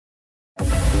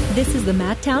This is the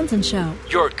Matt Townsend Show.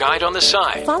 Your guide on the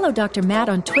side. Follow Dr. Matt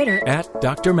on Twitter at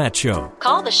Dr. Matt Show.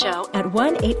 Call the show at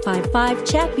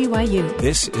 1-855-CHAT-BYU.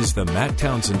 This is the Matt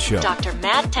Townsend Show. Dr.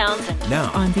 Matt Townsend.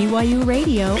 Now on BYU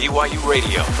Radio. BYU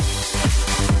Radio.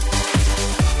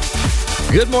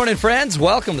 Good morning, friends.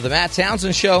 Welcome to the Matt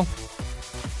Townsend Show.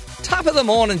 Top of the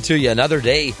morning to you. Another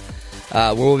day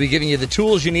where we'll be giving you the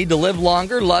tools you need to live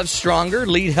longer, love stronger,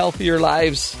 lead healthier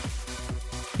lives.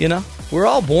 You know, we're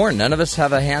all born. None of us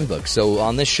have a handbook. So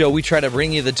on this show, we try to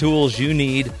bring you the tools you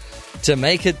need to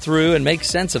make it through and make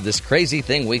sense of this crazy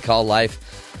thing we call life.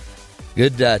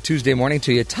 Good Tuesday morning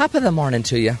to you. Top of the morning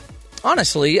to you.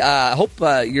 Honestly, I hope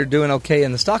you're doing okay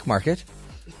in the stock market.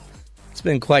 It's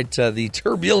been quite the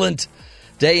turbulent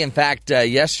day. In fact,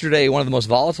 yesterday, one of the most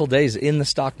volatile days in the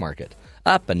stock market.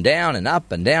 Up and down and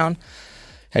up and down.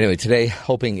 Anyway, today,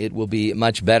 hoping it will be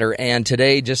much better. And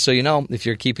today, just so you know, if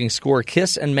you're keeping score,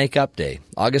 Kiss and Makeup Day.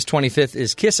 August 25th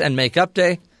is Kiss and Makeup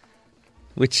Day,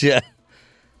 which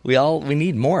we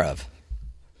need more of.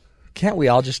 Can't we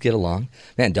all just get along?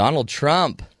 Man, Donald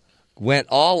Trump went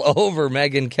all over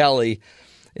Megyn Kelly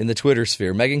in the Twitter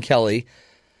sphere. Megyn Kelly,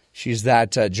 she's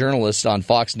that journalist on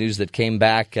Fox News that came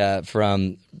back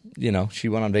from, she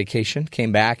went on vacation,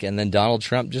 came back, and then Donald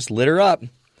Trump just lit her up.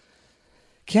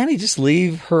 Can't he just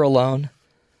leave her alone?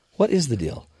 What is the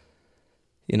deal?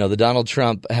 The Donald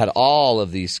Trump had all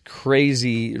of these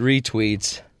crazy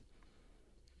retweets.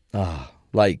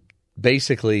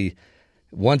 Basically,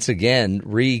 once again,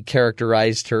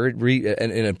 recharacterized her.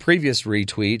 In a previous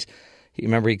retweet,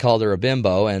 he called her a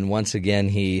bimbo, and once again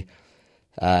he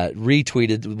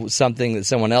retweeted something that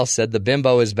someone else said. The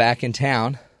bimbo is back in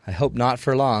town. I hope not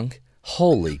for long.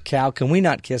 Holy cow, can we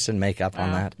not kiss and make up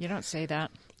on that? You don't say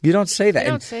that. You don't say that. You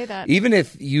don't say that. Even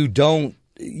if you don't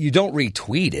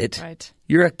retweet it, right.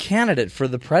 You're a candidate for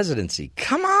the presidency.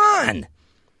 Come on.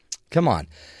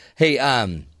 Hey,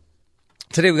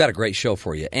 today we got a great show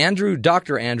for you.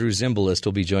 Dr. Andrew Zimbalist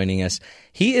will be joining us.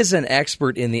 He is an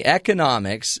expert in the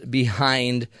economics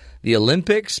behind the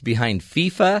Olympics, behind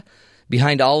FIFA,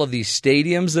 behind all of these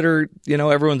stadiums that are,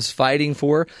 everyone's fighting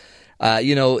for.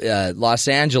 Los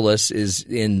Angeles is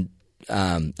in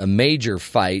a major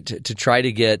fight to try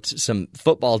to get some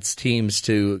football teams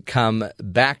to come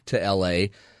back to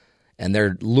L.A., and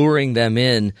they're luring them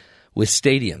in with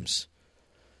stadiums.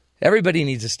 Everybody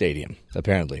needs a stadium,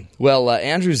 apparently. Well,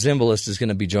 Andrew Zimbalist is going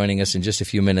to be joining us in just a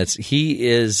few minutes. He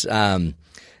is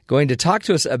going to talk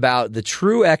to us about the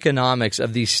true economics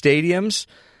of these stadiums,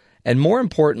 and more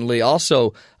importantly,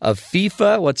 also of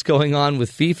FIFA, what's going on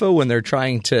with FIFA when they're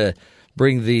trying to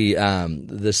bring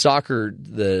the soccer,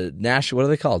 the national, what are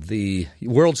they called? The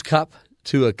World Cup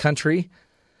to a country.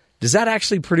 Does that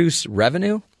actually produce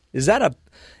revenue? Is that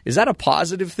a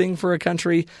positive thing for a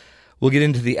country? We'll get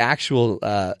into the actual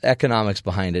economics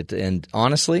behind it, and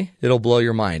honestly, it'll blow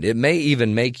your mind. It may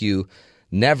even make you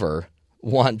never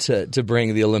want to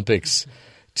bring the Olympics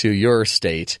to your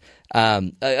state.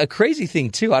 A crazy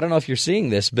thing too. I don't know if you're seeing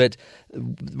this, but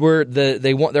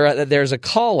there's a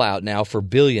call out now for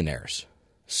billionaires.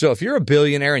 So if you're a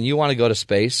billionaire and you want to go to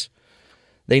space,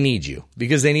 they need you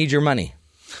because they need your money.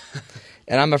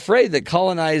 And I'm afraid that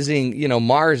colonizing,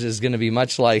 Mars is going to be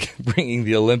much like bringing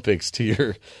the Olympics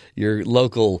to your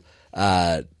local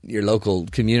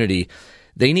community.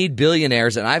 They need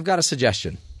billionaires, and I've got a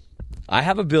suggestion. I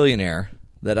have a billionaire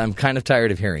that I'm kind of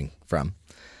tired of hearing from.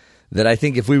 That I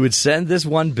think if we would send this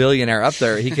one billionaire up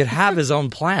there, he could have his own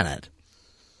planet.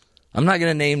 I'm not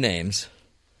going to name names,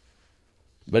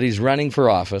 but he's running for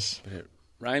office. But it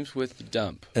rhymes with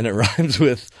dump. And it rhymes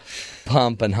with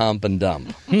pump and hump and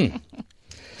dump.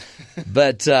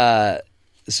 But so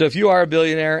if you are a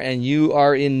billionaire and you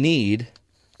are in need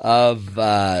of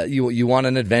you want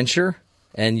an adventure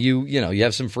and you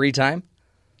have some free time,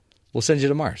 we'll send you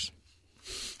to Mars.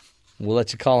 We'll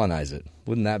let you colonize it.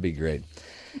 Wouldn't that be great?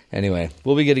 Anyway,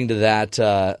 we'll be getting to that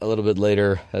a little bit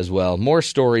later as well. More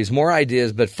stories, more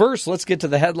ideas. But first, let's get to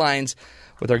the headlines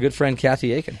with our good friend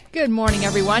Kathy Aiken. Good morning,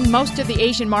 everyone. Most of the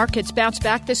Asian markets bounced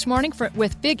back this morning,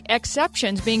 with big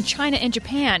exceptions being China and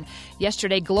Japan.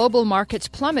 Yesterday, global markets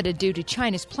plummeted due to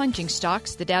China's plunging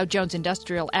stocks. The Dow Jones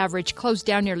Industrial Average closed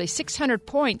down nearly 600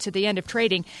 points at the end of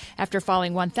trading after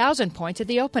falling 1,000 points at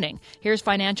the opening. Here's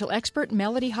financial expert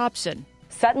Melody Hobson.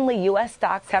 Suddenly, U.S.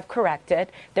 stocks have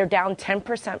corrected. They're down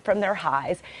 10% from their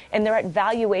highs, and they're at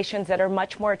valuations that are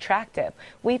much more attractive.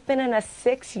 We've been in a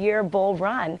 6-year bull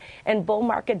run, and bull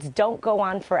markets don't go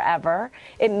on forever.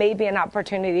 It may be an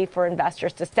opportunity for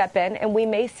investors to step in, and we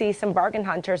may see some bargain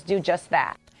hunters do just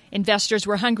that. Investors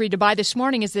were hungry to buy this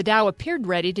morning as the Dow appeared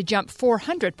ready to jump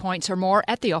 400 points or more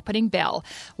at the opening bell.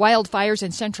 Wildfires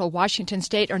in central Washington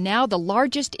state are now the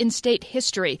largest in state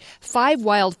history. 5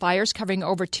 wildfires covering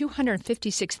over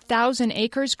 256,000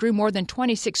 acres grew more than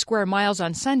 26 square miles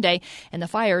on Sunday, and the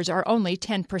fires are only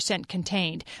 10%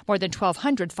 contained. More than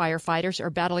 1,200 firefighters are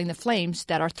battling the flames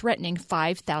that are threatening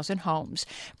 5,000 homes.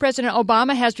 President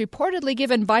Obama has reportedly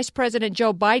given Vice President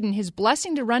Joe Biden his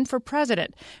blessing to run for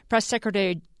president. Press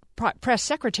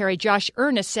Secretary Josh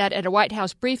Earnest said at a White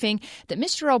House briefing that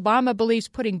Mr. Obama believes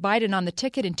putting Biden on the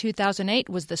ticket in 2008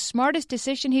 was the smartest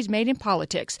decision he's made in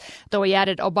politics. Though he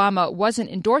added Obama wasn't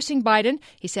endorsing Biden,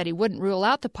 he said he wouldn't rule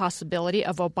out the possibility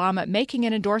of Obama making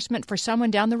an endorsement for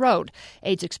someone down the road.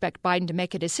 Aides expect Biden to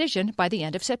make a decision by the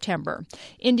end of September.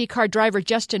 IndyCar driver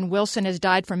Justin Wilson has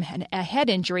died from a head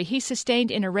injury he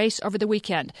sustained in a race over the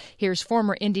weekend. Here's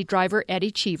former Indy driver Eddie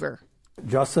Cheever.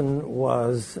 Justin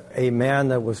was a man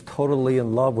that was totally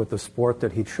in love with the sport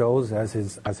that he chose as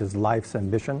his life's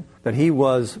ambition, that he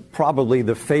was probably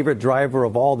the favorite driver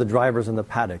of all the drivers in the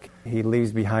paddock. He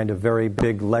leaves behind a very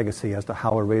big legacy as to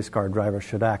how a race car driver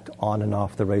should act on and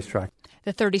off the racetrack.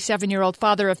 The 37-year-old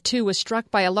father of 2 was struck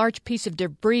by a large piece of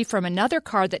debris from another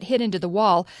car that hit into the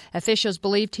wall. Officials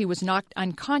believed he was knocked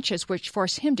unconscious, which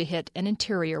forced him to hit an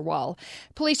interior wall.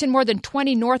 Police in more than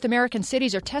 20 North American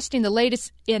cities are testing the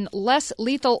latest in less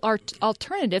lethal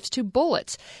alternatives to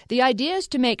bullets. The idea is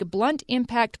to make blunt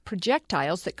impact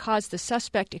projectiles that cause the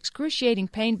suspect excruciating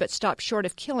pain but stop short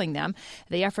of killing them.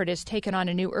 The effort has taken on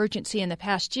a new urgency in the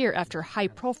past year after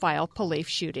high-profile police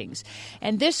shootings.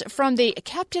 And this from the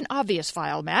Captain Obvious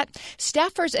file, Matt.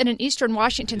 Staffers in an eastern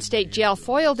Washington state jail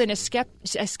foiled an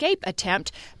escape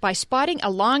attempt by spotting a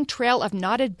long trail of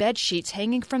knotted bed sheets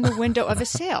hanging from the window of a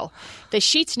cell. The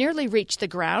sheets nearly reached the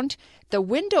ground. The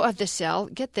window of the cell,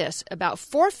 get this, about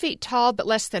 4 feet tall but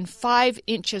less than 5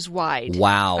 inches wide.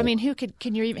 Wow. I mean,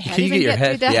 can your head you even get your get head?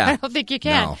 through that? Yeah. I don't think you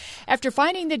can. No. After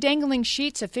finding the dangling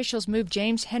sheets, officials moved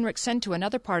James Henriksen to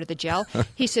another part of the jail.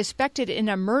 He's suspected in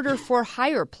a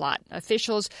murder-for-hire plot.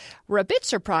 Officials were a bit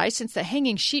surprised since the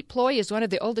hanging sheet ploy is one of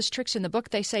the oldest tricks in the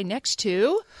book, they say, next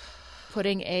to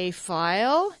putting a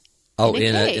file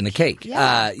in a cake.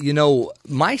 Yeah.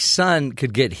 My son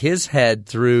could get his head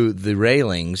through the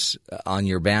railings on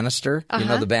your banister. You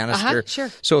know the banister?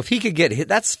 Sure. So if he could get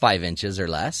that's 5 inches or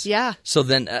less. Yeah. So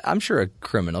then I'm sure a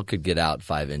criminal could get out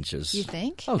 5 inches. You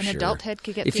think? Oh, An sure. adult head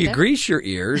could get if through you that? grease your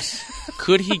ears.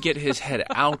 Could he get his head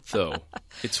out, though?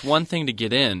 It's one thing to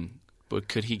get in, but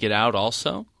could he get out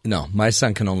also? No, my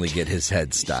son can only get his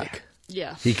head stuck.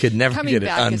 Yeah. He could never Coming get it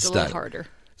back is a unstuck. little harder.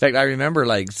 In fact, I remember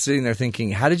sitting there thinking,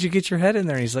 how did you get your head in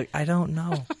there? And he's like, I don't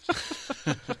know.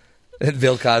 And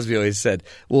Bill Cosby always said,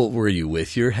 well, were you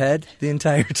with your head the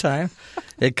entire time?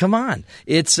 Come on.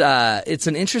 It's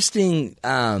an interesting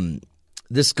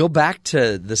go back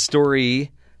to the story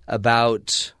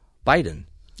about Biden.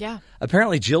 Yeah.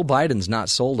 Apparently, Jill Biden's not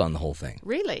sold on the whole thing.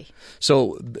 Really?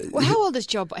 So, well, how old is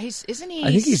Joe Biden? Isn't he 70?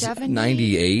 I think he's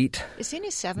 98. Is he in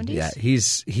his 70s? Yeah,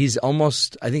 he's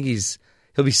almost, I think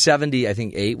he'll be 70, I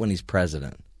think, 8 when he's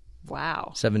president.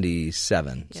 Wow.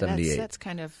 77, Yeah, 78. That's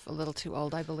kind of a little too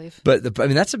old, I believe. But,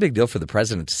 that's a big deal for the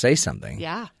president to say something.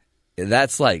 Yeah.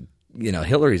 That's like,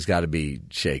 Hillary's got to be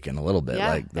shaken a little bit. Yeah.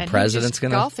 Like the and president's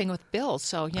going to golfing with Bill,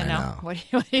 so know. What do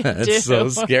you do? It's so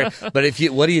scary. But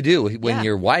what do you do when Yeah.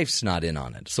 your wife's not in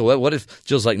on it? So what if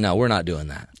Jill's like, no, we're not doing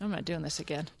that. I'm not doing this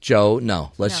again. Joe,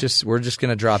 no. We're just going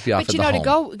to drop you off But at the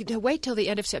home. to wait till the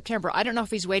end of September, I don't know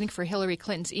if he's waiting for Hillary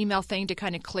Clinton's email thing to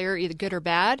kind of clear either good or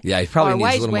bad. Yeah, he probably or needs why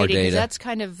a he's little more waiting, 'cause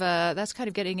data. That's kind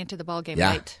of getting into the ballgame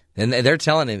Yeah. late. And they're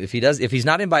telling him if he's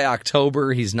not in by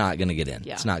October, he's not going to get in.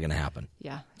 Yeah. It's not going to happen.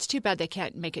 Yeah, it's too bad they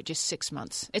can't make it just 6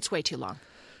 months. It's way too long.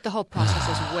 The whole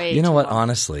process is way. You know too what? long.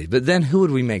 Honestly, but then who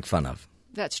would we make fun of?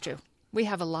 That's true. We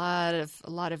have a lot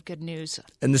of good news.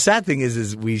 And the sad thing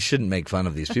is we shouldn't make fun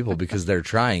of these people because they're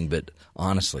trying. But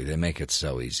honestly, they make it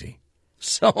so easy.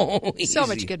 So easy. So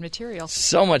much good material.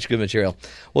 So much good material.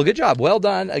 Well, good job. Well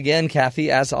done again,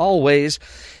 Kathy, as always.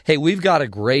 Hey, we've got a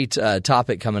great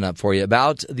topic coming up for you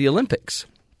about the Olympics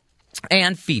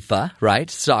and FIFA, right?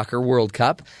 Soccer World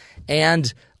Cup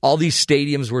and all these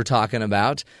stadiums we're talking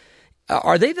about.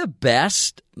 Are they the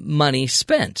best money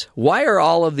spent? Why are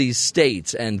all of these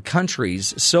states and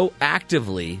countries so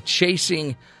actively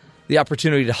chasing the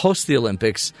opportunity to host the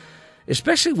Olympics,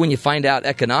 especially when you find out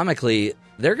economically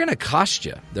they're going to cost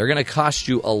you? They're going to cost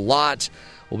you a lot.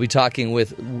 We'll be talking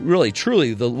with really,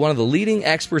 truly one of the leading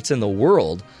experts in the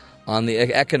world on the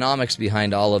economics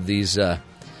behind all of these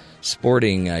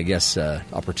sporting,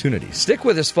 opportunities. Stick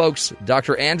with us, folks.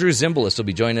 Dr. Andrew Zimbalist will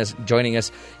be joining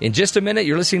us in just a minute.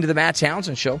 You're listening to the Matt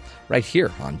Townsend Show right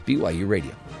here on BYU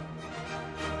Radio.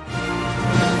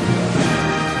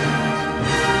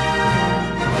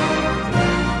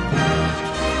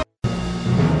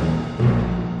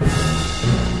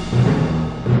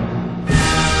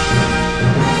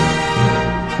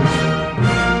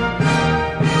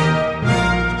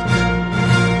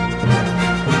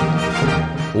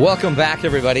 Welcome back,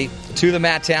 everybody, to the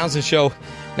Matt Townsend Show.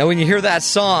 Now, when you hear that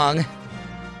song,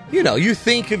 you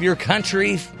think of your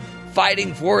country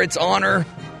fighting for its honor.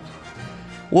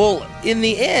 Well, in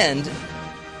the end,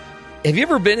 have you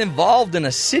ever been involved in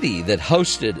a city that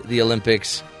hosted the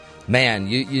Olympics? Man,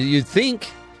 you'd think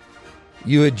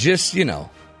you had just,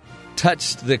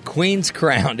 touched the Queen's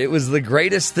crown. It was the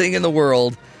greatest thing in the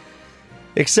world.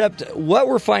 Except what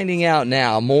we're finding out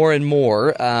now more and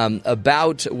more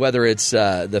about whether it's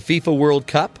the FIFA World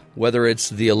Cup, whether it's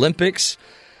the Olympics.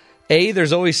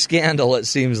 There's always scandal, it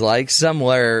seems like,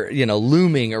 somewhere,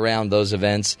 looming around those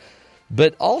events.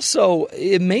 But also,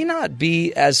 it may not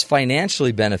be as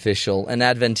financially beneficial and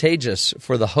advantageous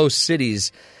for the host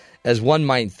cities as one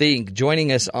might think.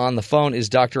 Joining us on the phone is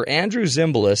Dr. Andrew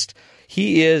Zimbalist.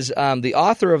 He is the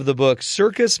author of the book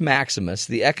Circus Maximus,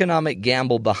 The Economic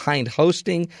Gamble Behind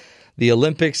Hosting the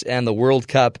Olympics and the World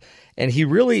Cup. And he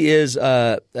really is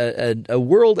a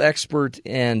world expert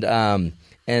and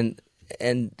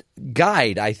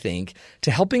guide, I think,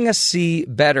 to helping us see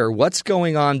better what's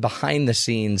going on behind the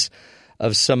scenes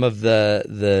of some of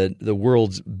the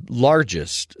world's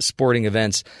largest sporting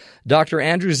events. Dr.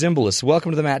 Andrew Zimbalist,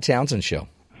 welcome to the Matt Townsend Show.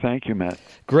 Thank you, Matt.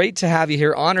 Great to have you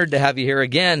here. Honored to have you here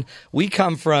again. We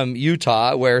come from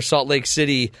Utah, where Salt Lake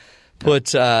City put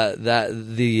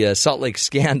the Salt Lake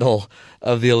scandal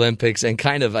of the Olympics and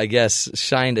kind of, I guess,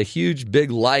 shined a huge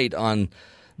big light on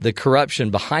the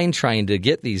corruption behind trying to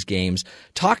get these games.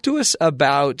 Talk to us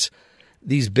about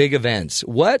these big events.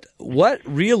 What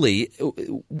really,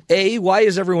 why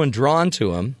is everyone drawn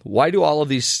to them? Why do all of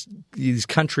these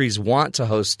countries want to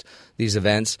host these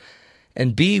events?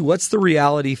 And B, what's the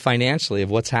reality financially of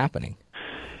what's happening?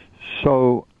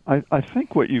 So I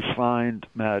think what you find,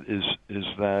 Matt, is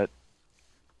that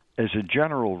as a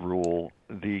general rule,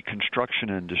 the construction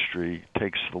industry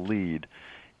takes the lead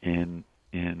in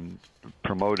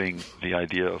promoting the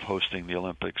idea of hosting the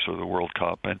Olympics or the World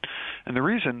Cup. And the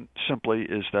reason simply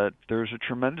is that there's a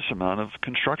tremendous amount of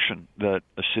construction that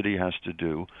a city has to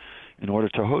do in order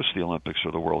to host the Olympics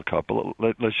or the World Cup. But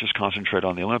let's just concentrate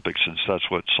on the Olympics since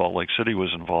that's what Salt Lake City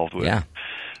was involved with. Yeah.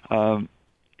 And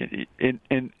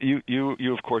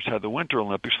you of course had the Winter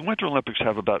Olympics. The Winter Olympics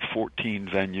have about 14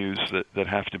 venues that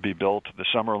have to be built. The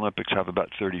Summer Olympics have about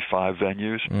 35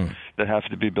 venues that have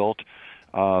to be built.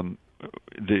 One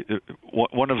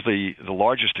of the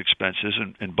largest expenses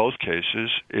in both cases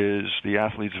is the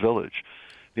Athletes' Village.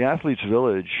 The Athletes'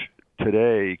 Village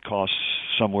today costs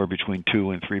somewhere between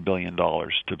 $2 and $3 billion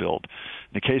to build.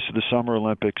 In the case of the Summer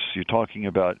Olympics, you're talking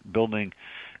about building,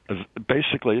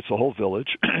 basically it's a whole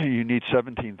village. You need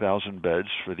 17,000 beds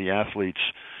for the athletes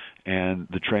and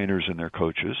the trainers and their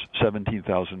coaches,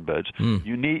 17,000 beds.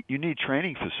 You need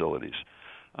training facilities.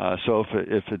 So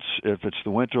if it's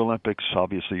the Winter Olympics,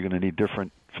 obviously you're going to need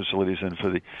different facilities than for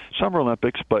the Summer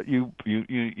Olympics. But you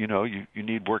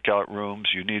need workout rooms,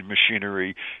 you need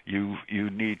machinery, you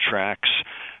need tracks,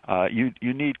 you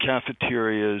need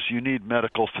cafeterias, you need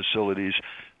medical facilities.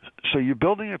 So you're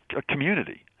building a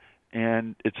community,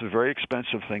 and it's a very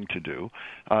expensive thing to do.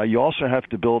 You also have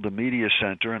to build a media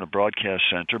center and a broadcast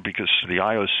center because the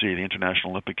IOC, the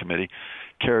International Olympic Committee,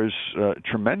 cares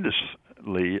tremendously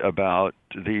about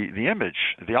the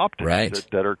image, the optics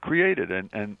that are created,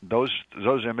 and those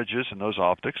images and those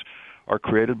optics are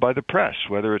created by the press,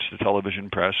 whether it's the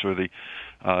television press or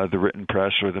the written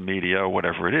press or the media or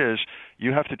whatever it is.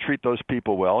 You have to treat those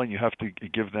people well, and you have to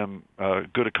give them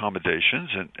good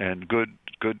accommodations and good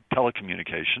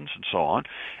telecommunications and so on.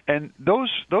 And those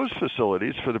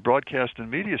facilities for the broadcast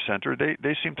and media center,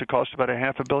 they seem to cost about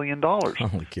 $500 million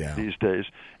these days.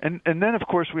 And then, of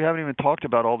course, we haven't even talked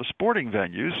about all the sporting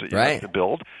venues that you have to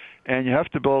build. And you have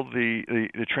to build the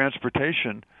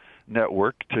transportation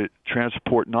network to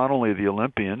transport not only the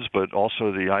Olympians but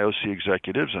also the IOC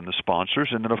executives and the sponsors,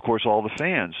 and then, of course, all the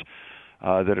fans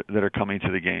that are coming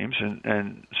to the games.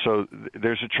 And so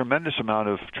there's a tremendous amount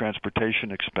of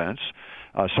transportation expense.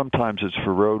 Sometimes it's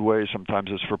for roadways, sometimes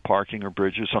it's for parking or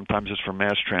bridges, sometimes it's for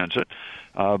mass transit.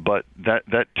 But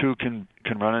that too can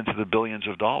run into the billions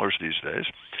of dollars these days.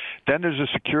 Then there's a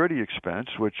security expense,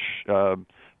 which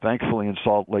thankfully in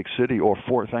Salt Lake City,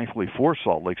 thankfully for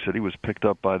Salt Lake City, was picked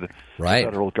up by the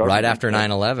federal government. Right after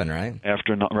 9/11, right?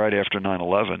 Right after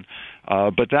 9/11.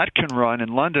 But that can run. In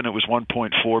London, it was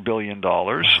 $1.4 billion.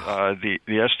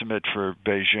 The estimate for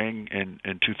Beijing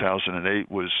in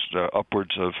 2008 was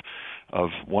upwards of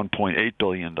 $1.8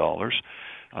 billion.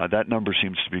 That number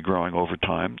seems to be growing over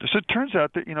time. So it turns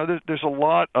out that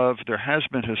there has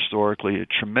been historically a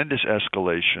tremendous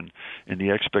escalation in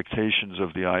the expectations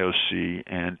of the IOC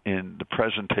and in the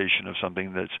presentation of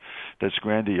something that's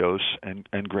grandiose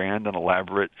and grand and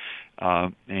elaborate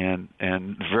and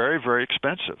very, very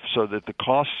expensive. So that the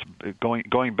costs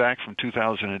going back from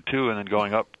 2002 and then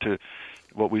going up to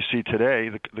what we see today,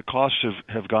 the costs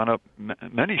have gone up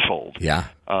manyfold. Yeah.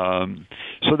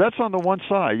 So that's on the one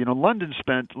side. London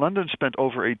spent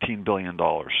over $18 billion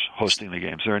hosting the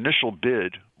games. Their initial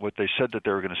bid, what they said that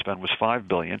they were going to spend, was $5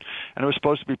 billion, and it was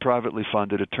supposed to be privately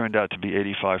funded. It turned out to be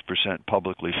 85%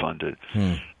 publicly funded.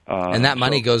 And that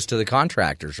money goes to the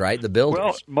contractors, right? The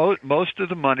builders. Well, most of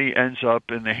the money ends up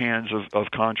in the hands of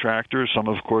contractors. Some,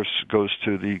 of course, goes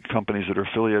to the companies that are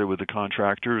affiliated with the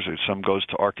contractors. Some goes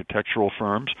to architectural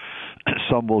firms.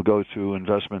 Some will go to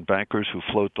investment bankers who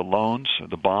float the loans,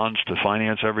 the bonds to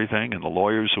finance everything, and the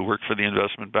lawyers who work for the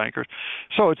investment bankers.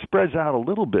 So it spreads out a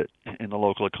little bit in the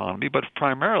local economy, but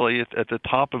primarily at the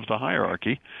top of the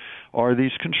hierarchy are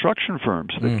these construction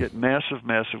firms that get massive,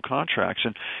 massive contracts.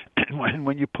 And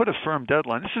when you put a firm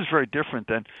deadline, this is very different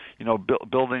than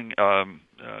building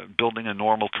a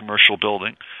normal commercial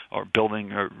building, or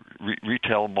building a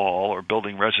retail mall, or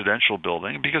building residential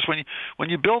building. Because when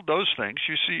you build those things,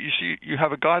 you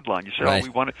have a guideline. You say, right. we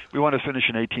want to finish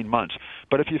in 18 months.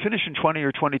 But if you finish in 20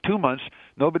 or 22 months,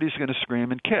 nobody's going to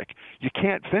scream and kick. You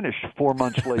can't finish 4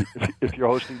 months late if you're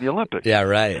hosting the Olympics. Yeah,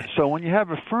 right. So when you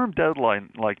have a firm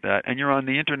deadline like that, and you're on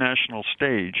the international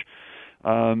stage,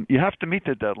 you have to meet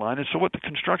the deadline. And so what the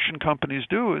construction companies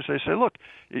do is they say, look,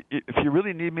 if you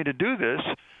really need me to do this,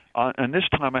 and this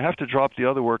time I have to drop the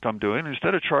other work I'm doing.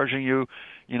 Instead of charging you,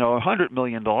 $100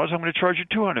 million, I'm going to charge you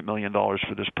 $200 million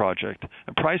for this project.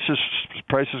 And prices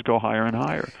go higher and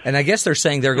higher. And I guess they're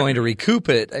saying they're going to recoup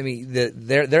it. I mean,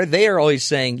 they are always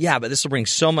saying, yeah, but this will bring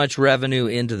so much revenue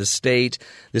into the state.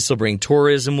 This will bring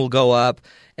tourism will go up.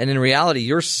 And in reality,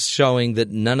 you're showing that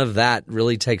none of that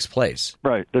really takes place.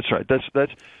 Right. That's right.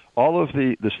 That's all of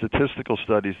the statistical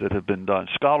studies that have been done,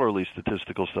 scholarly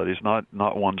statistical studies, not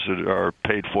ones that are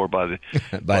paid for by the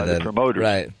by the promoters.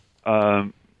 Right.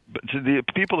 But to the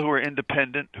people who are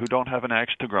independent, who don't have an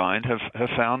axe to grind, have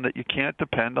found that you can't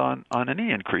depend on any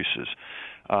increases.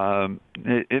 There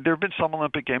have been some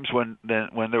Olympic Games when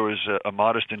there was a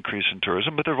modest increase in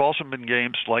tourism, but there have also been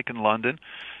games like in London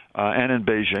and in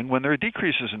Beijing when there are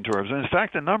decreases in tourism. In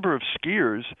fact, the number of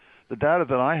skiers, the data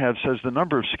that I have says the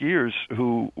number of skiers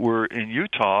who were in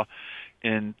Utah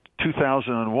in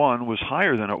 2001 was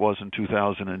higher than it was in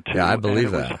 2002. Yeah, I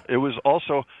believe that. It was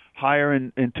also higher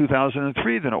in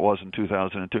 2003 than it was in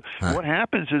 2002. Huh. What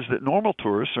happens is that normal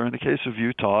tourists, or in the case of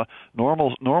Utah,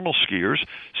 normal skiers,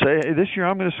 say, hey, this year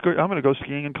I'm going to go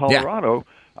skiing in Colorado.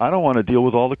 Yeah. I don't want to deal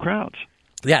with all the crowds.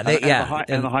 Yeah,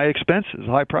 and the high expenses,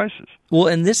 high prices. Well,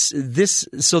 and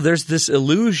so there's this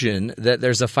illusion that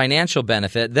there's a financial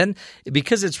benefit. Then,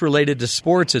 because it's related to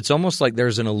sports, it's almost like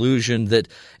there's an illusion that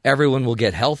everyone will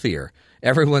get healthier.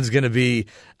 Everyone's going to be,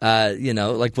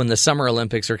 like when the Summer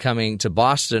Olympics are coming to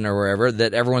Boston or wherever,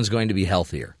 that everyone's going to be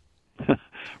healthier.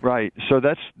 Right. So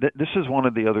this is one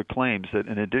of the other claims, that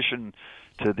in addition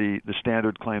to the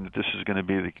standard claim that this is going to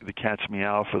be the cat's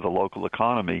meow for the local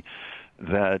economy,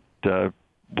 that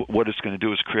what it's going to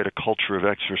do is create a culture of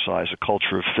exercise, a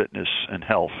culture of fitness and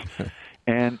health.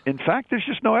 And in fact, there's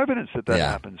just no evidence that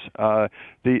happens.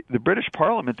 The British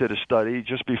Parliament did a study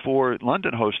just before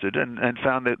London hosted and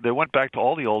found that they went back to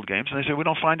all the old games and they said, we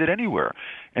don't find it anywhere.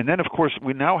 And then, of course,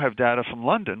 we now have data from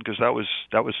London, because that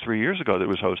was 3 years ago that it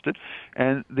was hosted.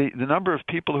 And the number of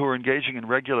people who are engaging in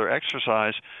regular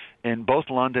exercise in both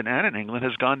London and in England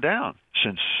has gone down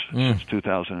since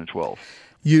 2012.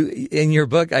 You, in your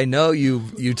book, I know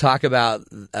you talk about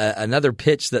another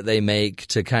pitch that they make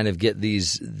to kind of get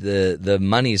the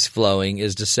monies flowing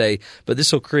is to say, but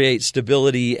this will create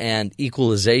stability and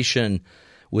equalization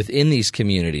within these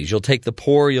communities. You'll take the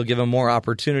poor, you'll give them more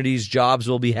opportunities, jobs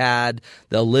will be had,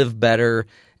 they'll live better,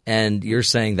 and you're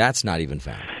saying that's not even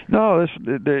found. No,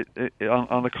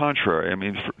 on the contrary. I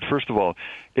mean, first of all,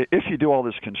 if you do all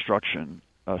this construction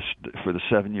for the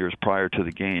 7 years prior to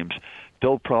the games,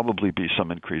 there'll probably be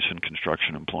some increase in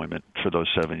construction employment for those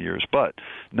 7 years. But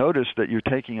notice that you're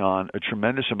taking on a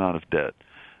tremendous amount of debt.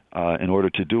 in order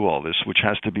to do all this, which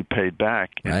has to be paid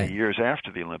back in Right. the years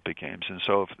after the Olympic Games. And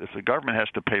so if the government has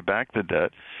to pay back the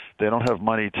debt, they don't have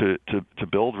money to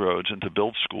build roads and to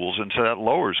build schools, and so that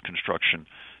lowers construction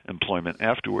employment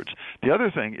afterwards. The other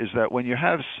thing is that when you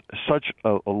have such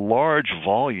a large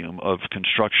volume of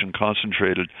construction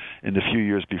concentrated in the few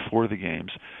years before the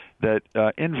games, that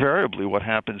invariably what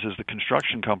happens is the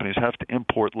construction companies have to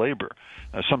import labor.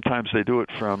 Sometimes they do it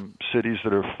from cities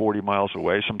that are 40 miles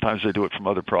away. Sometimes they do it from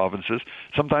other provinces.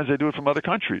 Sometimes they do it from other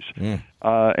countries.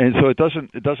 And so it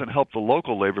doesn't help the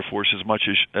local labor force as much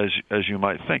as you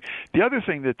might think. The other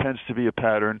thing that tends to be a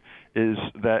pattern is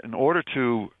that in order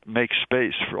to make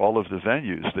space for all of the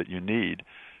venues that you need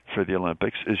for the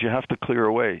Olympics, is you have to clear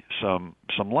away some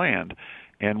land.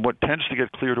 And what tends to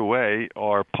get cleared away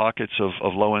are pockets of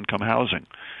low-income housing.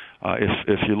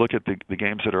 If you look at the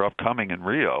games that are upcoming in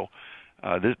Rio,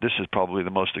 this is probably the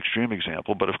most extreme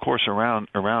example. But of course, around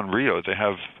Rio, they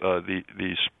have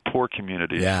these poor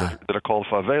communities that are called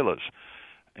favelas,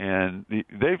 and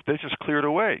they've just cleared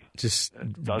away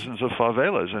dozens of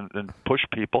favelas and pushed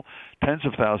people, tens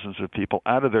of thousands of people,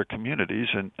 out of their communities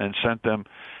and sent them.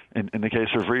 In the case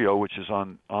of Rio, which is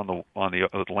on the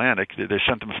Atlantic, they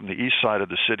sent them from the east side of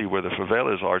the city where the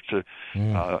favelas are to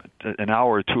an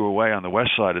hour or two away on the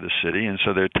west side of the city, and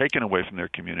so they're taken away from their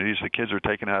communities. The kids are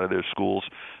taken out of their schools.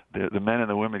 The men and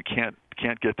the women can't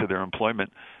get to their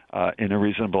employment in a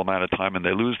reasonable amount of time, and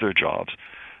they lose their jobs.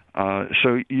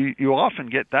 So you often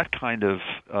get that kind of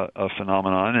a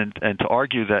phenomenon, and to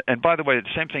argue that, and by the way, the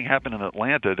same thing happened in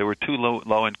Atlanta. There were two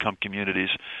low-income communities,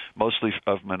 mostly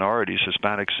of minorities,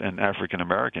 Hispanics and African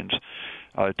Americans,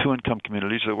 two-income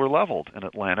communities that were leveled in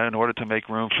Atlanta in order to make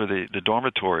room for the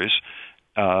dormitories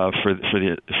for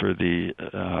the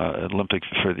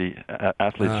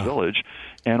Athletes Village,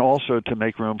 and also to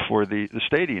make room for the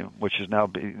stadium, which is now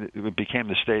became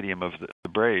the stadium of the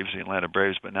Braves, the Atlanta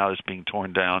Braves, but now it's being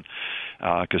torn down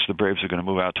because the Braves are going to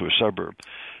move out to a suburb.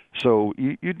 So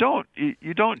you don't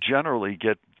generally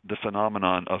get the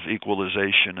phenomenon of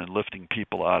equalization and lifting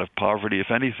people out of poverty. If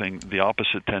anything, the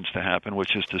opposite tends to happen,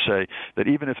 which is to say that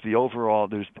even if the overall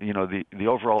the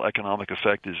overall economic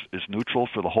effect is neutral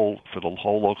for the whole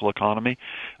local economy,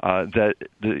 that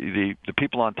the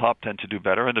people on top tend to do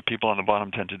better and the people on the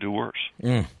bottom tend to do worse.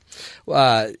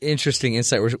 Interesting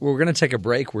insight. We're going to take a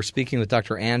break. We're speaking with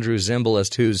Dr. Andrew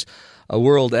Zimbalist, who's a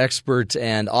world expert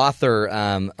and author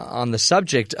on the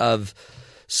subject of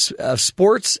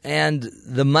sports and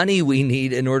the money we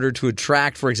need in order to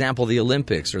attract, for example, the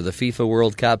Olympics or the FIFA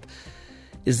World Cup.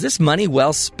 Is this money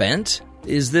well spent?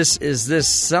 Is this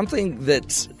something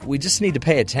that we just need to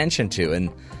pay attention to?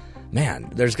 And man,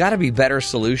 there's got to be better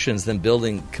solutions than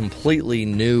building completely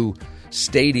new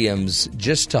stadiums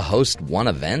just to host one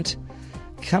event.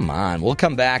 Come on. We'll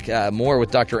come back more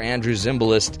with Dr. Andrew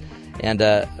Zimbalist and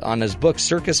on his book,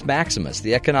 Circus Maximus,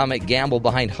 the economic gamble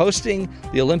behind hosting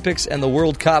the Olympics and the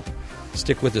World Cup.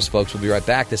 Stick with us, folks. We'll be right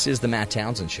back. This is The Matt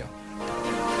Townsend Show.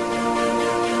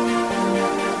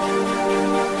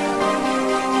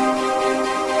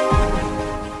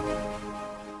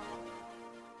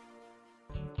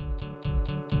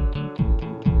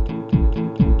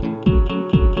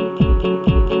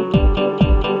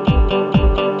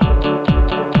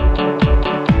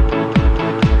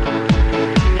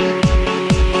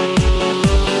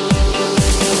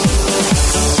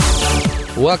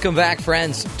 Welcome back,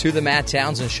 friends, to the Matt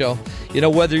Townsend Show. You know,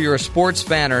 whether you're a sports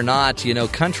fan or not, you know,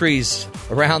 countries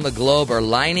around the globe are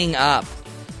lining up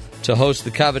to host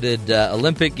the coveted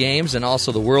Olympic Games and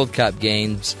also the World Cup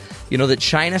Games. You know that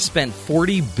China spent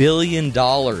 $40 billion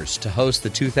to host the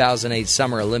 2008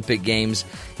 Summer Olympic Games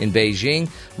in Beijing.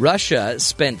 Russia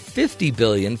spent $50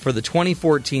 billion for the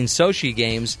 2014 Sochi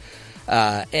Games.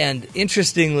 And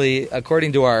interestingly,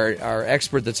 according to our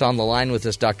expert that's on the line with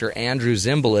us, Dr. Andrew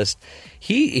Zimbalist,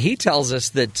 he tells us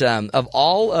that of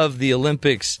all of the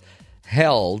Olympics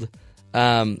held,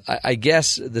 I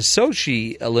guess the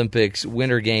Sochi Olympics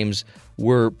Winter Games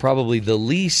were probably the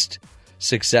least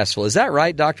successful. Is that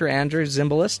right, Dr. Andrew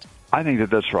Zimbalist? I think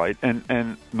that's right.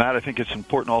 And Matt, I think it's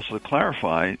important also to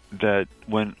clarify that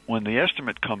when the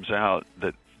estimate comes out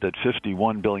that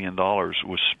 $51 billion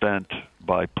was spent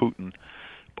by Putin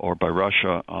or by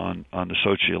Russia on the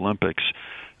Sochi Olympics,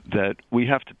 that we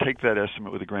have to take that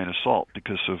estimate with a grain of salt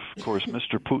because, of course,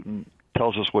 Mr. Putin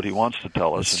tells us what he wants to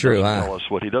tell us. It's and true, doesn't huh? tell us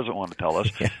what he doesn't want to tell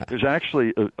us. Yeah. There's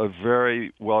actually a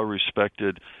very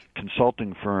well-respected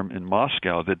consulting firm in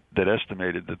Moscow that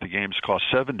estimated that the games cost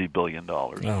 $70 billion.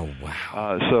 Oh,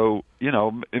 wow. So,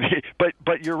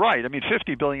 but you're right. I mean,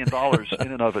 $50 billion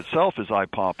in and of itself is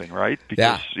eye-popping, right?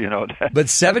 Because, But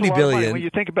 $70 billion. When you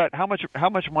think about how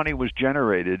much money was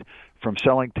generated from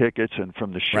selling tickets and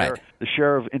from the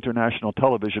share of international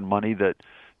television money that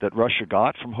Russia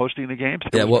got from hosting the games,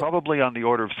 it was probably on the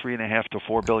order of $3.5 to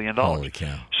 $4 billion. Holy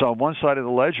cow. So on one side of the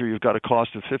ledger, you've got a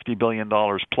cost of $50 billion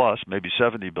plus, maybe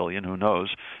 $70 billion, who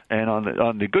knows? And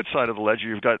on the good side of the ledger,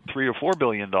 you've got $3 or $4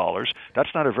 billion. That's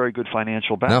not a very good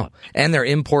financial balance. No, and they're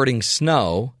importing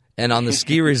snow. And on the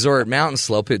ski resort mountain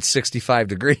slope, it's 65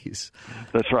 degrees.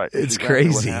 That's right. It's exactly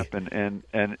crazy. What happened.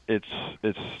 And it's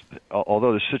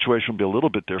although the situation will be a little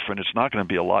bit different, it's not going to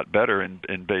be a lot better in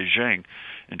Beijing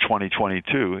in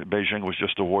 2022. Beijing was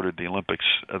just awarded the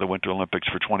Winter Olympics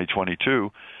for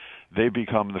 2022. They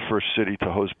become the first city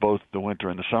to host both the Winter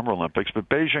and the Summer Olympics. But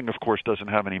Beijing, of course, doesn't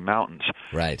have any mountains.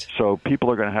 Right. So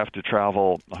people are going to have to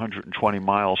travel 120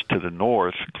 miles to the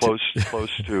north, close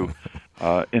to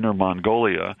Inner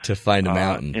Mongolia, to find a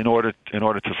mountain in order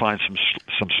to find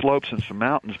some slopes and some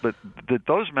mountains. But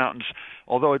those mountains,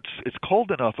 although it's cold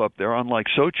enough up there, unlike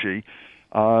Sochi,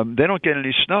 they don't get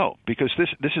any snow because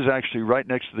this is actually right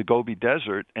next to the Gobi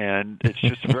Desert, and it's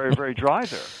just very, very dry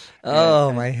there.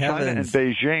 Oh, my heavens. China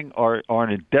and Beijing are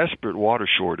in a desperate water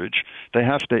shortage. They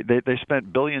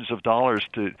spent billions of dollars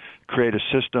to create a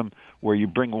system where you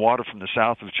bring water from the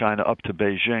south of China up to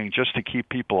Beijing just to keep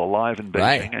people alive in Beijing.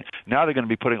 Right. And now they're going to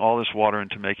be putting all this water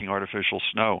into making artificial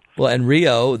snow. Well, and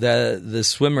Rio, the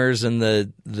swimmers and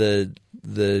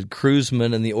the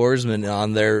cruisemen and the oarsmen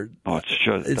on their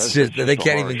it's just they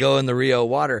can't even go in the Rio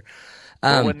water.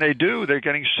 Well, when they do, they're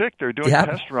getting sick. They're doing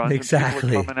test runs. Exactly. And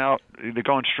people are coming out. They're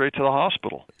going straight to the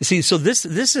hospital. See, so this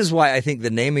is why I think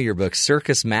the name of your book,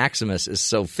 Circus Maximus, is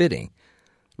so fitting,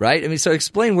 right? I mean, so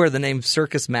explain where the name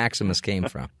Circus Maximus came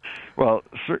from. Well,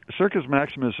 Circus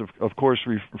Maximus, of course,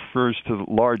 refers to the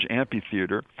large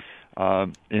amphitheater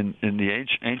in the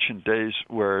ancient days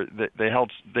where they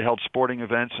held sporting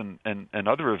events and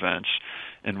other events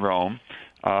in Rome,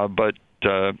 but.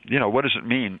 What does it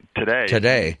mean today?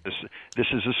 Today, this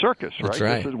is a circus, right? That's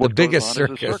right. This is what the biggest goes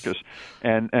on circus. Is a circus,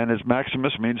 and as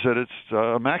Maximus means that it's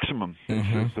a maximum.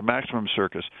 Mm-hmm. It's the maximum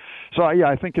circus. So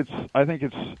I think it's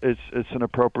an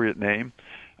appropriate name.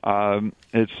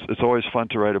 It's always fun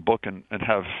to write a book and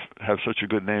have such a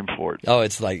good name for it. Oh,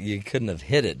 it's like you couldn't have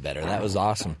hit it better. That was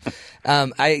awesome.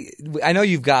 I know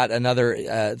you've got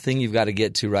another thing you've got to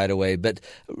get to right away, but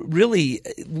really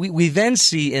we then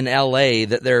see in L.A.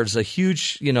 that there's a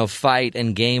huge fight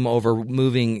and game over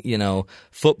moving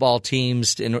football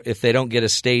teams if they don't get a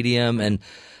stadium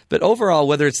But overall,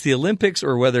 whether it's the Olympics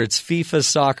or whether it's FIFA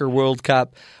Soccer World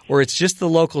Cup or it's just the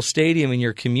local stadium in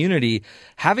your community,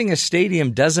 having a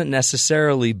stadium doesn't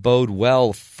necessarily bode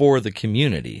well for the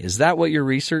community. Is that what your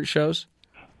research shows?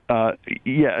 A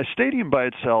stadium by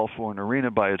itself or an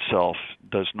arena by itself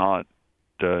does not.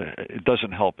 It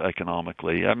doesn't help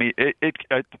economically. I mean,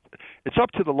 it's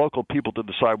up to the local people to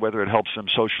decide whether it helps them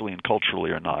socially and culturally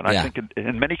or not. I think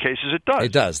in many cases it does.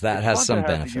 It does. That has some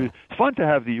benefit. It's fun to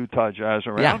have the Utah Jazz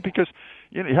around because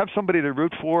you have somebody to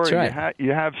root for. That's right.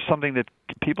 You have something that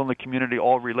people in the community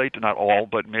all relate to. Not all,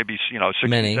 but maybe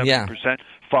 60-70%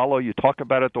 follow. You talk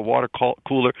about it at the water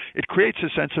cooler. It creates a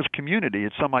sense of community.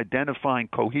 It's some identifying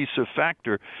cohesive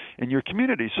factor in your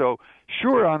community. So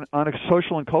sure, on a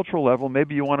social and cultural level,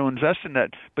 maybe you want to invest in that,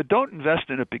 but don't invest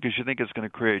in it because you think it's going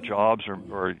to create jobs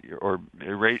or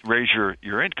raise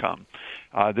your income.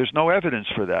 There's no evidence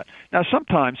for that. Now,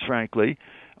 sometimes, frankly,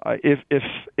 if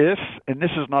and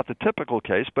this is not the typical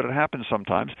case, but it happens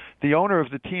sometimes, the owner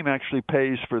of the team actually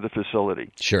pays for the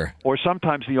facility. Sure. Or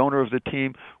sometimes the owner of the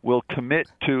team will commit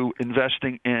to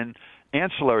investing in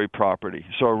ancillary property.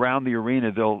 So around the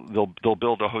arena, they'll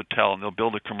build a hotel and they'll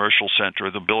build a commercial center,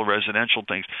 or they'll build residential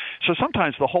things. So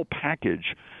sometimes the whole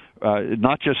package,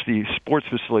 not just the sports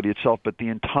facility itself, but the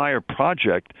entire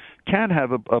project can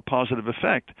have a positive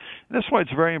effect. And that's why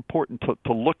it's very important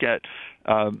to look at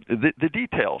the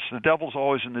details. The devil's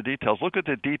always in the details. Look at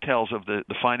the details of the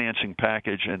financing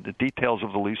package and the details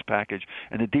of the lease package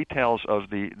and the details of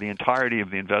the entirety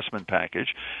of the investment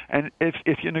package. And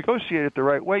if you negotiate it the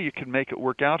right way, you can make it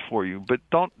work out for you. But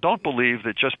don't believe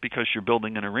that just because you're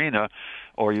building an arena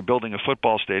or you're building a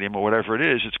football stadium or whatever it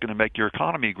is, it's going to make your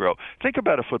economy grow. Think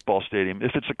about a football stadium.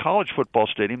 If it's a college football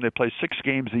stadium, they play 6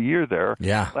 games a year there.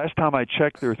 Yeah. Last time I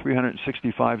checked, there are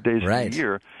 365 days in a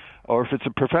year. Or if it's a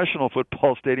professional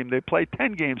football stadium, they play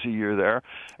 10 games a year there,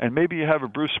 and maybe you have a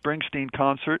Bruce Springsteen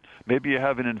concert, maybe you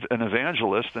have an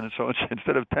evangelist, and so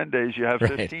instead of 10 days, you have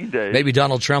 15 days. Maybe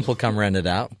Donald Trump will come rent it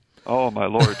out. Oh, my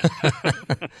Lord.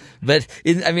 But,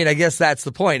 I guess that's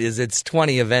the point, is it's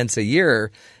 20 events a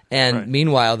year, and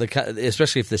meanwhile,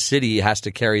 especially if the city has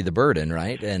to carry the burden,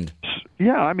 right? And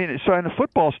yeah, so in a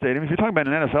football stadium, if you're talking about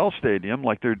an NFL stadium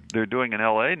like they're doing in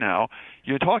L.A. now,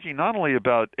 you're talking not only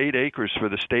about 8 acres for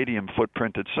the stadium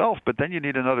footprint itself, but then you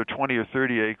need another 20 or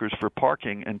 30 acres for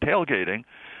parking and tailgating.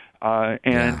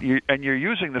 You're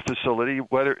using the facility,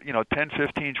 whether 10,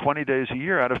 15, 20 days a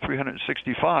year out of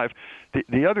 365.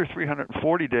 The other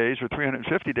 340 days or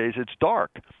 350 days, it's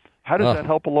dark. How does that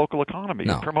help a local economy?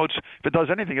 No. If it does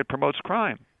anything, it promotes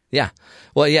crime. Yeah.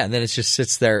 Well, yeah, then it just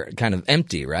sits there kind of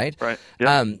empty, right? Right.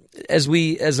 Yeah.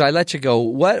 As I let you go,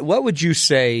 what would you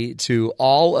say to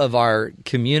all of our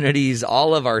communities,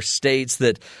 all of our states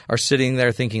that are sitting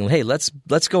there thinking, hey, let's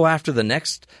go after the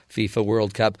next FIFA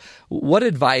World Cup? What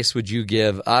advice would you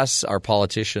give us, our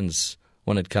politicians,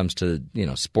 when it comes to,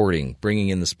 sporting, bringing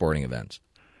in the sporting events?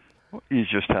 You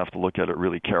just have to look at it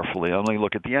really carefully. Only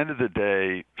look, at the end of the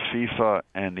day, FIFA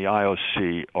and the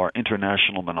IOC are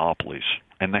international monopolies,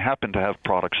 and they happen to have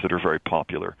products that are very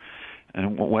popular.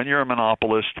 And when you're a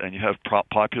monopolist and you have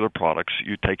popular products,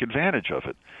 you take advantage of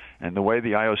it. And the way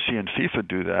the IOC and FIFA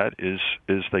do that is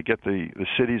they get the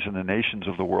cities and the nations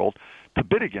of the world to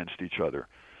bid against each other.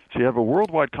 So you have a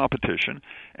worldwide competition,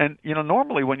 and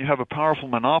normally when you have a powerful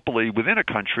monopoly within a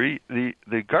country,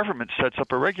 the government sets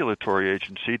up a regulatory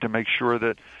agency to make sure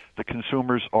that the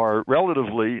consumers are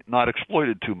relatively not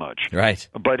exploited too much. Right.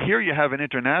 But here you have an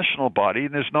international body,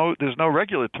 and there's no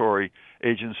regulatory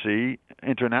agency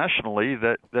internationally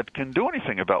that can do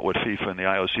anything about what FIFA and the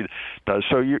IOC does.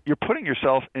 So you're putting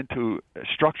yourself into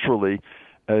structurally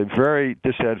a very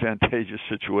disadvantageous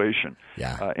situation,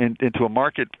 into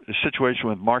a situation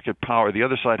with market power. The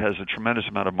other side has a tremendous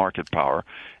amount of market power,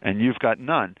 and you've got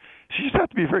none. So you just have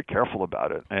to be very careful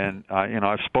about it. And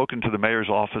I've spoken to the mayor's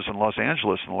office in Los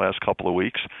Angeles in the last couple of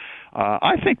weeks.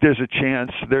 I think there's a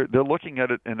chance they're looking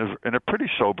at it in a pretty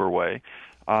sober way.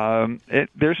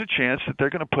 There's a chance that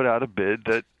they're going to put out a bid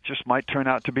that just might turn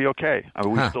out to be okay.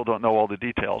 We still don't know all the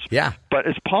details. Yeah. But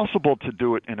it's possible to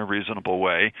do it in a reasonable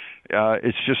way.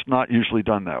 It's just not usually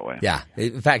done that way. Yeah.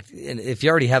 In fact, if you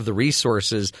already have the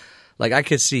resources, like I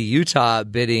could see Utah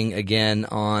bidding again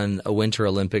on a Winter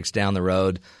Olympics down the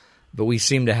road, but we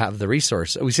seem to have the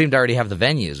resource. We seem to already have the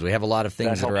venues. We have a lot of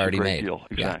things that are already made. Deal.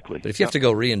 Exactly. Yeah. But if you have to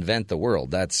go reinvent the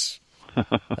world, that's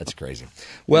crazy.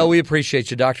 Well, we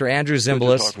appreciate you, Dr. Andrew Zimbalist.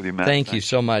 Good to talk with you, Matt. Thank you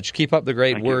so much. Keep up the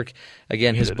great work.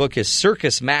 Again, his book is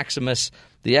Circus Maximus,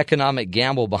 The Economic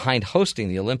Gamble Behind Hosting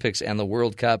the Olympics and the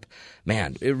World Cup.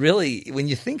 Man, it really, when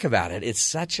you think about it, it's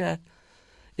such a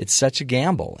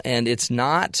gamble. And it's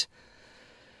not,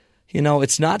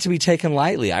 it's not to be taken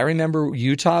lightly. I remember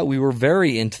Utah, we were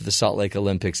very into the Salt Lake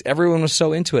Olympics. Everyone was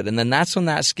so into it. And then that's when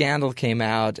that scandal came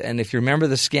out. And if you remember,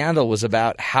 the scandal was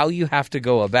about how you have to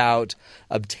go about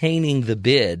obtaining the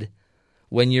bid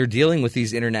when you're dealing with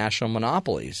these international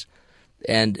monopolies.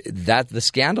 And the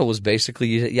scandal was basically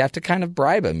you have to kind of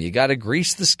bribe them. You got to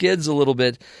grease the skids a little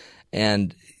bit.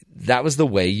 And that was the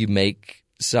way you make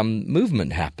some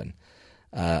movement happen.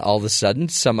 All of a sudden,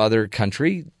 some other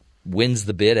country wins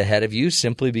the bid ahead of you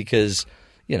simply because,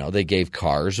 they gave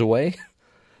cars away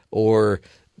or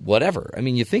whatever. I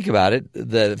mean, you think about it,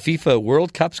 the FIFA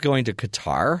World Cup's going to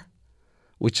Qatar,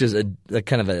 which is a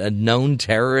kind of a known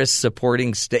terrorist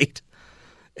supporting state,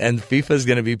 and FIFA's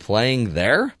going to be playing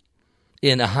there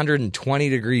in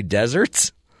 120-degree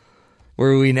deserts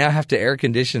where we now have to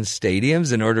air-condition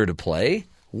stadiums in order to play?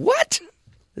 What?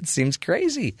 It seems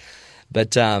crazy.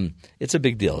 But it's a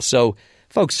big deal. So,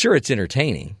 folks, sure, it's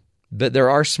entertaining. But there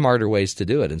are smarter ways to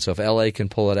do it. And so if L.A. can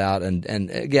pull it out, and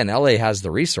again, L.A. has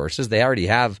the resources. They already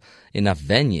have enough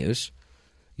venues.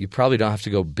 You probably don't have to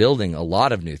go building a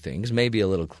lot of new things, maybe a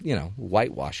little,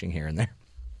 whitewashing here and there.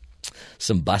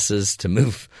 Some buses to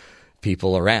move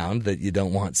people around that you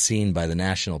don't want seen by the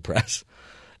national press.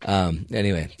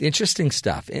 Anyway, interesting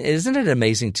stuff. Isn't it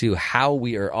amazing, too, how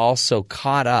we are all so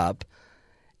caught up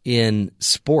in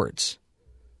sports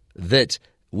that –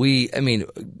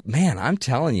 I'm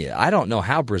telling you, I don't know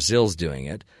how Brazil's doing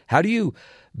it. How do you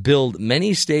build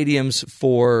many stadiums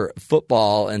for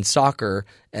football and soccer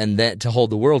and then to hold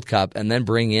the World Cup and then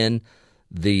bring in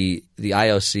the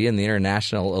IOC and the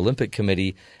International Olympic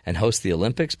Committee and host the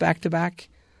Olympics back to back?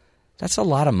 That's a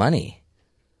lot of money.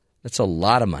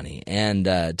 And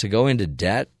to go into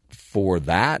debt for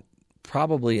that,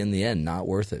 probably in the end, not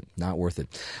worth it.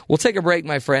 We'll take a break,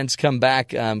 my friends. Come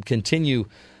back, continue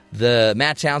The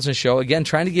Matt Townsend Show, again,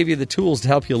 trying to give you the tools to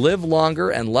help you live longer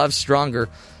and love stronger.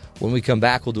 When we come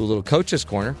back, we'll do a little Coach's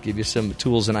Corner, give you some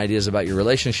tools and ideas about your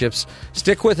relationships.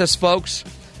 Stick with us, folks.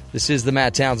 This is the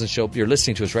Matt Townsend Show. You're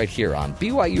listening to us right here on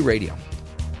BYU Radio.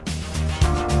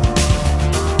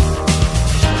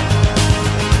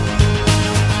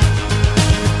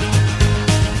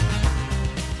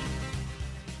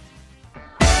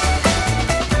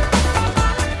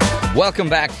 Welcome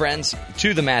back, friends,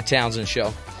 to the Matt Townsend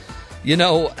Show. You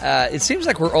know, it seems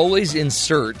like we're always in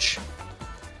search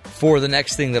for the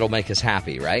next thing that'll make us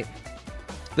happy, right?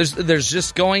 There's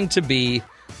just going to be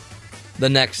the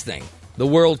next thing. The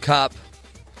World Cup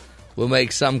will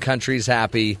make some countries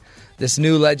happy. This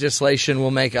new legislation will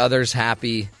make others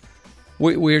happy.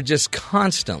 We're just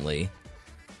constantly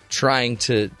trying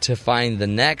to find the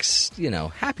next,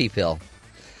 happy pill.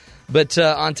 But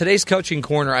on today's Coaching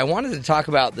Corner, I wanted to talk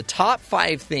about the top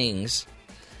 5 things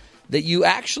that you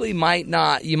actually might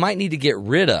need to get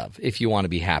rid of if you want to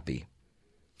be happy.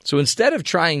 So instead of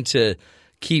trying to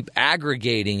keep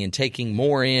aggregating and taking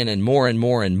more in and more and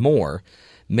more and more,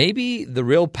 maybe the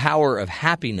real power of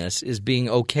happiness is being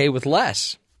okay with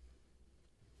less,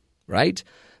 right?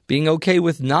 Being okay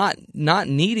with not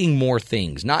needing more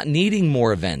things, not needing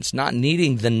more events, not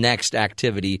needing the next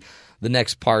activity, the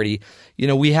next party.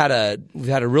 We had a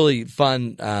really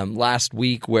fun last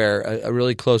week where a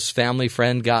really close family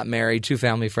friend got married. 2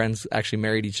 family friends actually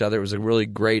married each other. It was a really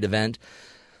great event.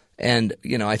 And,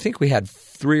 I think we had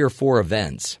 3 or 4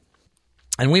 events.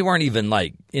 And we weren't even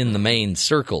like in the main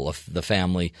circle of the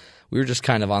family. We were just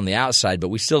kind of on the outside, but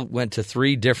we still went to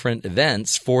 3 different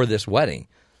events for this wedding.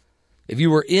 If you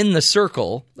were in the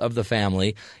circle of the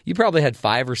family, you probably had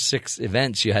 5 or 6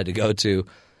 events you had to go to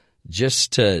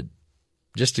just to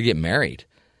get married.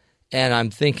 And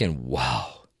I'm thinking,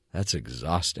 wow, that's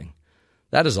exhausting.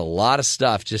 That is a lot of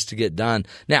stuff just to get done.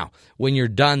 Now, when you're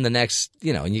done the next,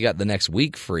 and you got the next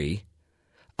week free,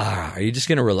 are you just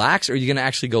going to relax, or are you going to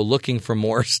actually go looking for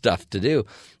more stuff to do?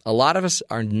 A lot of us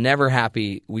are never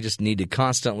happy. We just need to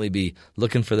constantly be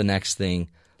looking for the next thing,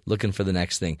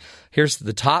 Here's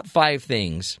the top 5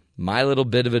 things, my little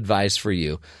bit of advice for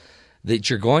you, that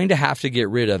you're going to have to get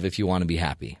rid of if you want to be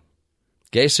happy.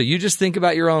 Okay, so you just think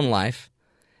about your own life,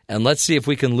 and let's see if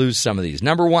we can lose some of these.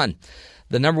 Number 1.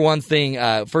 The number 1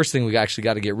 thing, first thing we actually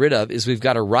got to get rid of is we've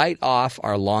got to write off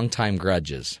our longtime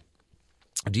grudges.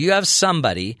 Do you have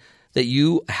somebody that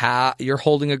you're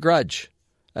holding a grudge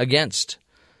against?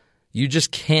 You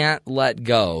just can't let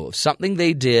go. Something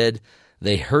they did,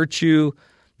 they hurt you,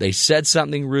 they said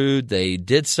something rude, they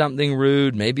did something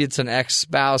rude. Maybe it's an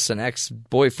ex-spouse, an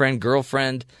ex-boyfriend,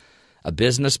 girlfriend, a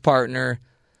business partner.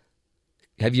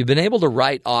 Have you been able to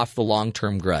write off the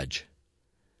long-term grudge?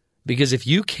 Because if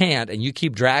you can't and you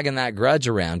keep dragging that grudge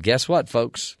around, guess what,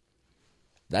 folks?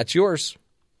 That's yours.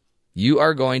 You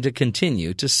are going to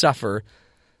continue to suffer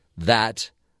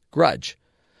that grudge.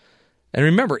 And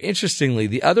remember, interestingly,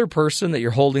 the other person that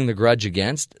you're holding the grudge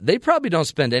against, they probably don't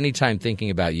spend any time thinking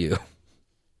about you.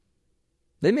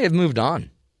 They may have moved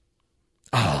on.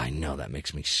 Oh, I know, that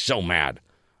makes me so mad.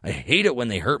 I hate it when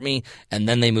they hurt me and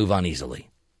then they move on easily.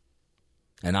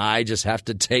 And I just have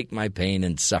to take my pain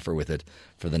and suffer with it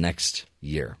for the next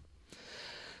year.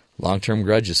 Long-term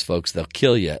grudges, folks, they'll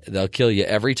kill you. They'll kill you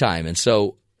every time. And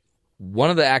so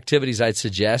one of the activities I'd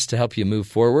suggest to help you move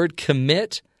forward,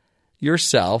 commit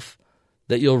yourself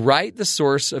that you'll write the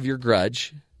source of your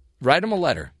grudge. Write them a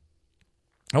letter.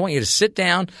 I want you to sit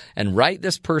down and write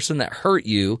this person that hurt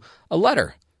you a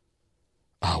letter.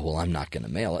 Oh, well, I'm not going to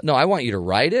mail it. No, I want you to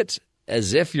write it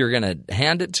as if you're going to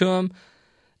hand it to them.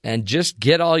 And just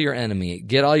get all your enemy,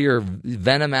 get all your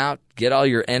venom out, get all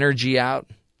your energy out.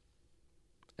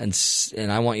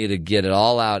 And I want you to get it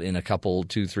all out in a couple,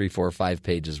 2, 3, 4, 5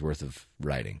 pages worth of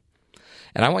writing.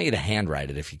 And I want you to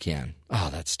handwrite it if you can. Oh,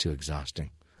 that's too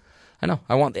exhausting. I know.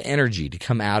 I want the energy to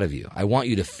come out of you. I want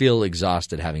you to feel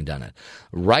exhausted having done it.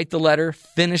 Write the letter,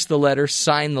 finish the letter,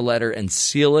 sign the letter, and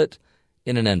seal it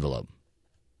in an envelope.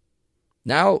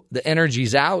 Now the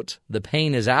energy's out, the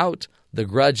pain is out, the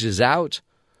grudge is out.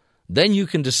 Then you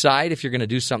can decide if you're going to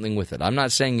do something with it. I'm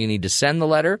not saying you need to send the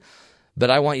letter,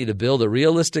 but I want you to build a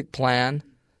realistic plan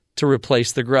to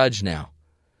replace the grudge now.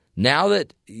 Now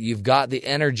that you've got the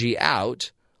energy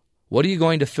out, what are you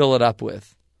going to fill it up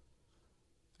with?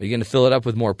 Are you going to fill it up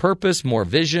with more purpose, more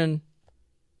vision?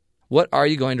 What are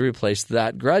you going to replace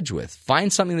that grudge with?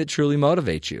 Find something that truly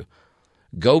motivates you.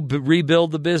 Go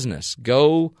rebuild the business.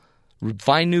 Go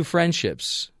find new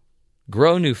friendships.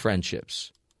 Grow new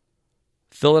friendships.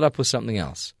 Fill it up with something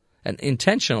else. And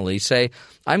intentionally say,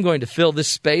 I'm going to fill this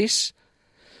space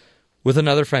with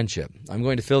another friendship. I'm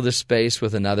going to fill this space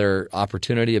with another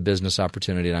opportunity, a business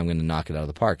opportunity, and I'm going to knock it out of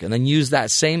the park. And then use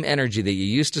that same energy that you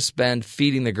used to spend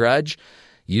feeding the grudge,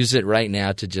 use it right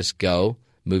now to just go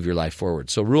move your life forward.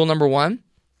 So rule number 1,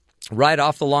 write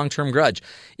off the long-term grudge.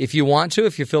 If you want to,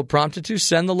 if you feel prompted to,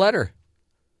 send the letter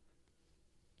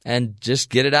and just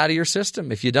get it out of your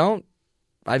system. If you don't,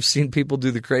 I've seen people do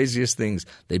the craziest things.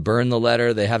 They burn the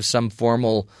letter. They have some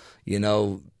formal,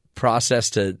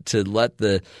 process to let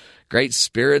the great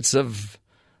spirits of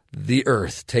the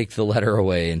earth take the letter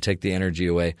away and take the energy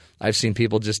away. I've seen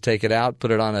people just take it out,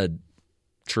 put it on a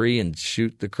tree, and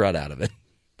shoot the crud out of it.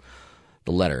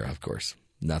 The letter, of course.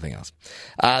 Nothing else.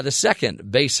 The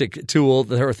second basic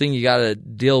tool or thing you got to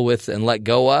deal with and let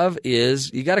go of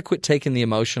is you got to quit taking the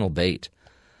emotional bait.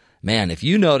 Man, if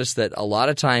you notice that a lot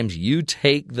of times you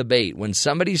take the bait, when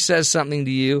somebody says something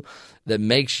to you that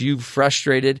makes you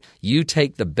frustrated, you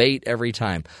take the bait every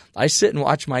time. I sit and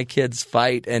watch my kids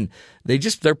fight, and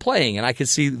they're playing, and I can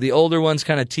see the older one's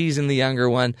kind of teasing the younger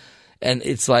one, and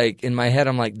it's like in my head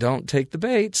I'm like, don't take the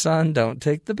bait, son, don't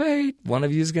take the bait. One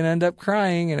of you is going to end up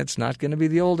crying, and it's not going to be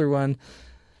the older one.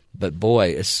 But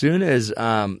boy, as soon as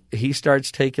he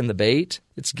starts taking the bait,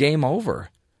 it's game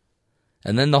over.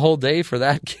 And then the whole day for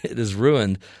that kid is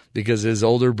ruined because his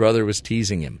older brother was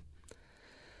teasing him.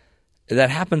 That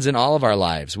happens in all of our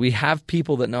lives. We have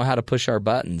people that know how to push our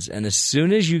buttons. And as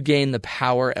soon as you gain the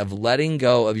power of letting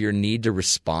go of your need to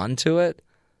respond to it,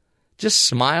 just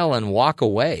smile and walk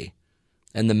away.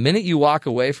 And the minute you walk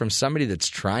away from somebody that's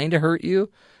trying to hurt you,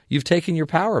 you've taken your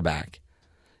power back.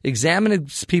 Examine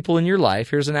people in your life,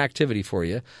 here's an activity for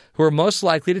you, who are most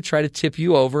likely to try to tip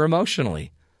you over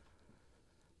emotionally.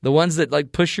 The ones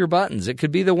that push your buttons. It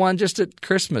could be the one just at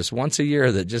Christmas once a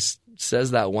year that just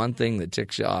says that one thing that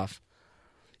ticks you off.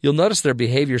 You'll notice their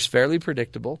behavior is fairly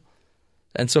predictable.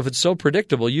 And so if it's so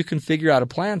predictable, you can figure out a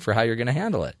plan for how you're going to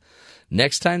handle it.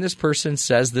 Next time this person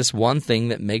says this one thing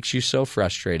that makes you so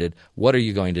frustrated, what are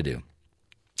you going to do?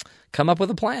 Come up with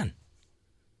a plan.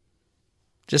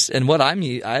 And what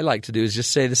I like to do is just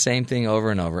say the same thing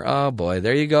over and over. Oh boy,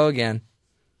 there you go again.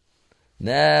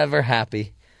 Never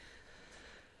happy.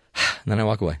 And then I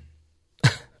walk away.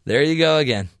 There you go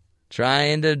again,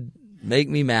 trying to make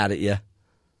me mad at you.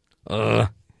 Ugh,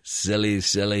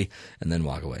 silly, and then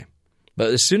walk away. But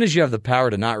as soon as you have the power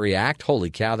to not react, holy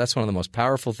cow, that's one of the most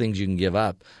powerful things you can give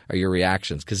up are your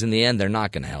reactions, because in the end, they're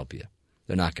not going to help you.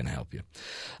 They're not going to help you.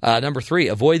 Number 3,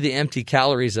 avoid the empty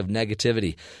calories of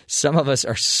negativity. Some of us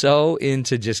are so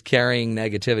into just carrying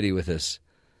negativity with us.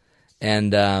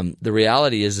 And the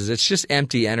reality is it's just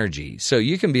empty energy. So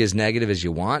you can be as negative as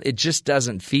you want. It just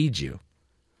doesn't feed you.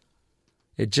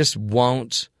 It just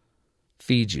won't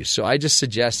feed you. So I just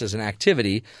suggest as an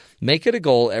activity, make it a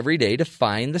goal every day to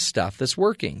find the stuff that's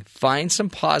working. Find some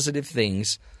positive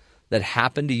things that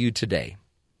happened to you today.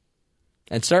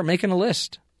 And start making a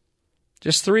list.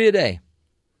 Just 3 a day.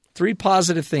 3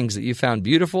 positive things that you found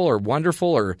beautiful or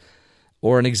wonderful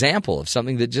or an example of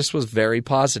something that just was very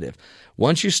positive.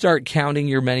 Once you start counting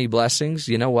your many blessings,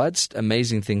 you know what?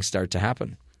 Amazing things start to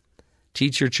happen.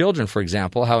 Teach your children, for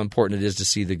example, how important it is to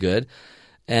see the good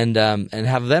and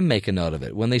have them make a note of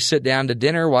it. When they sit down to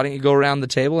dinner, why don't you go around the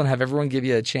table and have everyone give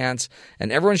you a chance,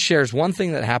 and everyone shares one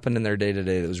thing that happened in their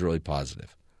day-to-day that was really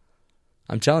positive.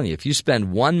 I'm telling you, if you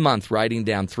spend 1 month writing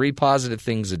down 3 positive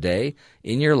things a day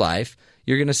in your life,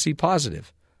 you're going to see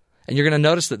positive. And you're going to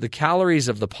notice that the calories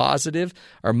of the positive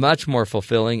are much more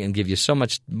fulfilling and give you so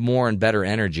much more and better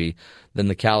energy than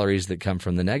the calories that come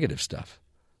from the negative stuff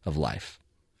of life.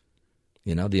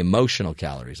 You know, the emotional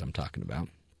calories I'm talking about.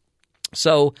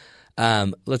 So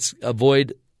let's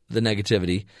avoid the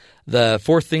negativity. The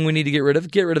 4th thing we need to get rid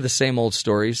of the same old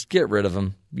stories. Get rid of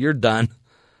them. You're done.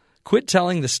 Quit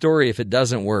telling the story if it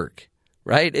doesn't work,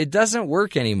 right? It doesn't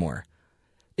work anymore.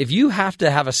 If you have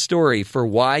to have a story for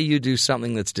why you do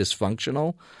something that's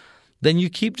dysfunctional, then you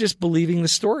keep just believing the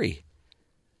story.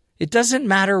 It doesn't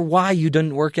matter why you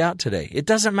didn't work out today. It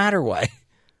doesn't matter why.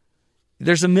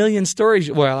 There's a million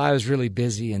stories. Well, I was really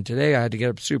busy, and today I had to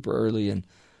get up super early, and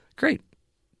great.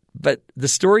 But the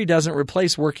story doesn't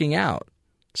replace working out.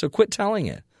 So quit telling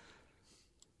it.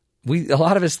 A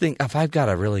lot of us think, if I've got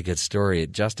a really good story,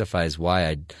 it justifies why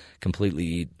I'd completely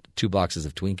eat 2 boxes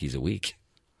of Twinkies a week.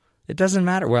 It doesn't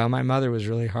matter. Well, my mother was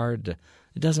really hard.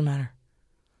 It doesn't matter.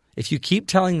 If you keep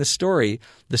telling the story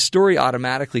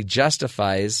automatically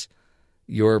justifies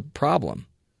your problem.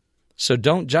 So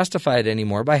don't justify it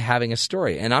anymore by having a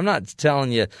story. And I'm not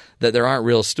telling you that there aren't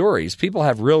real stories. People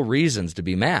have real reasons to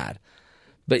be mad.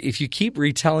 But if you keep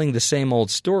retelling the same old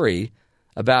story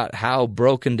about how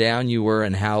broken down you were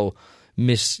and how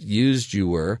misused you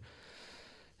were,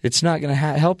 it's not going to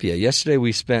help you. Yesterday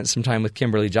we spent some time with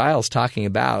Kimberly Giles talking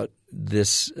about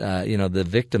this, the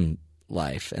victim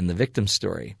life and the victim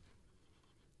story.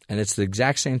 And it's the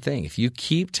exact same thing. If you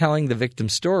keep telling the victim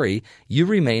story, you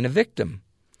remain a victim.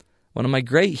 One of my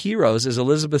great heroes is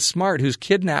Elizabeth Smart, who's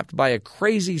kidnapped by a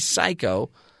crazy psycho,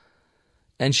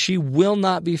 and she will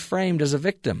not be framed as a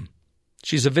victim.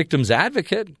 She's a victim's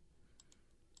advocate,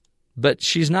 but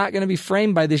she's not going to be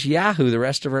framed by this yahoo the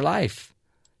rest of her life.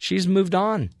 She's moved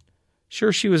on.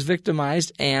 Sure, she was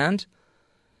victimized, and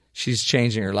she's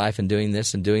changing her life and doing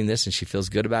this, and she feels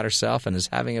good about herself and is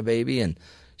having a baby, and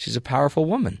she's a powerful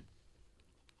woman.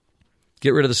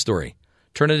 Get rid of the story.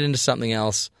 Turn it into something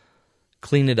else.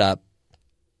 Clean it up.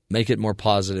 Make it more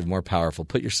positive, more powerful.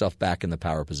 Put yourself back in the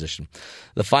power position.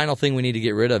 The final thing we need to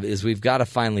get rid of is we've got to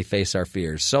finally face our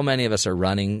fears. So many of us are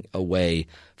running away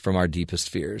from our deepest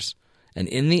fears. And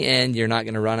in the end, you're not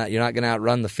going to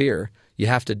outrun the fear. You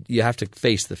have to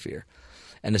face the fear.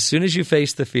 And as soon as you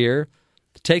face the fear,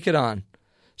 take it on.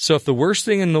 So if the worst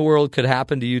thing in the world could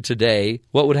happen to you today,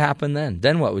 what would happen then?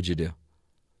 Then what would you do?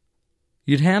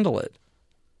 You'd handle it.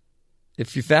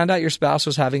 If you found out your spouse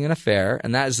was having an affair,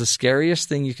 and that is the scariest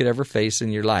thing you could ever face in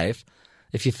your life,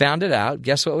 if you found it out,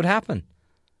 guess what would happen?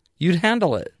 You'd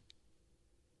handle it.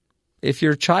 If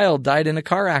your child died in a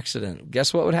car accident,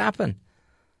 guess what would happen?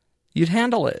 You'd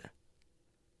handle it.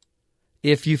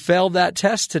 If you failed that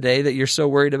test today that you're so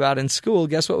worried about in school,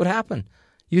 guess what would happen?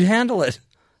 You'd handle it.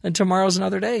 And tomorrow's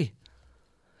another day.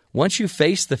 Once you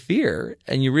face the fear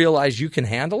and you realize you can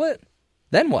handle it,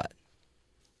 then what?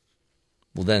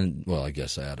 Well, I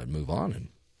guess I ought to move on and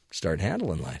start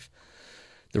handling life.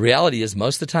 The reality is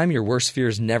most of the time your worst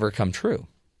fears never come true.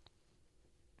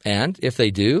 And if they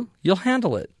do, you'll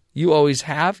handle it. You always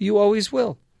have, you always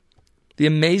will. The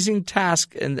amazing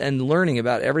task and learning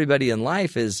about everybody in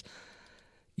life is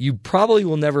you probably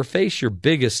will never face your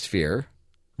biggest fear,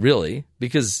 really,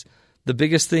 because the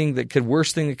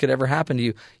worst thing that could ever happen to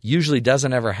you usually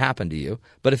doesn't ever happen to you.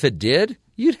 But if it did,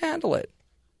 you'd handle it.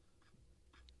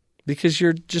 Because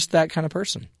you're just that kind of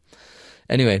person.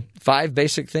 Anyway, 5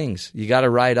 basic things you got to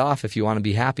write off if you want to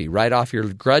be happy. Write off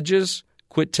your grudges.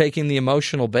 Quit taking the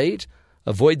emotional bait.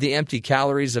 Avoid the empty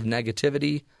calories of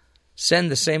negativity. Send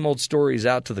the same old stories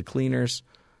out to the cleaners.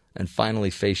 And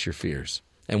finally, face your fears.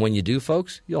 And when you do,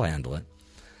 folks, you'll handle it.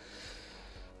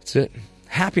 That's it.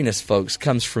 Happiness, folks,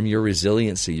 comes from your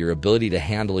resiliency, your ability to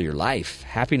handle your life.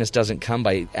 Happiness doesn't come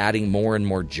by adding more and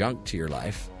more junk to your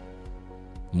life.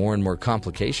 More and more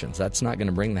complications. That's not going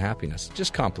to bring the happiness.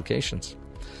 Just complications.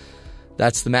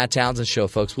 That's the Matt Townsend Show,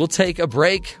 folks. We'll take a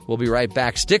break. We'll be right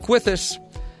back. Stick with us.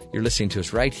 You're listening to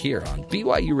us right here on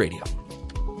BYU Radio.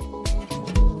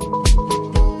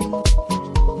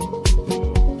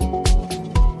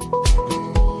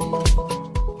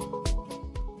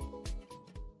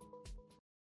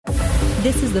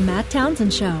 This is the Matt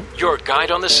Townsend Show. Your guide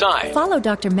on the side. Follow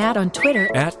Dr. Matt on Twitter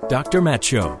At Dr. Matt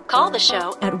Show. Call the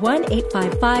show at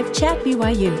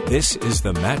 1-855-CHAT-BYU. This is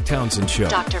the Matt Townsend Show.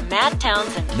 Dr. Matt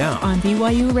Townsend Now on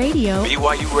BYU Radio.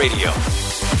 BYU Radio.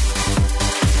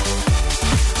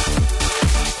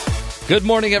 Good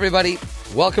morning, everybody.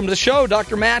 Welcome to the show.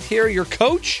 Dr. Matt here, your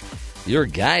coach, your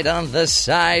guide on the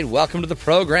side. Welcome to the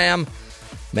program.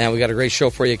 Man, we got a great show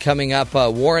for you coming up.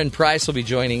 Warren Price will be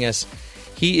joining us.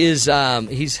 He is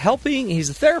he's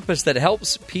a therapist that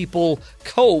helps people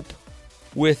cope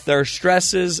with their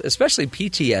stresses, especially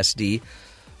PTSD,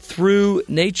 through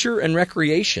nature and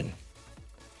recreation.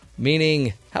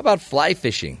 Meaning, how about fly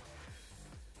fishing?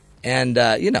 And,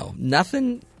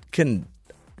 nothing can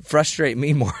frustrate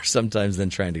me more sometimes than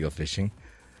trying to go fishing.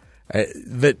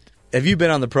 But have you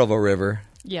been on the Provo River?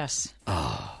 Yes.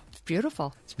 Oh. It's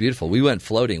beautiful. It's beautiful. We went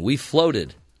floating. We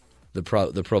floated the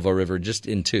Provo River just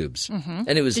in tubes. Mm-hmm.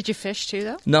 And it was. Did you fish too,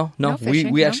 though? No.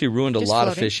 Fishing, we no? actually ruined Just a lot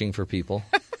floating. of fishing for people.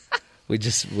 We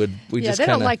just they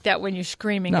don't like that when you're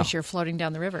screaming as you're floating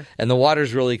down the river. And the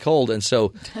water's really cold, and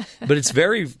so, but it's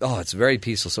very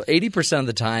peaceful. So 80% of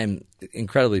the time,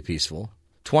 incredibly peaceful.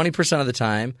 20% of the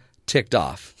time, ticked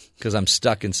off because I'm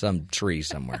stuck in some tree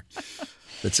somewhere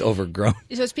that's overgrown.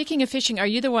 So speaking of fishing, are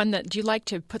you the one do you like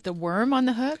to put the worm on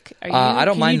the hook? I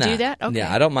don't mind that. Can you do that? Okay.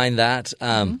 Yeah, I don't mind that.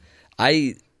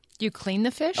 Do you clean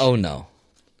the fish? Oh, no.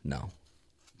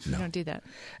 You don't do that.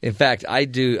 In fact, I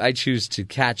choose to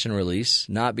catch and release,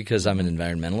 not because I'm an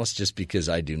environmentalist, just because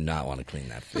I do not want to clean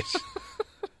that fish.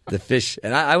 The fish,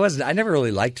 and I never really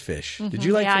liked fish. Mm-hmm. Did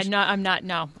you like fish? Yeah, I'm not.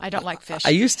 No, I don't like fish.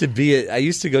 I used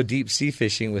to go deep sea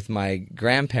fishing with my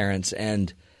grandparents,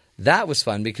 and that was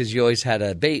fun because you always had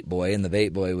a bait boy, and the bait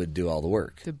boy would do all the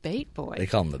work. The bait boy. They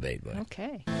call him the bait boy.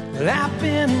 Okay. Well, I've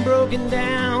been broken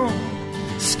down,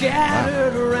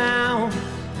 scattered around,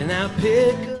 and I'll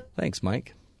pick up. Thanks,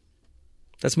 Mike.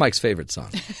 That's Mike's favorite song.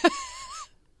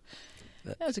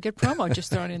 That was a good promo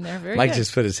just thrown in there. Very Mike good.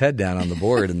 just put his head down on the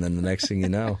board, and then the next thing you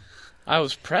know. I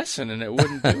was pressing and it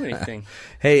wouldn't do anything.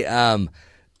 Hey,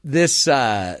 this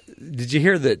did you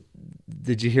hear that?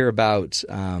 Did you hear about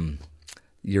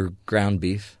your ground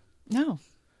beef? No.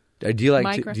 Do you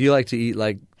like to eat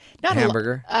like Not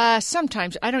hamburger?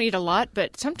 Sometimes. I don't eat a lot,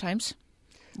 but sometimes.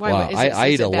 Why? Well, I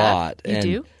eat a lot. You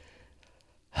do?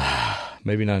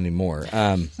 Maybe not anymore.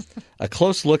 A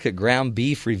close look at ground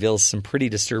beef reveals some pretty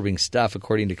disturbing stuff,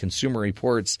 according to Consumer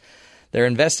Reports. Their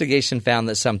investigation found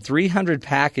that some 300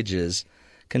 packages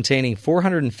containing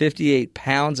 458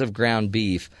 pounds of ground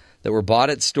beef that were bought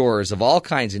at stores of all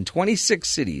kinds in 26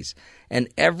 cities, and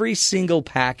every single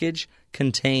package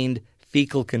contained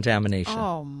fecal contamination.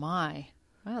 Oh, my.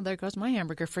 Well, there goes my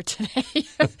hamburger for today.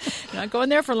 Not going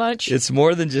there for lunch. It's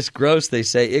more than just gross, they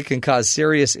say. It can cause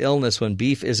serious illness when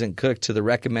beef isn't cooked to the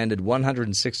recommended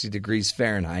 160 degrees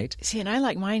Fahrenheit. See, and I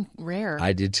like mine rare.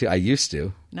 I did too. I used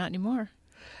to. Not anymore.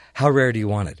 How rare do you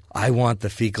want it? I want the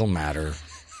fecal matter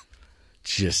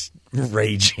just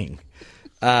raging.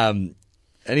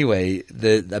 Anyway,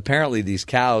 apparently these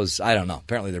cows, I don't know,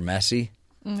 apparently they're messy.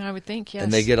 I would think, yes.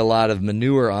 And they get a lot of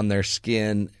manure on their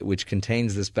skin, which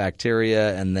contains this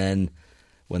bacteria. And then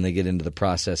when they get into the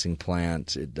processing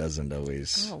plant, it doesn't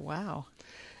always. Oh, wow.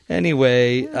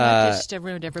 Anyway. That just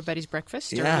ruined everybody's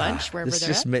breakfast or lunch, wherever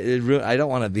they're at. I don't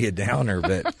want to be a downer,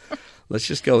 but let's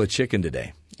just go with chicken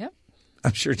today. Yep.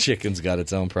 I'm sure chicken's got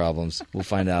its own problems. We'll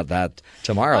find out that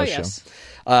tomorrow's yes.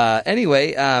 show.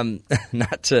 Anyway,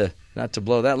 not to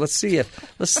blow that. Let's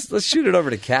shoot it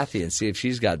over to Kathy and see if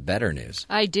she's got better news.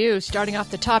 I do. Starting off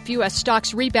the top, U.S.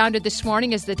 stocks rebounded this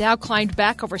morning as the Dow climbed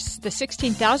back over the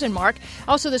 16,000 mark.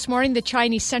 Also this morning, the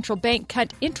Chinese central bank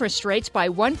cut interest rates by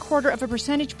 0.25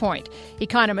 percentage point.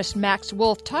 Economist Max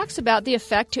Wolf talks about the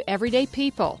effect to everyday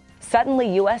people.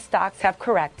 Suddenly, U.S. stocks have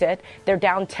corrected. They're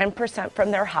down 10%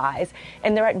 from their highs,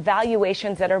 and they're at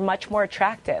valuations that are much more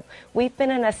attractive. We've been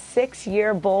in a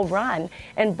 6-year bull run,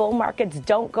 and bull markets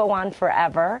don't go on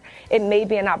forever. It may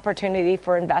be an opportunity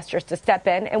for investors to step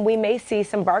in, and we may see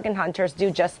some bargain hunters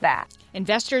do just that.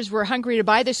 Investors were hungry to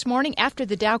buy this morning after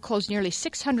the Dow closed nearly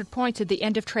 600 points at the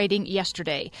end of trading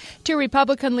yesterday. Two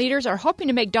Republican leaders are hoping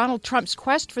to make Donald Trump's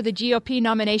quest for the GOP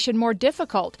nomination more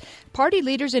difficult. Party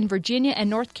leaders in Virginia and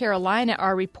North Carolina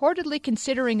are reportedly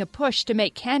considering a push to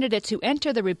make candidates who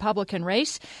enter the Republican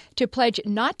race to pledge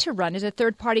not to run as a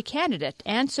third-party candidate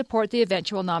and support the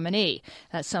eventual nominee.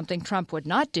 That's something Trump would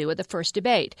not do at the first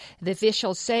debate. The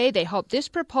officials say they hope this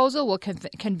proposal will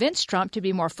convince Trump to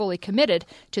be more fully committed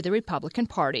to the Republican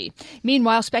Party.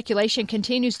 Meanwhile, speculation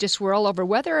continues to swirl over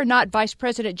whether or not Vice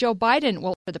President Joe Biden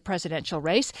will enter the presidential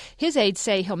race. His aides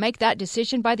say he'll make that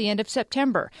decision by the end of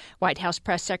September. White House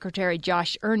Press Secretary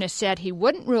Josh Earnest said he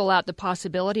wouldn't rule out the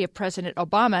possibility of President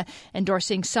Obama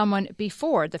endorsing someone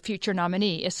before the future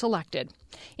nominee is selected.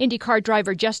 IndyCar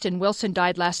driver Justin Wilson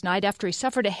died last night after he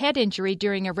suffered a head injury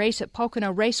during a race at Pocono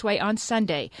Raceway on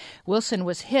Sunday. Wilson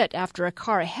was hit after a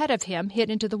car ahead of him hit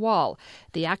into the wall.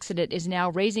 The accident is now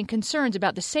raising concerns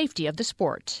about the safety of the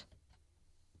sport.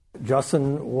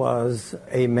 Justin was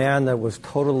a man that was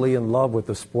totally in love with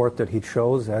the sport that he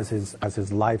chose as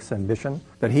his life's ambition,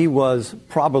 that he was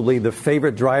probably the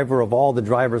favorite driver of all the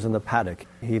drivers in the paddock.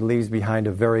 He leaves behind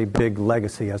a very big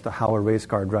legacy as to how a race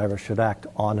car driver should act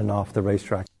on and off the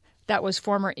racetrack. That was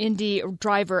former Indy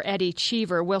driver Eddie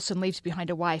Cheever. Wilson leaves behind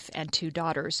a wife and 2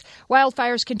 daughters.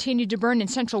 Wildfires continue to burn in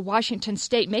central Washington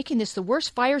state, making this the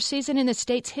worst fire season in the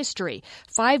state's history.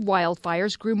 5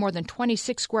 wildfires grew more than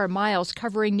 26 square miles,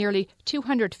 covering nearly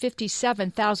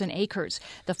 257,000 acres.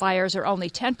 The fires are only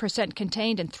 10%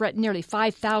 contained and threaten nearly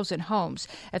 5,000 homes.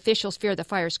 Officials fear the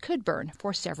fires could burn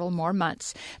for several more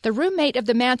months. The roommate of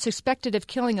the man suspected of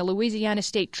killing a Louisiana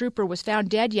state trooper was found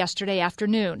dead yesterday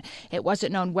afternoon. It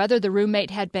wasn't known whether the roommate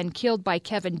had been killed by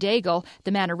Kevin Daigle, the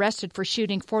man arrested for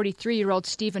shooting 43-year-old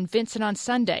Stephen Vincent on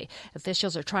Sunday.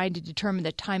 Officials are trying to determine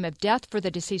the time of death for the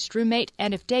deceased roommate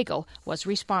and if Daigle was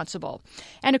responsible.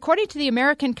 And according to the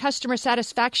American Customer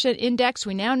Satisfaction Index,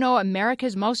 we now know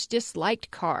America's most disliked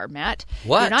car. Matt,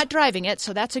 what? You're not driving it,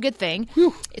 so that's a good thing.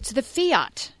 Whew. It's the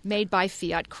Fiat, made by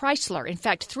Fiat Chrysler. In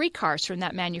fact, 3 cars from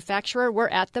that manufacturer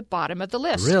were at the bottom of the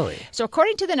list. Really? So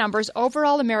according to the numbers,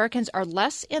 overall Americans are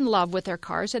less in love with their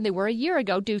cars than they were a year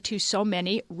ago due to so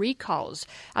many recalls.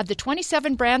 Of the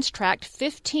 27 brands tracked,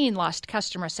 15 lost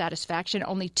customer satisfaction.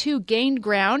 Only 2 gained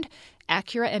ground,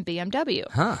 Acura and BMW.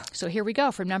 So here we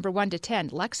go from number 1 to 10.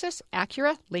 Lexus,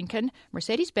 Acura, Lincoln,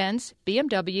 Mercedes-Benz,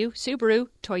 BMW, Subaru,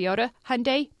 Toyota,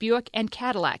 Hyundai, Buick, and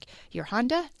Cadillac. Your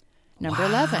Honda? Number Wow.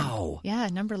 11. Yeah,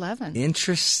 number 11.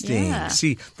 Interesting. Yeah.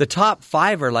 See, the top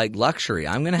 5 are like luxury.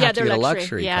 I'm going to have to they're get luxury. a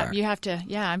luxury yeah, car. you have to.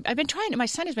 Yeah, I've been trying. My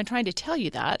son has been trying to tell you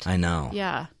that. I know.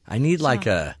 Yeah. I need like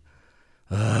a.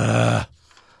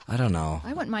 I don't know.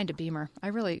 I wouldn't mind a Beamer. I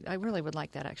really would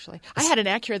like that, actually. I had an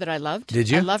Acura that I loved. Did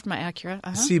you? I loved my Acura.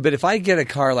 Uh-huh. See, but if I get a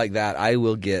car like that, I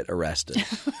will get arrested.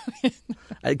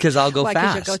 Because I'll go Why,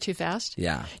 fast. because you'll go too fast?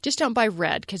 Yeah. Just don't buy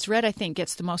red, because red, I think,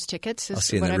 gets the most tickets.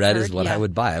 See, and the red is what I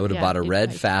would buy. I would have bought a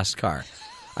red fast car.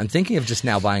 I'm thinking of just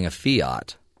now buying a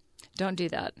Fiat. Don't do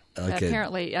that. Okay.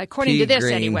 Apparently, according Pea to this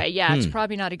green. anyway, it's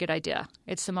probably not a good idea.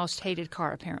 It's the most hated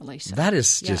car, apparently. So. That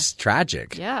is just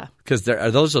tragic. Yeah. Because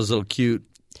are those little cute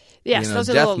Yes, those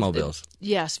are death little mobiles?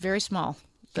 Yes, very small.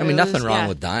 I mean, nothing Those- wrong yeah.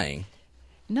 with dying.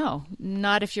 No,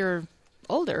 not if you're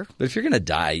older. But if you're going to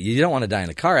die, you don't want to die in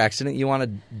a car accident. You want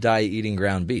to die eating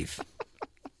ground beef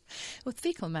With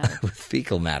fecal matter. with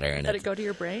fecal matter in Let it. it go to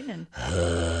your brain and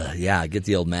Yeah, get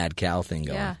the old mad cow thing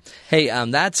going. Yeah. Hey,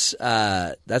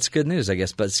 that's good news, I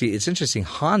guess. But see, it's interesting.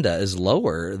 Honda is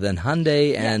lower than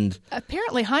Hyundai and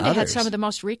apparently Honda had others. some of the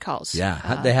most recalls. they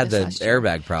had this the last year.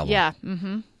 airbag problem. Yeah.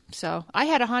 Mm-hmm. So I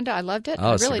had a Honda. I loved it. Oh,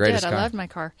 I it's the really greatest did. car. I loved my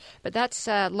car. But that's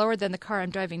lower than the car I'm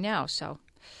driving now. So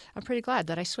I'm pretty glad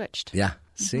that I switched. Yeah.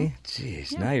 See?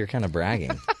 Jeez, now you're kind of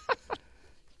bragging.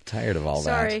 Tired of all that.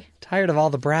 Sorry. Tired of all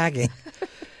the bragging.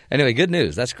 Anyway, good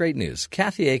news. That's great news.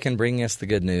 Kathy Aiken bringing us the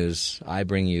good news. I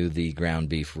bring you the ground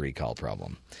beef recall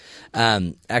problem.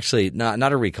 Actually,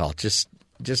 not a recall. Just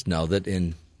know that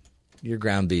in your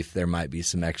ground beef there might be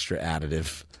some extra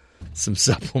additive, some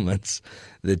supplements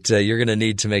that you're going to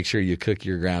need to make sure you cook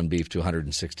your ground beef to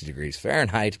 160 degrees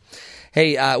Fahrenheit.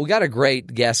 Hey, we got a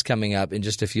great guest coming up in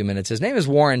just a few minutes. His name is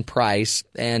Warren Price,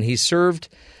 and he served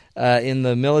in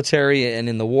the military and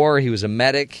in the war. He was a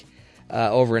medic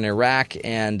over in Iraq,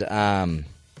 and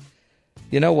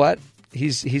you know what?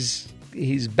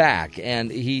 He's back,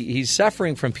 and he's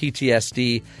suffering from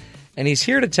PTSD, and he's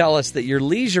here to tell us that your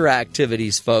leisure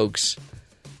activities, folks,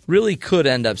 really could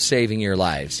end up saving your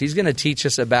lives. He's going to teach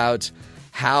us about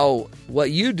how what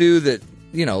you do that,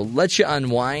 lets you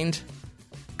unwind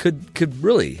could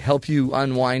really help you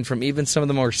unwind from even some of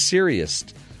the more serious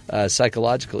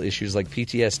psychological issues like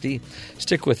PTSD.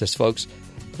 Stick with us, folks.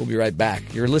 We'll be right back.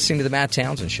 You're listening to The Matt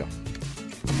Townsend Show.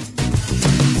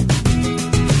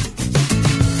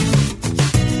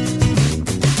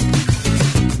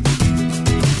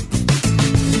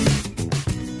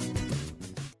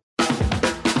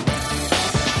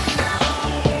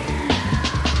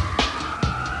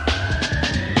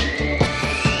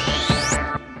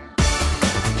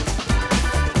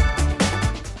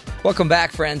 Welcome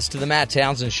back, friends, to the Matt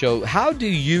Townsend Show. How do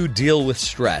you deal with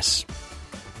stress?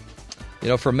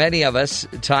 For many of us,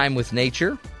 time with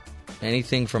nature,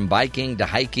 anything from biking to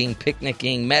hiking,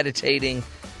 picnicking, meditating,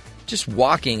 just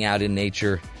walking out in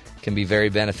nature can be very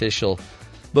beneficial.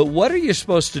 But what are you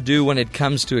supposed to do when it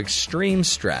comes to extreme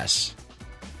stress?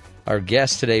 Our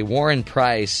guest today, Warren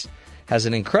Price, has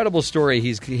an incredible story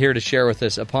he's here to share with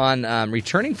us. Upon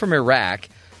returning from Iraq,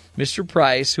 Mr.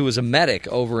 Price, who was a medic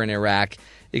over in Iraq,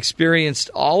 experienced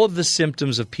all of the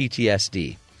symptoms of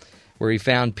PTSD. Where he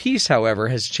found peace, however,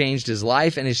 has changed his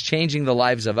life and is changing the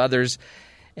lives of others.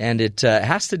 And it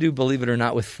has to do, believe it or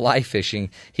not, with fly fishing.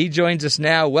 He joins us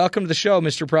now. Welcome to the show,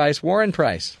 Mr. Price. Warren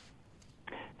Price.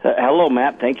 Hello,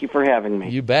 Matt. Thank you for having me.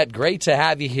 You bet. Great to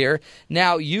have you here.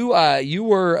 Now, you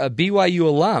were a BYU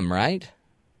alum, right?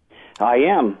 I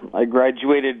am. I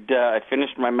graduated, I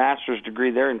finished my master's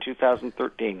degree there in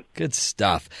 2013. Good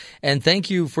stuff. And thank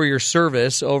you for your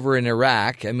service over in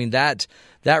Iraq. I mean, that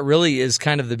really is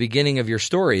kind of the beginning of your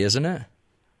story, isn't it?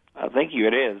 Thank you.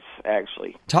 It is,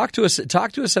 actually. Talk to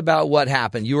us about what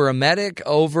happened. You were a medic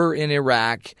over in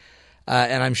Iraq,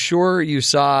 and I'm sure you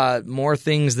saw more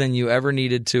things than you ever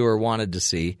needed to or wanted to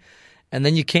see. And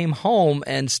then you came home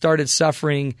and started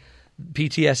suffering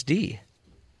PTSD.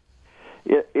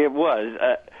 It was.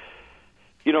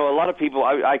 A lot of people,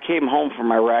 I came home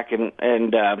from Iraq,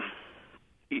 and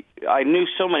I knew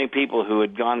so many people who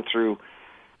had gone through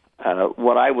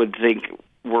what I would think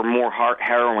were more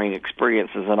harrowing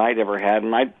experiences than I'd ever had.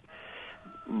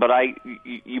 But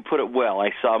you put it well.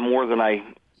 I saw more than I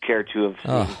care to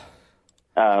have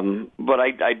seen. But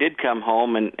I did come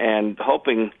home and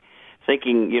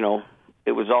thinking,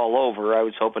 it was all over. I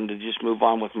was hoping to just move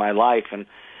on with my life. And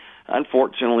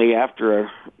unfortunately, after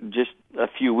just a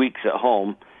few weeks at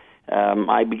home,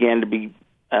 I began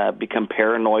to become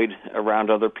paranoid around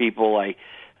other people. I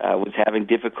was having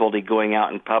difficulty going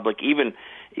out in public. Even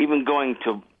going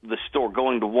to the store,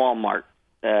 going to Walmart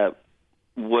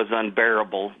was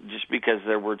unbearable just because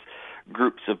there were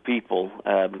groups of people.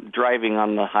 Driving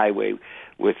on the highway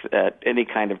with any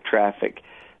kind of traffic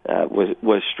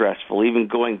was stressful. Even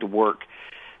going to work,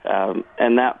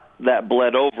 and that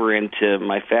bled over into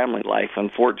my family life.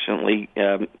 Unfortunately,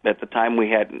 at the time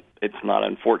it's not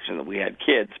unfortunate that we had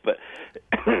kids, but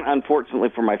unfortunately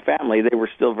for my family, they were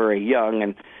still very young,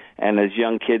 and as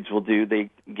young kids will do, they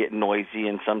get noisy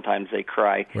and sometimes they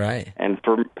cry. Right. And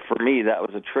for me, that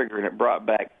was a trigger, and it brought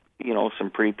back, some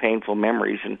pretty painful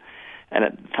memories. And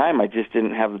at the time, I just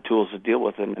didn't have the tools to deal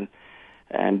with them,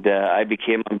 and I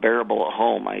became unbearable at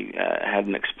home. I had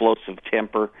an explosive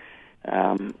temper.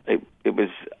 It was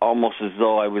almost as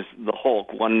though I was the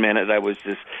Hulk. One minute I was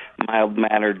this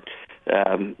mild-mannered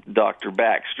Dr.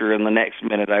 Baxter, and the next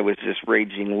minute I was this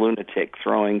raging lunatic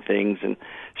throwing things and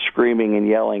screaming and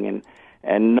yelling,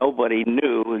 and nobody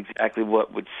knew exactly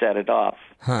what would set it off.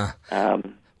 Huh.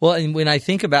 Well, and when I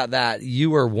think about that, you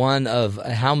were one of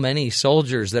how many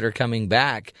soldiers that are coming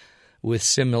back with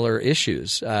similar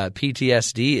issues.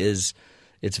 PTSD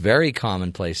it's very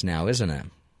commonplace now, isn't it?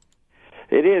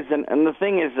 It is, and the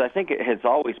thing is, I think it has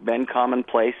always been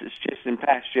commonplace. It's just in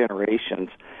past generations,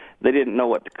 they didn't know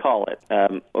what to call it.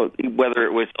 Whether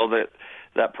it was,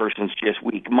 that person's just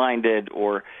weak-minded,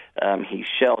 or he's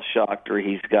shell-shocked, or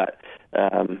he's got,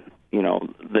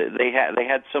 they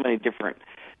had so many different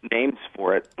names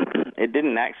for it. It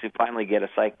didn't actually finally get a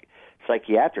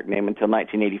psychiatric name until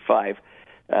 1985.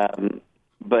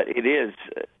 But it is,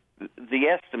 the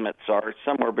estimates are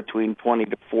somewhere between 20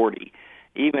 to 40,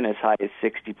 even as high as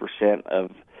 60%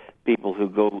 of people who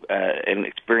go and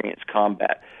experience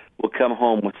combat will come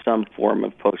home with some form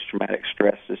of post-traumatic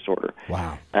stress disorder.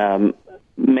 Wow.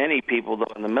 Many people,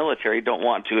 though, in the military don't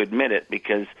want to admit it,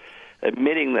 because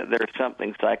admitting that there's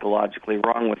something psychologically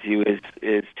wrong with you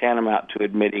is tantamount to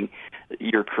admitting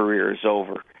your career is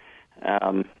over.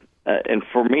 And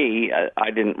for me,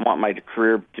 I didn't want my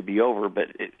career to be over, but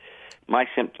my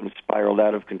symptoms spiraled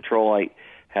out of control. I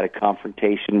had a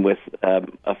confrontation with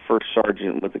a first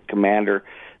sergeant, with a commander,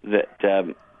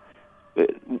 that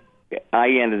I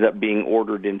ended up being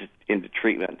ordered into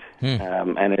treatment.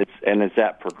 And as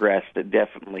that progressed, it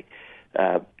definitely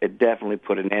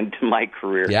put an end to my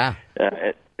career. Yeah.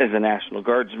 As a National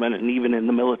Guardsman, and even in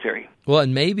the military. Well,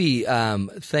 and maybe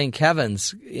thank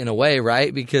heavens in a way,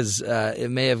 right? Because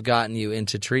it may have gotten you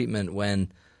into treatment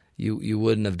when you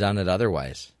wouldn't have done it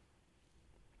otherwise.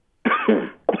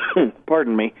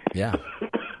 Pardon me. Yeah.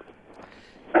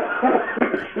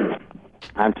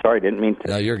 I'm sorry, didn't mean to.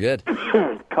 No, you're good.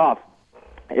 Cough.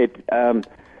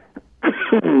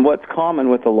 What's common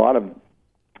with a lot of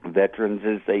veterans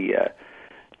is they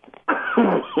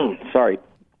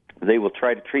will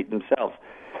try to treat themselves,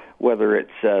 whether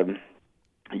it's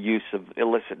use of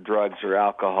illicit drugs or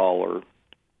alcohol, or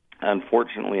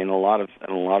unfortunately, in a lot of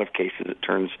cases, it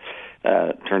turns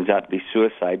out to be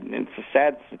suicide. And it's a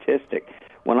sad statistic.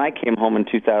 When I came home in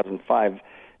 2005,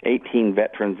 18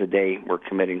 veterans a day were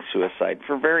committing suicide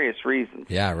for various reasons.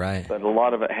 Yeah, right. But a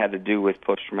lot of it had to do with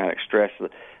post-traumatic stress.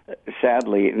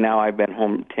 Sadly, now I've been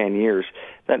home 10 years.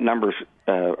 That number's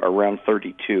around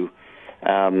 32,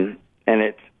 and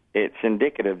it's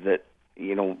indicative that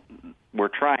we're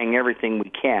trying everything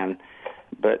we can,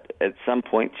 but at some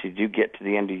point you do get to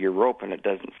the end of your rope, and it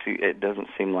doesn't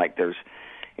seem like there's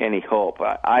any hope.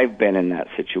 I've been in that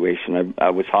situation. I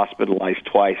was hospitalized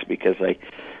twice because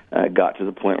I got to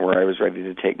the point where I was ready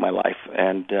to take my life,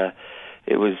 and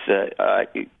it was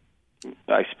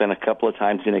I spent a couple of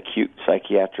times in acute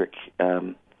psychiatric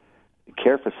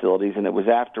care facilities, and it was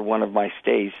after one of my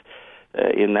stays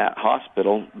in that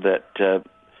hospital that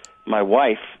my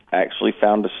wife actually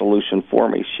found a solution for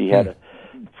me. She had a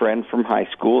friend from high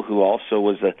school who also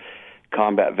was a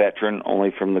combat veteran,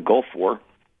 only from the Gulf War,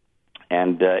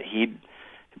 and he'd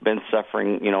been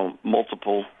suffering,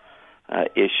 multiple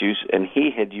issues, and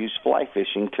he had used fly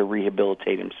fishing to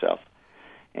rehabilitate himself.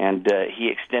 And he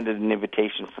extended an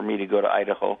invitation for me to go to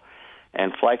Idaho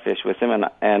and fly fish with him,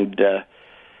 and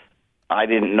I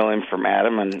didn't know him from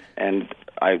Adam, and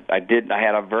I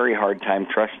had a very hard time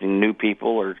trusting new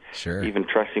people, or even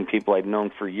trusting people I'd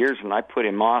known for years, and I put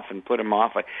him off.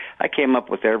 I came up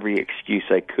with every excuse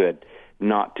I could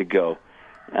not to go,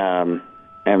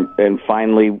 and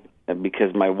finally,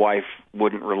 because my wife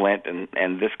wouldn't relent,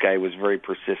 and this guy was very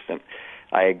persistent,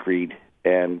 I agreed,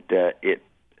 and it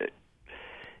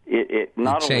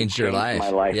not only changed your life. My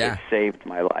life, yeah. It saved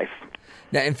my life.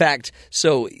 Now, in fact,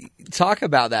 so talk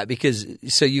about that, because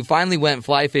you finally went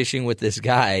fly fishing with this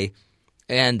guy,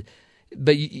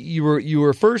 but you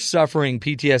were first suffering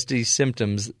PTSD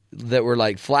symptoms that were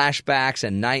like flashbacks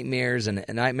and nightmares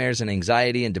and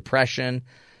anxiety and depression,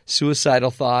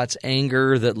 suicidal thoughts,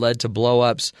 anger that led to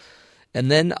blow-ups. And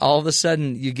then all of a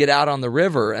sudden you get out on the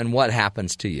river, and what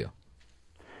happens to you?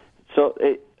 So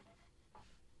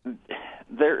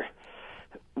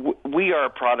we are a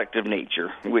product of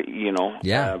nature.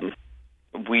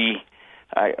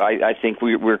 I think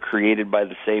we're created by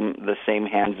the same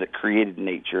hands that created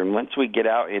nature. And once we get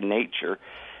out in nature,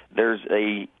 there's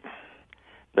a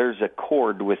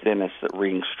chord within us that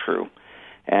rings true.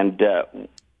 And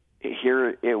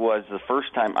here it was the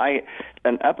first time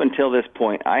and up until this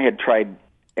point, I had tried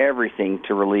everything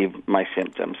to relieve my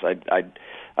symptoms.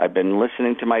 I've been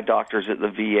listening to my doctors at the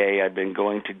VA. I've been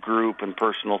going to group and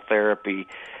personal therapy.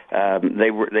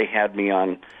 They had me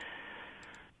on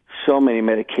so many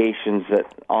medications that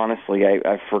honestly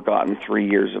I've forgotten 3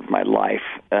 years of my life.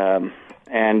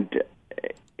 And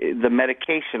the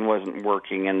medication wasn't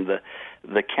working, and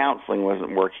the counseling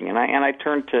wasn't working. And I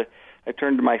turned to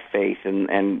my faith, and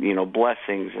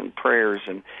blessings and prayers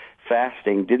and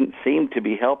fasting didn't seem to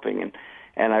be helping,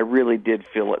 and I really did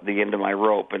feel at the end of my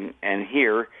rope. And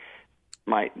here,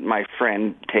 my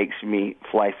friend takes me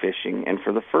fly fishing, and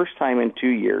for the first time in 2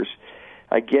 years,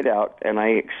 I get out and I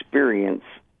experience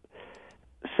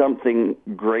something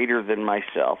greater than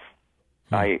myself.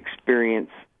 I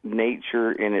experience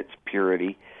nature in its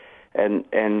purity, and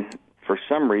for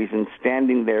some reason,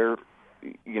 standing there,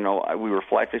 we were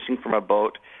fly fishing from a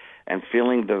boat and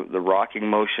feeling the rocking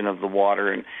motion of the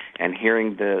water and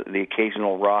hearing the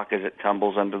occasional rock as it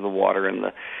tumbles under the water,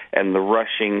 and the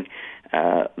rushing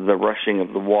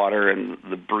of the water and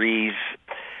the breeze.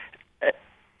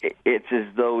 It's as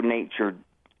though nature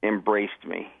embraced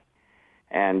me.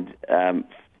 And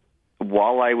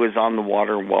while I was on the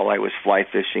water, while I was fly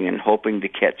fishing and hoping to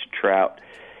catch trout,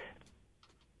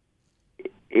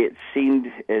 it seemed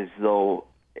as though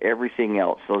everything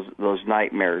else, those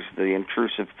nightmares, the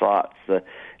intrusive thoughts, the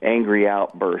angry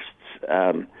outbursts,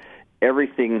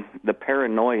 everything, the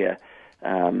paranoia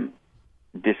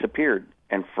disappeared.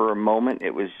 And for a moment,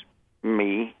 it was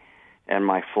me and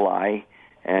my fly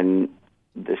and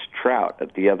this trout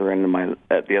at the other end of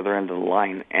the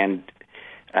line. And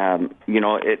the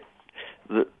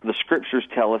scriptures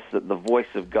tell us that the voice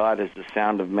of God is the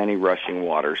sound of many rushing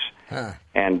waters.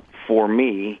 And for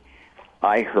me,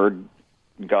 I heard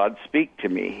God speak to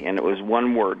me, and it was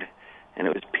one word, and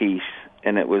it was peace.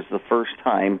 And it was the first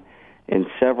time in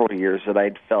several years that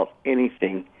I'd felt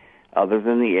anything other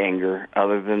than the anger,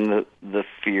 other than the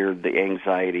fear, the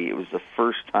anxiety. It was the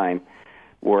first time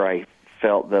where I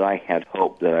felt that I had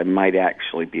hope that I might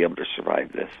actually be able to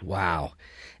survive this. Wow.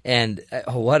 And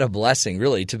what a blessing,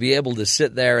 really, to be able to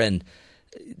sit there and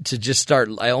to just start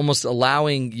almost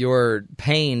allowing your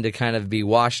pain to kind of be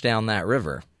washed down that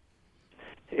river.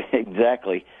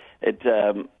 Exactly.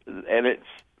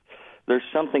 There's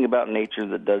something about nature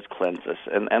that does cleanse us.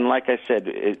 And like I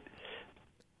said,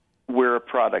 we're a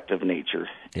product of nature.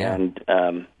 Yeah. And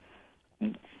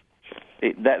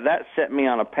that set me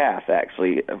on a path,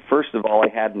 actually. First of all, I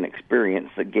had an experience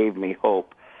that gave me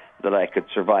hope that I could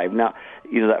survive. Now,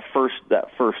 that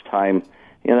first time,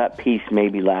 that peace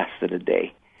maybe lasted a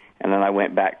day. And then I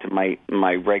went back to my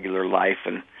regular life,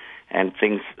 and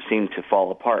things seemed to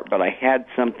fall apart. But I had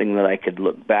something that I could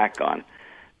look back on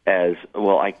as,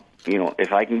 well,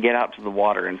 if I can get out to the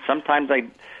water. And sometimes I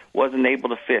wasn't able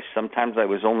to fish. Sometimes I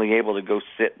was only able to go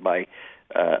sit by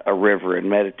a river and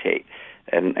meditate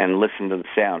and listen to the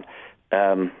sound.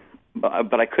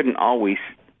 But I couldn't always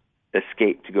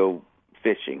escape to go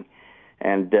fishing.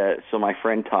 And so my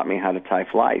friend taught me how to tie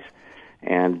flies.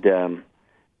 And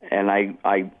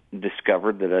I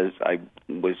discovered that as I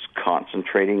was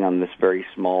concentrating on this very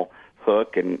small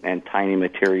hook and tiny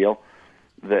material,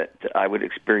 that I would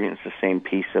experience the same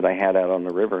peace that I had out on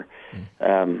the river.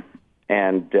 And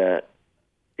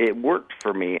it worked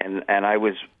for me. And I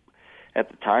was, at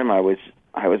the time, I was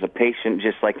a patient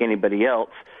just like anybody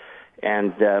else.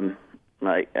 And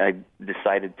I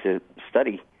decided to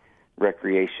study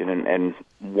recreation and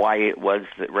why it was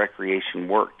that recreation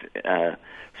worked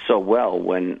so well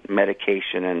when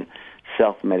medication and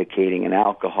self-medicating and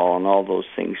alcohol and all those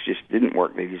things just didn't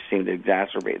work. They just seemed to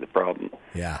exacerbate the problem.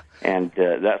 Yeah. And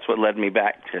that's what led me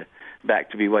back to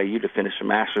BYU to finish a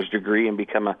master's degree and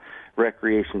become a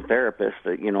recreation therapist.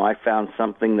 That I found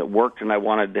something that worked, and I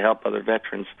wanted to help other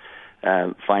veterans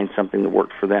find something that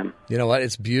worked for them. You know what?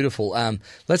 It's beautiful.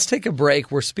 Let's take a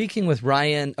break. We're speaking with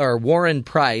Warren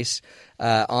Price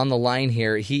on the line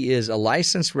here. He is a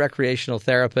licensed recreational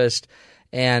therapist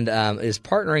and is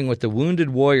partnering with the Wounded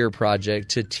Warrior Project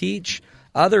to teach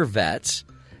other vets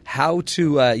how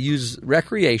to use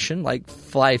recreation, like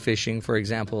fly fishing, for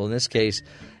example, in this case,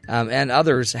 and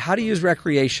others how to use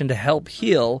recreation to help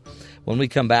heal. When we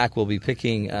come back, we'll be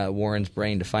picking Warren's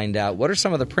brain to find out what are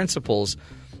some of the principles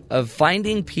of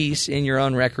finding peace in your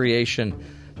own recreation.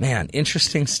 Man,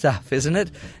 interesting stuff, isn't it?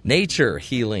 Nature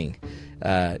healing.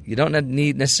 You don't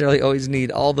necessarily always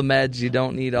need all the meds. You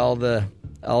don't need all the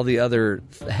other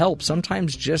help.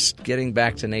 Sometimes just getting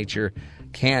back to nature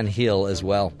can heal as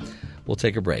well. We'll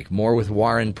take a break. More with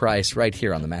Warren Price right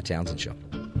here on The Matt Townsend Show.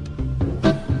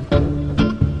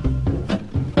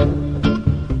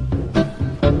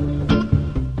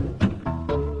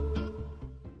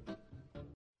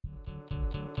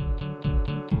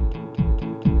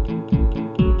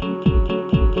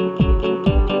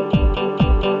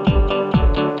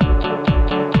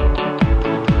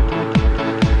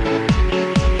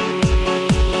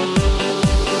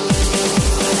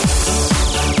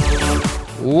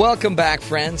 Welcome back,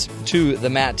 friends, to the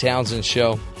Matt Townsend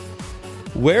Show.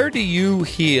 Where do you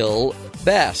heal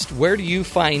best? Where do you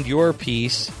find your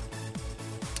peace?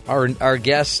 Our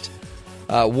guest,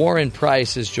 Warren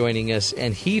Price, is joining us,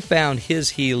 and he found his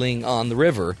healing on the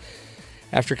river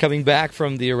after coming back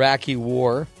from the Iraqi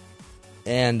war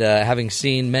and having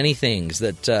seen many things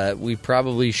that we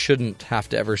probably shouldn't have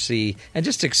to ever see and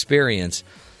just experience.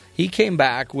 He came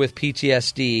back with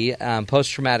PTSD,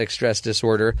 post-traumatic stress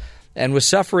disorder, and was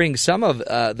suffering some of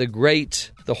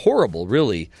the horrible,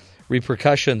 really,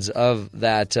 repercussions of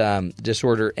that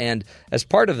disorder. And as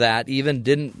part of that, even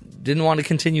didn't want to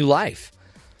continue life.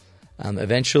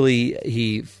 Eventually,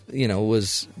 he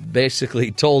was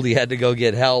basically told he had to go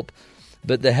get help.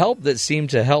 But the help that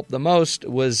seemed to help the most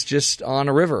was just on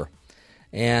a river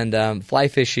and fly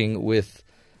fishing with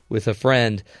a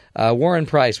friend. Warren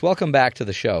Price, welcome back to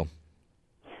the show.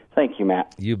 Thank you,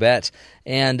 Matt. You bet.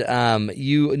 And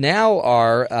you now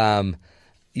are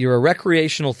you're a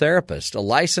recreational therapist, a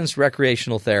licensed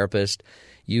recreational therapist.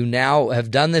 You now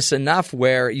have done this enough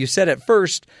where you said at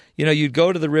first, you'd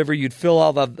go to the river, you'd feel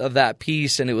all of that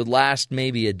peace, and it would last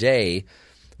maybe a day.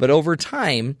 But over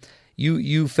time,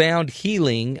 you found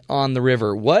healing on the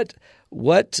river. What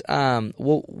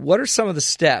are some of the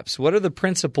steps? What are the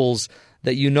principles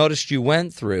that you noticed you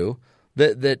went through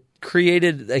that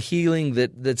created a healing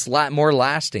that's more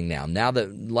lasting now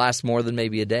that lasts more than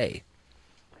maybe a day?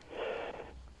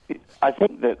 I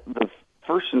think that the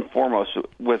first and foremost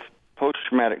with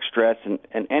post-traumatic stress and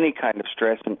any kind of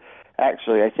stress, and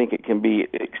actually I think it can be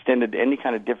extended to any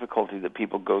kind of difficulty that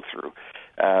people go through.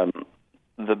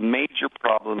 The major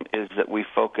problem is that we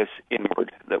focus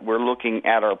inward, that we're looking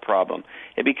at our problem.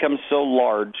 It becomes so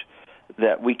large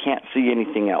that we can't see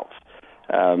anything else.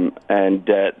 And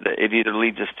it either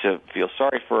leads us to feel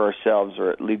sorry for ourselves,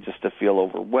 or it leads us to feel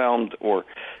overwhelmed, or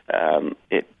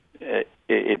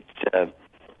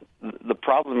the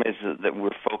problem is that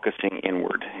we're focusing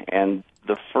inward. And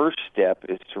the first step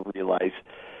is to realize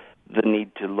the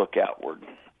need to look outward,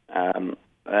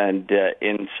 and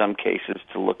in some cases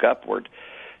to look upward.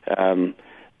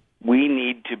 We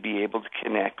need to be able to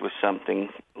connect with something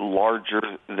larger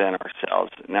than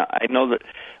ourselves. Now, I know that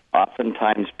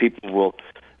oftentimes people will,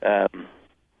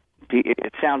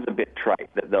 it sounds a bit trite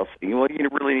that they'll say, well, you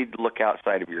really need to look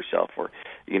outside of yourself, or,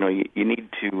 you need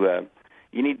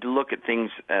to look at things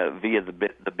via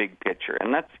the big picture.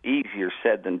 And that's easier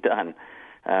said than done.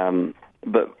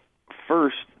 But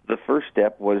the first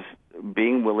step was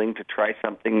being willing to try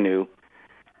something new,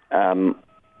 and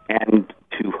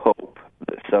to hope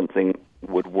that something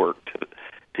would work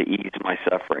to ease my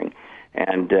suffering.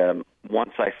 And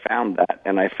once I found that,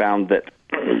 and I found that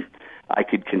I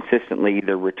could consistently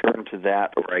either return to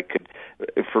that, or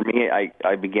for me,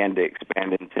 I began to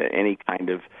expand into any kind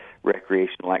of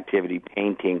recreational activity: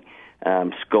 painting,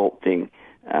 sculpting,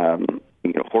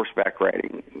 horseback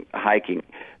riding, hiking.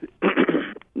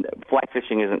 Fly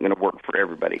fishing isn't going to work for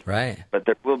everybody, right? But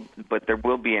there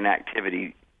will be an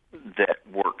activity that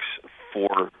works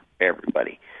for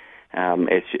everybody.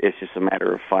 It's just a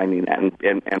matter of finding that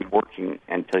and working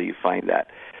until you find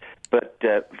that. But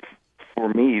for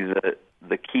me,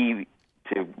 the key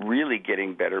to really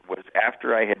getting better was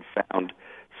after I had found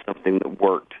something that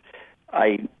worked,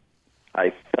 I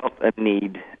felt a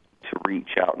need to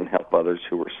reach out and help others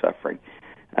who were suffering.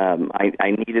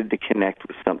 I needed to connect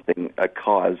with something, a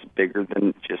cause bigger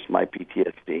than just my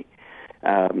PTSD,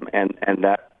 and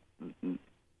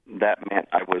that meant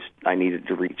I needed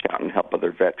to reach out and help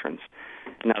other veterans.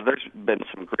 Now, there's been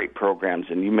some great programs,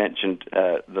 and you mentioned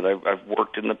that I've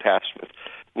worked in the past with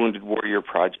Wounded Warrior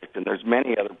Project, and there's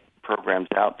many other programs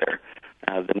out there.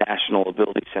 The National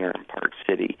Ability Center in Park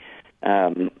City,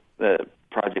 the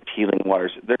Project Healing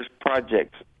Waters. There's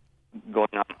projects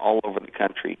going on all over the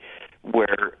country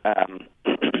where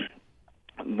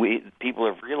people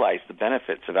have realized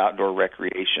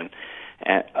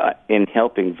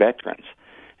veterans.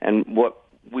 And what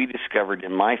we discovered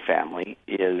in my family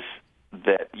is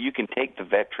that you can take the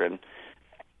veteran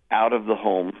out of the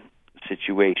home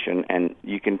situation and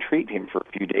you can treat him for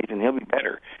a few days and he'll be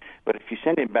better. But if you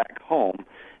send him back home,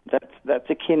 that's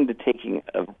akin to taking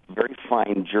a very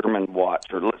fine German watch,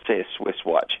 or let's say a Swiss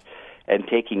watch, and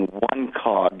taking one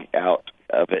cog out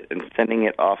of it and sending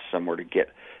it off somewhere to get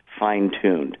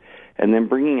fine-tuned, and then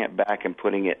bringing it back and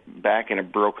putting it back in a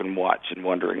broken watch and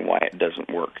wondering why it doesn't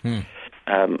work.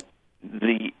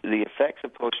 The effects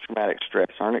of post-traumatic stress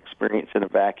aren't experienced in a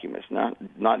vacuum. It's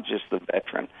not just the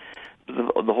veteran.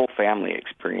 The whole family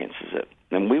experiences it.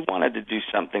 And we wanted to do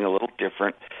something a little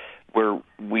different where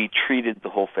we treated the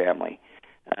whole family.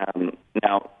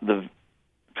 Now,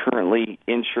 currently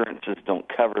insurances don't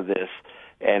cover this,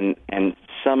 and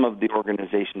some of the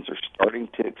organizations are starting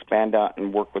to expand out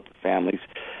and work with the families.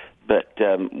 But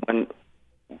when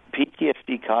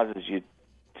PTSD causes you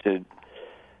to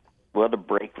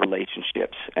break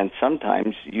relationships, and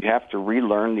sometimes you have to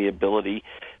relearn the ability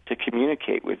to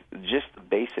communicate with just the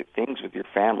basic things with your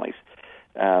families.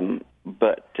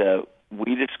 But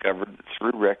we discovered that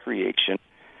through recreation,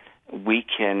 we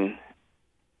can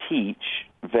teach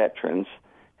veterans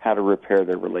how to repair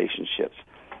their relationships.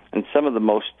 And some of the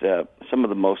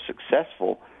most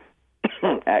successful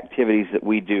activities that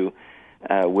we do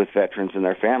with veterans and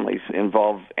their families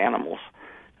involve animals.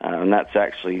 And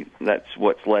that's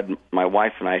what's led my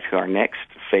wife and I to our next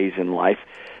phase in life.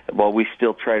 While we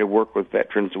still try to work with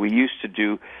veterans, we used to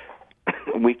do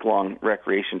week-long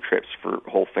recreation trips for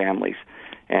whole families,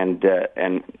 and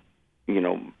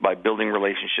by building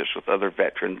relationships with other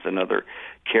veterans and other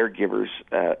caregivers,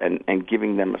 and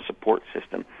giving them a support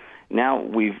system. Now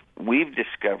we've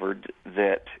discovered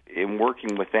that in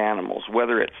working with animals,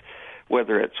 whether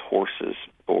it's horses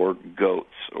or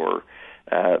goats or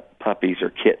puppies or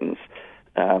kittens,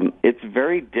 it's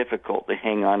very difficult to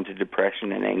hang on to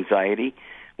depression and anxiety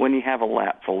when you have a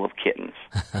lap full of kittens.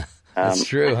 That's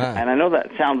true, huh? And I know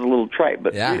that sounds a little trite,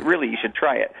 but yeah. Really you should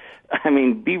try it. I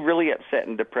mean, be really upset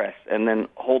and depressed and then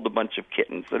hold a bunch of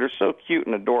kittens that are so cute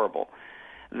and adorable.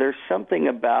 There's something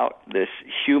about this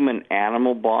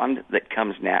human-animal bond that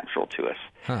comes natural to us.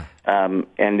 Huh.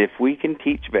 And if we can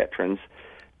teach veterans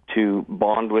to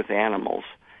bond with animals,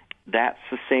 that's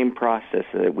the same process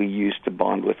that we use to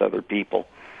bond with other people.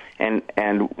 And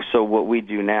so what we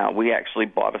do now, we actually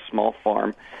bought a small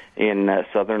farm in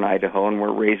southern Idaho, and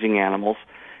we're raising animals.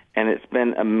 And it's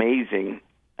been amazing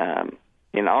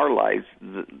in our lives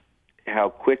how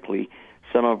quickly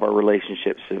some of our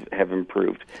relationships have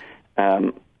improved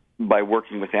by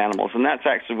working with animals. And that's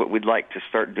actually what we'd like to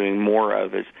start doing more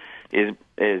of is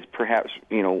perhaps,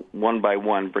 one by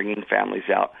one, bringing families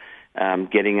out,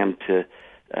 getting them to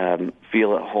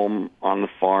feel at home on the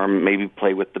farm, maybe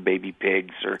play with the baby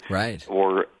pigs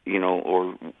or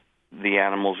the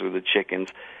animals or the chickens,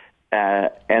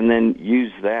 and then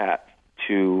use that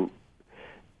to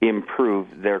improve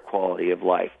their quality of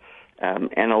life.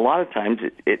 And a lot of times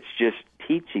it's just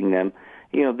teaching them,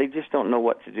 they just don't know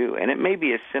what to do. And it may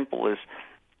be as simple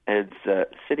as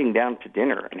sitting down to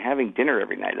dinner and having dinner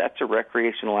every night. That's a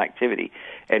recreational activity.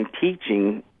 And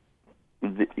teaching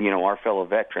our fellow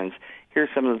veterans, here's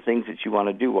some of the things that you want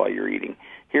to do while you're eating.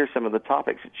 Here's some of the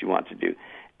topics that you want to do.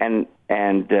 And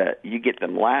you get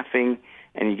them laughing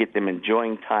and you get them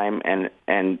enjoying time,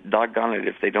 and doggone it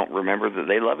if they don't remember that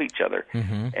they love each other.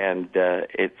 Mm-hmm. And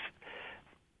it's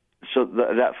so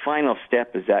that final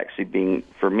step is actually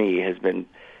has been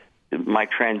my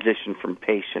transition from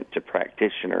patient to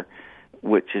practitioner,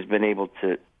 which has been able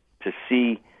to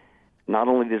see not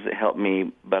only does it help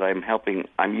me, but I'm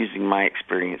using my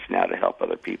experience now to help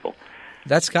other people.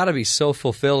 That's got to be so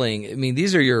fulfilling. I mean,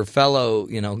 these are your fellow,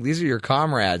 these are your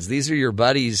comrades, these are your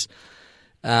buddies,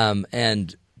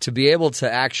 and to be able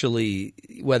to actually,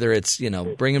 whether it's,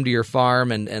 bring them to your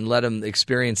farm and let them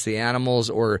experience the animals,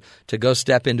 or to go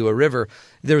step into a river.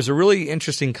 There was a really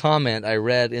interesting comment I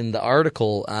read in the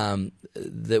article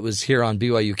that was here on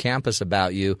BYU campus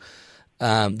about you,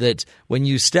 that when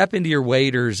you step into your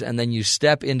waders and then you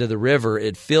step into the river,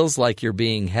 it feels like you're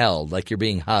being held, like you're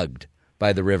being hugged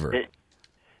by the river.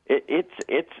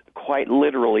 It's quite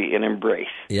literally an embrace.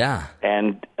 Yeah.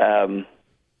 And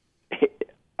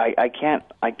I can't.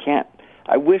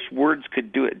 I wish words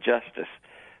could do it justice,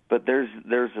 but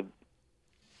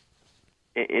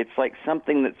it's like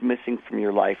something that's missing from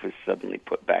your life is suddenly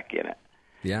put back in it.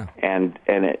 Yeah. And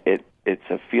it's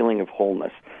a feeling of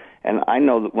wholeness. And I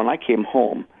know that when I came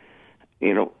home,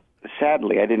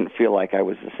 sadly, I didn't feel like I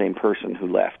was the same person who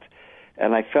left,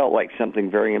 and I felt like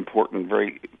something very important,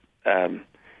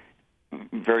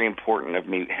 very important of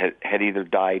me had either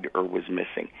died or was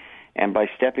missing. And by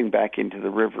stepping back into the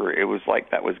river, it was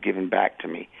like that was given back to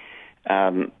me.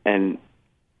 And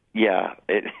yeah,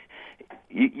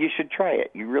 you should try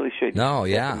it. You really should. No,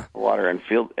 yeah. Step in the water and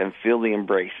feel the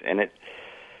embrace, and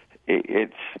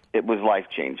it was life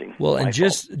changing. Well, and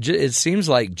it seems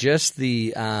like just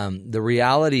the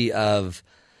reality of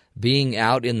being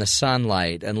out in the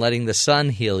sunlight and letting the sun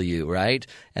heal you, right?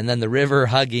 And then the river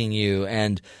hugging you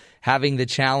and having the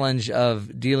challenge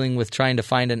of dealing with trying to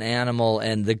find an animal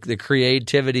and the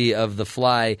creativity of the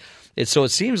fly. So it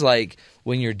seems like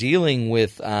when you're dealing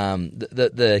with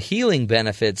the healing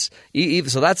benefits,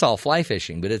 so that's all fly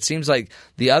fishing, but it seems like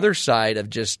the other side of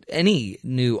just any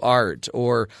new art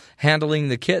or handling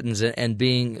the kittens and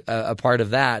being a part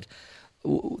of that,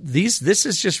 this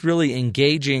is just really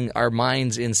engaging our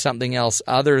minds in something else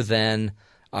other than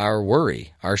our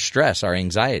worry, our stress, our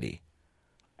anxiety.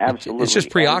 Absolutely. It's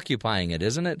just preoccupying it,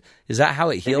 isn't it? Is that how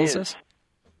it heals us?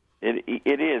 It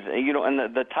is.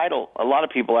 And the title, a lot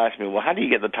of people ask me, well, how do you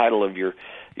get the title of your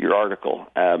article?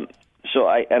 So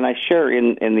I share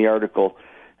in the article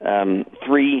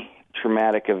 3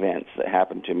 traumatic events that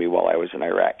happened to me while I was in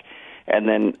Iraq. And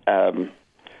then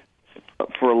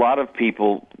for a lot of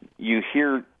people, you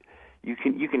can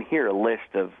hear a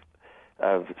list of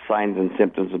signs and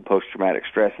symptoms of post-traumatic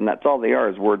stress, and that's all they are,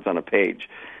 is words on a page.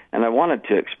 And I wanted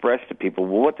to express to people,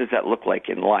 well, what does that look like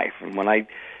in life? And when I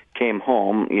came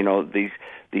home,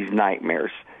 these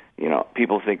nightmares,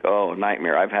 people think, oh,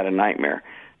 nightmare, I've had a nightmare.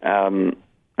 And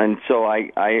so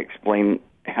I explained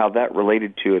how that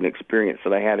related to an experience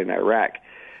that I had in Iraq.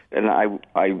 And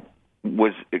I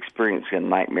was experiencing a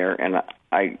nightmare, and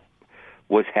I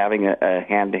was having a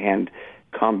hand-to-hand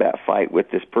combat fight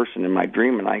with this person in my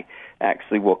dream, and I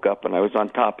actually woke up and I was on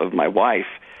top of my wife,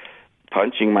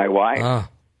 punching my wife.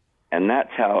 And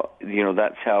that's how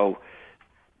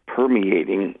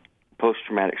permeating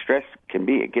post-traumatic stress can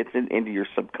be. It gets into your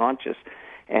subconscious.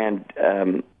 And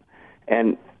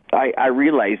I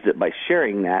realized that by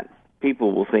sharing that,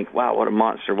 people will think, wow, what a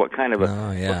monster. What kind of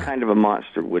a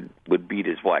monster would beat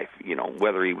his wife,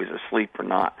 whether he was asleep or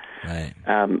not. Right.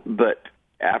 But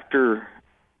after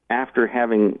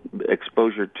having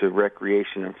exposure to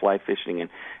recreation and fly fishing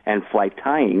and fly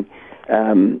tying,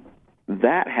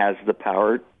 that has the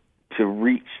power to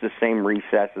reach the same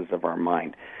recesses of our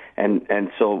mind. And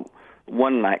so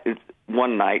one night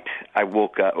I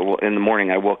woke up, in the morning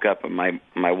I woke up and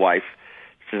my wife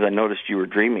says, I noticed you were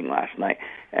dreaming last night.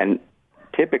 And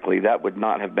typically that would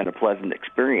not have been a pleasant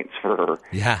experience for her.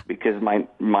 Yeah. Because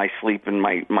my sleep and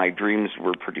my dreams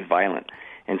were pretty violent.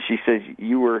 And she says,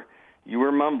 you were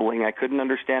mumbling. I couldn't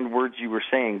understand words you were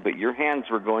saying, but your hands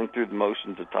were going through the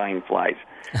motions of tying flies.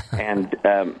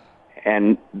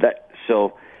 and that,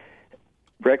 so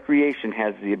recreation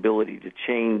has the ability to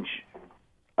change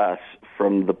us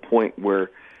from the point where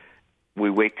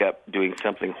we wake up doing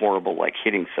something horrible like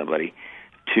hitting somebody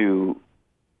to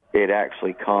it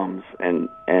actually calms and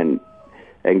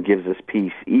gives us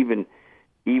peace, even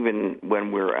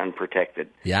when we're unprotected.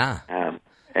 Yeah.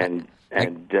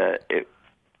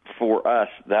 For us,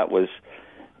 that was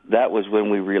when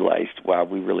we realized, wow,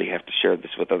 we really have to share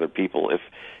this with other people.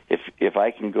 If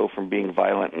I can go from being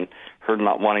violent and her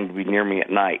not wanting to be near me at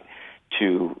night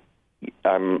to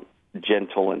I'm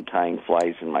gentle and tying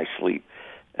flies in my sleep,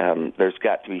 there's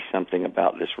got to be something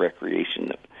about this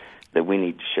recreation that we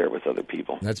need to share with other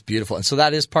people. That's beautiful. And so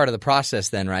that is part of the process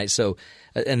then, right? So,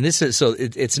 and this is, so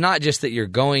it's not just that you're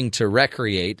going to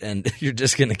recreate and you're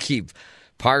just going to keep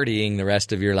partying the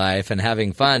rest of your life and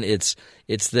having fun. It's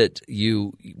that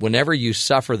whenever you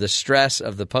suffer the stress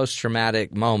of the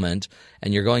post-traumatic moment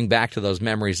and you're going back to those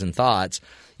memories and thoughts,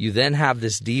 you then have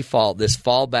this default, this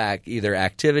fallback either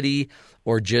activity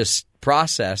or just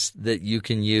process that you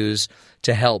can use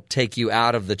to help take you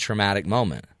out of the traumatic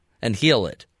moment and heal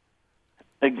it.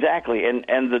 Exactly.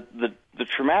 And the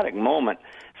traumatic moment,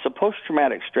 so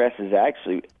post-traumatic stress is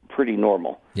actually pretty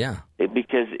normal. Yeah.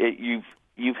 Because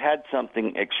you've had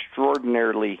something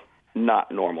extraordinarily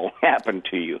not normal happen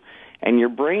to you, and your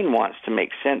brain wants to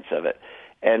make sense of it.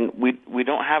 And we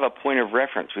don't have a point of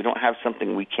reference. We don't have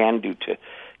something we can do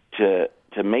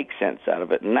to make sense out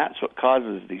of it, and that's what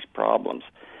causes these problems.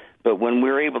 But when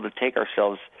we're able to take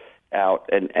ourselves out,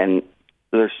 and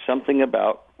there's something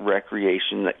about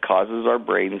recreation that causes our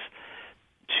brains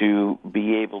to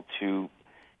be able to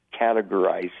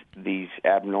categorize these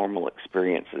abnormal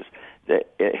experiences,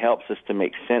 that it helps us to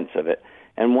make sense of it.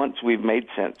 And once we've made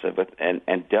sense of it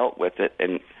and dealt with it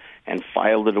and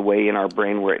filed it away in our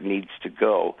brain where it needs to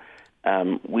go,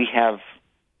 we have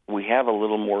a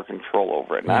little more control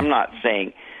over it. And I'm not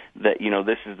saying that,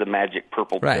 this is the magic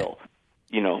purple pill,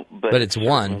 but it's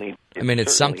one. I mean,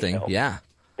 it's something, helps. yeah.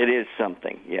 It is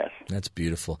something, yes. That's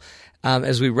beautiful.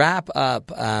 As we wrap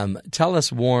up, tell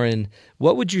us, Warren,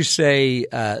 what would you say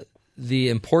the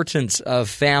importance of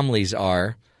families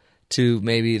are to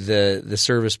maybe the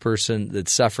service person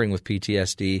that's suffering with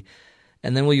PTSD?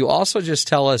 And then will you also just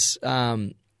tell us,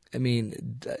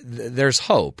 there's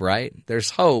hope, right? There's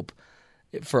hope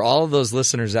for all of those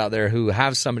listeners out there who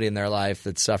have somebody in their life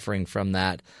that's suffering from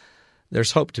that.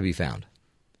 There's hope to be found.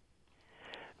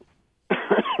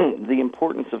 The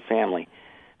importance of family.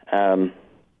 The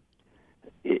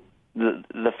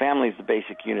family is the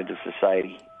basic unit of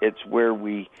society. It's where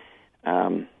we,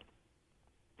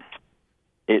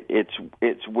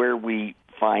 it's where we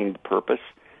find purpose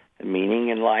and meaning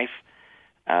in life.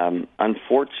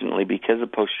 Unfortunately, because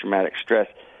of post-traumatic stress,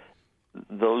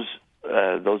 those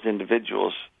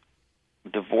individuals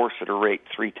divorce at a rate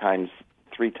three times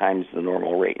the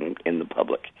normal rate in the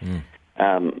public,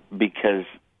 because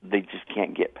they just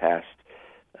can't get past,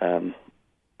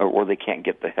 or they can't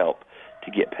get the help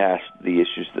to get past the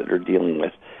issues that they're dealing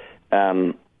with.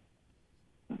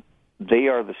 They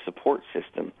are the support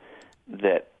system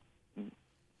that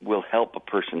will help a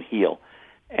person heal,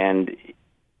 and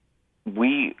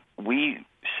we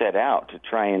set out to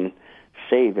try and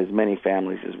save as many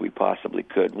families as we possibly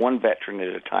could, one veteran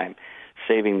at a time,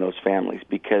 saving those families,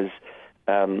 because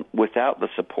without the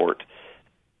support,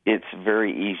 it's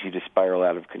very easy to spiral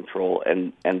out of control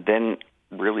and then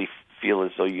really feel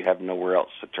as though you have nowhere else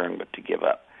to turn but to give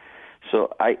up.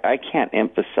 So I can't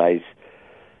emphasize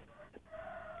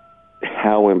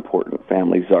how important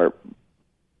families are,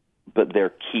 but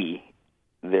they're key.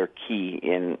 They're key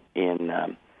in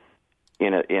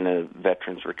a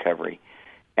veteran's recovery.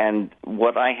 And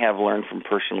what I have learned from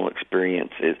personal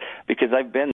experience is, because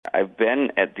I've been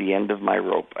at the end of my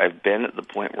rope. I've been at the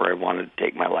point where I wanted to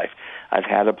take my life. I've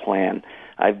had a plan.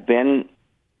 I've been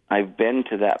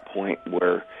to that point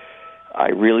where I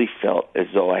really felt as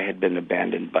though I had been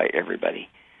abandoned by everybody,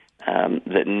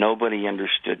 that nobody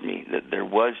understood me, that there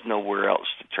was nowhere else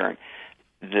to turn,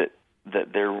 that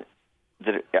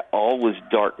all was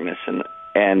darkness,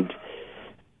 and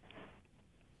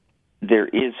there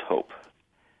is hope.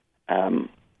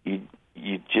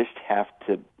 You just have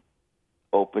to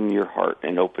open your heart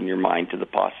and open your mind to the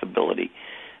possibility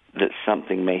that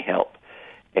something may help.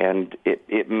 And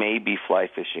it may be fly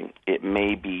fishing. It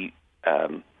may be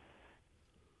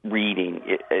reading.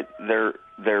 There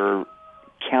are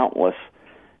countless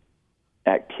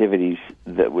activities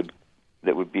that would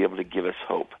be able to give us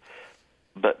hope.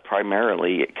 But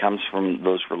primarily, it comes from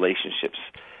those relationships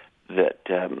that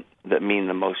mean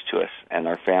the most to us and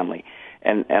our family.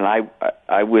 And I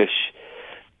wish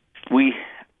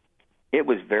it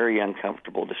was very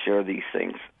uncomfortable to share these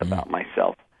things about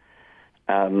myself,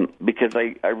 because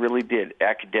I really did.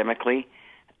 Academically,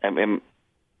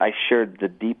 I shared the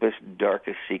deepest,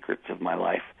 darkest secrets of my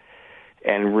life.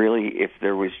 And really, if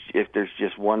there's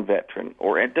just one veteran,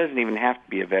 or it doesn't even have to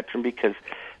be a veteran, because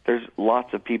there's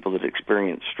lots of people that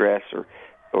experience stress or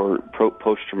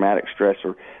post-traumatic stress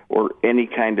or any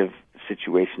kind of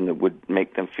situation that would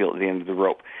make them feel at the end of the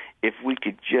rope. If we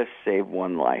could just save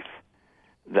one life,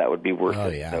 that would be worth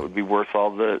it. Yeah. That would be worth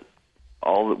all that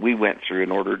we went through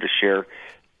in order to share,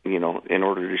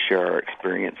 our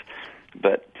experience.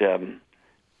 But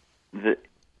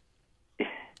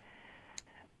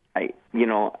I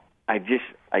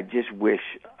just wish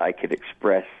I could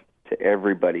express to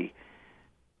everybody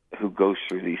who goes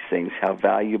through these things how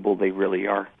valuable they really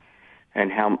are,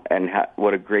 and how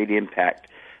what a great impact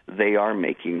they are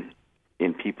making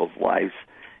in people's lives.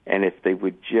 And if they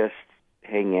would just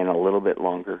hang in a little bit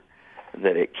longer,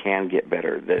 that it can get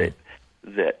better, that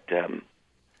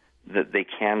they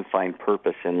can find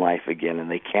purpose in life again, and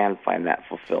they can find that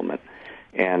fulfillment.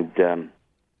 And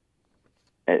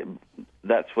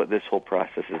that's what this whole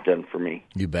process has done for me.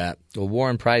 You bet. Well,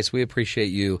 Warren Price, we appreciate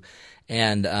you.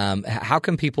 And how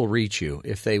can people reach you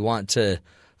if they want to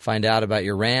find out about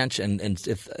your ranch? And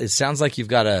if it sounds like you've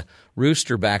got a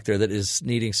rooster back there that is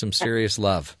needing some serious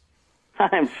love.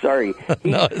 I'm sorry.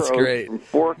 No, it's great. From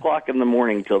 4 o'clock in the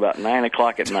morning till about 9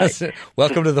 o'clock at night.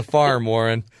 Welcome to the farm,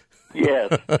 Warren.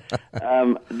 Yes.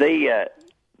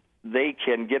 They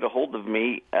can get a hold of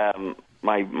me.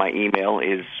 My email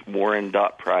is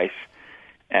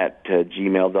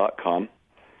warren.price@gmail.com.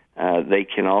 They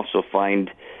can also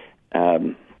find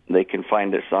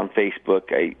us on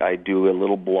Facebook. I do a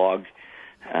little blog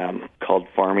called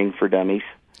Farming for Dummies,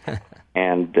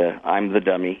 and I'm the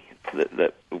dummy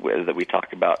that we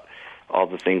talk about all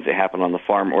the things that happen on the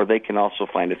farm. Or they can also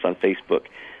find us on Facebook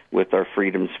with our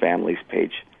Freedoms Families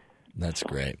page. That's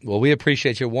great. Well, we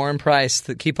appreciate you, Warren Price.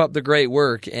 Keep up the great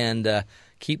work, and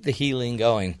Keep the healing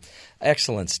going.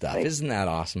 Excellent stuff. Isn't that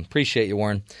awesome? Appreciate you,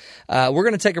 Warren. We're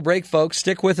going to take a break, folks.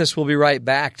 Stick with us. We'll be right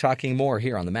back talking more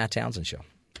here on The Matt Townsend Show.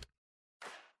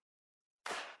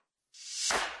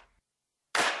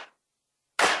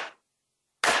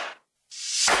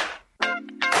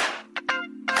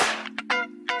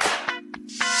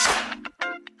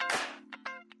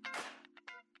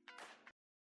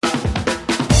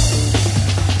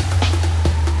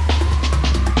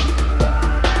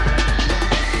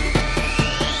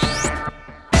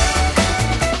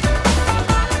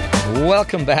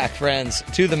 Welcome back, friends,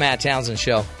 to the Matt Townsend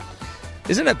Show.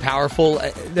 Isn't it powerful?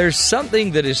 There's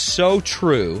something that is so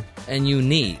true and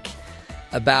unique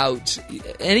about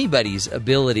anybody's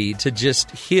ability to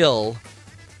just heal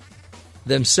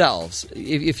themselves.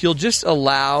 If you just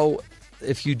allow,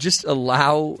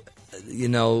 you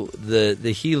know,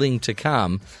 the healing to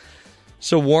come.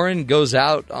 So Warren goes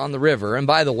out on the river, and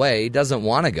by the way, doesn't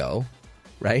want to go,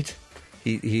 right?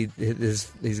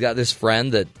 He's got this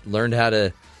friend that learned how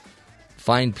to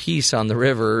find peace on the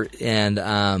river,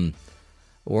 and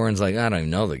Warren's like, I don't even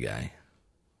know the guy.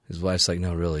 His wife's like,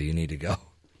 no, really, you need to go.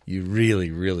 You really,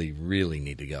 really, really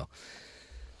need to go.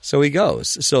 So he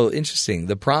goes. So interesting.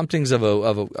 The promptings of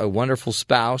a wonderful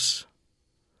spouse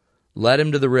led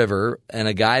him to the river, and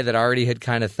a guy that already had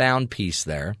kind of found peace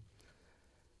there.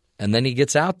 And then he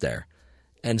gets out there,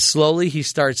 and slowly he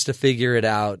starts to figure it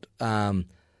out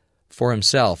for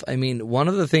himself. I mean, one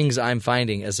of the things I'm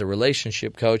finding as a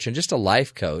relationship coach and just a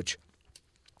life coach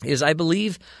is I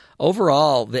believe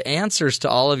overall the answers to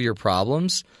all of your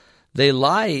problems, they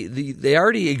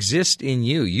already exist in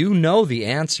you. You know the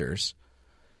answers.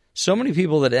 So many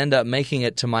people that end up making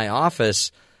it to my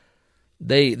office,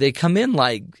 they come in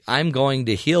like I'm going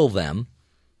to heal them.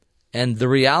 And the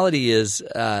reality is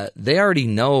they already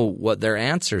know what their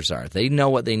answers are. They know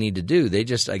what they need to do. They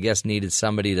just, I guess, needed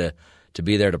somebody to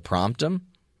be there to prompt them.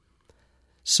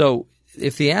 So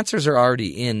if the answers are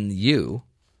already in you,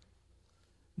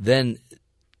 then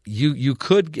you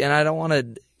could, and I don't want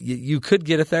to, you could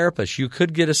get a therapist, you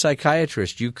could get a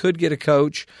psychiatrist, you could get a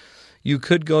coach, you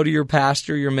could go to your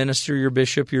pastor, your minister, your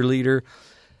bishop, your leader.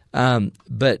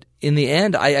 But in the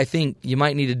end, I think you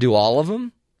might need to do all of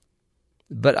them.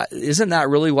 But isn't that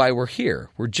really why we're here?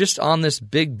 We're just on this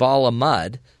big ball of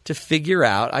mud to figure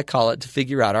out, I call it to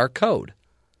figure out our code.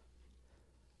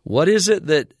 What is it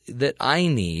that I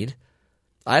need?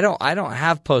 I don't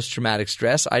have post-traumatic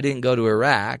stress. I didn't go to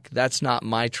Iraq. That's not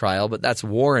my trial, but that's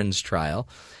Warren's trial.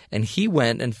 And he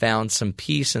went and found some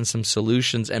peace and some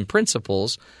solutions and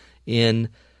principles in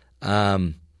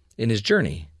his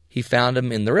journey. He found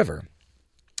them in the river.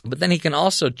 But then he can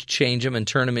also change them and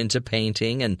turn them into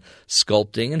painting and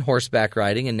sculpting and horseback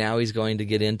riding, and now he's going to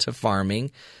get into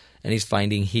farming, and he's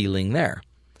finding healing there.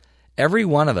 Every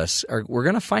one of us, we're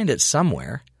going to find it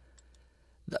somewhere.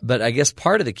 But I guess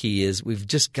part of the key is we've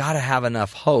just got to have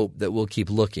enough hope that we'll keep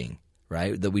looking,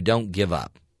 right? That we don't give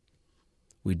up.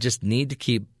 We just need to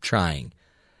keep trying,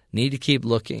 need to keep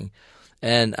looking.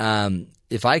 And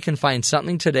if I can find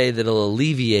something today that'll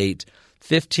alleviate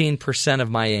 15% of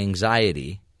my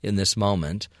anxiety in this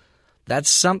moment, that's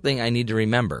something I need to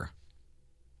remember.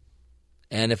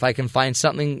 And if I can find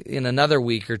something in another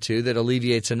week or two that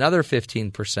alleviates another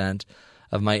 15%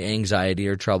 of my anxiety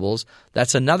or troubles,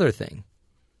 that's another thing.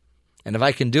 And if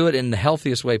I can do it in the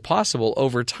healthiest way possible,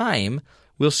 over time,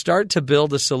 we'll start to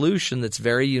build a solution that's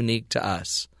very unique to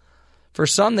us. For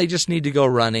some, they just need to go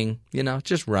running,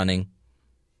 just running.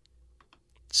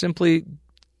 Simply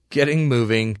getting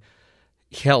moving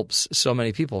helps so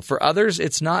many people. For others,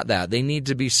 it's not that. They need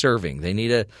to be serving. They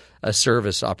need a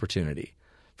service opportunity.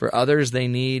 For others, they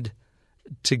need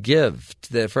to give.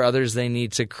 For others, they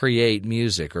need to create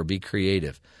music or be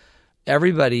creative.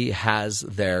 Everybody has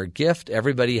their gift.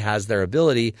 Everybody has their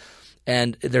ability.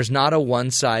 And there's not a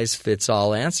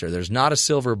one-size-fits-all answer. There's not a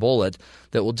silver bullet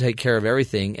that will take care of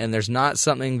everything. And there's not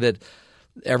something that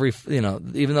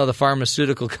even though the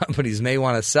pharmaceutical companies may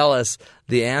want to sell us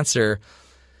the answer,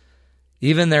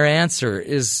 even their answer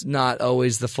is not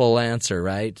always the full answer,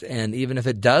 right? And even if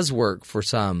it does work for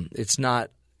some, it's not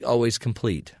always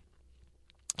complete.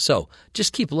 So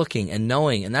just keep looking and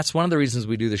knowing, and that's one of the reasons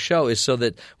we do the show, is so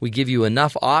that we give you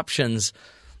enough options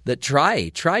that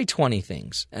try 20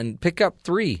 things and pick up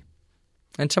 3.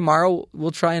 And tomorrow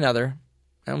we'll try another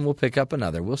and we'll pick up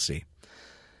another. We'll see.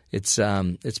 It's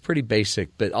pretty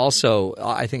basic, but also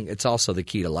I think it's also the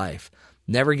key to life.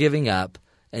 Never giving up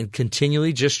and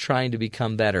continually just trying to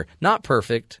become better. Not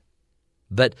perfect,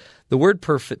 but the word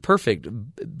perfect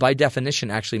by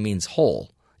definition actually means whole.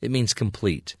 It means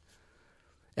complete.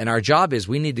 And our job is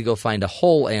we need to go find a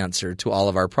whole answer to all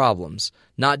of our problems,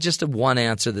 not just a one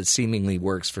answer that seemingly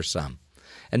works for some,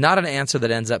 and not an answer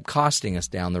that ends up costing us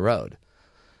down the road.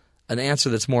 An answer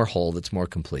that's more whole, that's more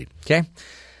complete. Okay?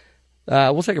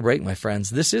 We'll take a break, my friends.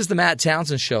 This is the Matt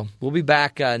Townsend Show. We'll be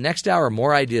back next hour.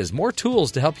 More ideas, more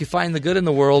tools to help you find the good in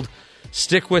the world.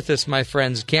 Stick with us, my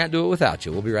friends. Can't do it without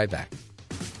you. We'll be right back.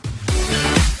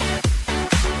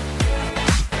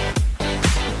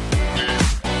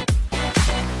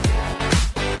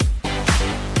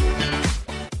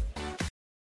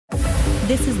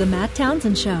 This is the Matt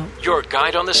Townsend Show. Your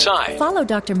guide on the side. Follow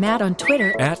Dr. Matt on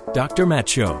Twitter At Dr. Matt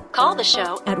Show. Call the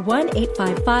show at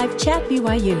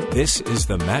 1-855-CHAT-BYU. This is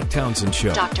the Matt Townsend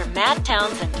Show. Dr. Matt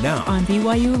Townsend Now, on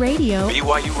BYU Radio.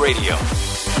 BYU Radio.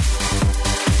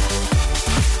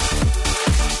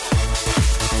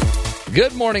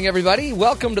 Good morning, everybody.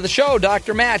 Welcome to the show.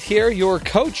 Dr. Matt here, your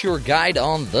coach, your guide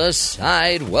on the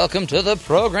side. Welcome to the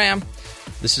program.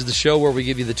 This is the show where we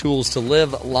give you the tools to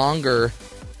live longer,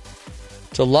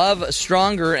 to love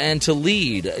stronger, and to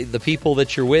lead the people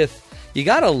that you're with. You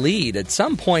got to lead. At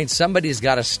some point, somebody's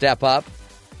got to step up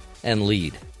and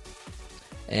lead.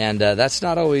 And that's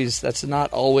not always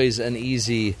an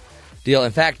easy deal.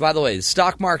 In fact, by the way, the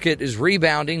stock market is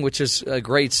rebounding, which is a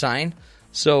great sign.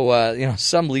 So,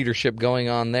 some leadership going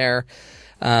on there.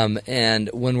 And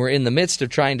when we're in the midst of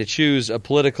trying to choose a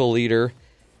political leader,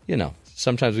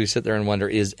 sometimes we sit there and wonder,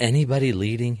 is anybody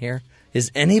leading here? Is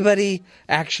anybody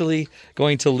actually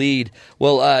going to lead?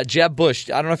 Well, Jeb Bush,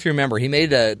 I don't know if you remember, he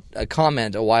made a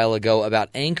comment a while ago about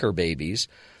anchor babies,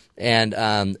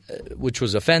 and which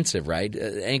was offensive, right?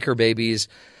 Anchor babies,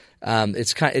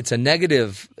 it's a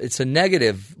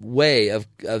negative way of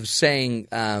saying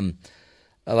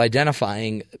of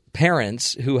identifying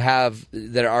parents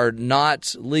that are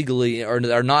not legally or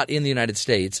are not in the United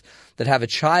States that have a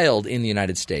child in the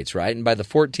United States, right? And by the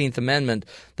 14th Amendment,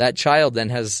 that child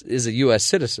then is a U.S.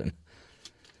 citizen.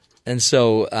 And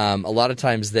so a lot of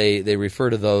times they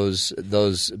refer to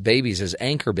those babies as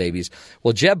anchor babies.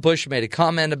 Well, Jeb Bush made a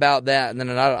comment about that, and then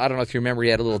I don't know if you remember, he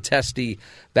had a little testy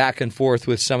back and forth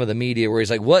with some of the media where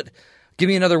he's like, "What? Give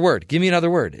me another word. Give me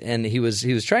another word." And he was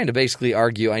trying to basically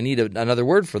argue, I need another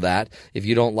word for that if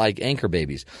you don't like anchor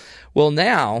babies. Well,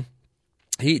 now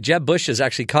Jeb Bush is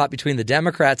actually caught between the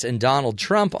Democrats and Donald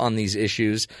Trump on these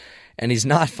issues, and he's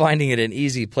not finding it an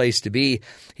easy place to be.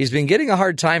 He's been getting a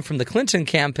hard time from the Clinton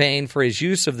campaign for his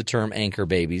use of the term anchor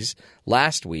babies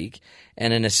last week,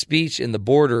 and in a speech in the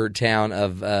border town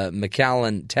of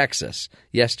McAllen, Texas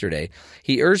yesterday,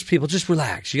 he urged people, just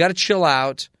relax. You got to chill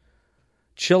out.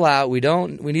 Chill out. We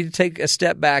need to take a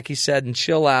step back, he said, and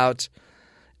chill out.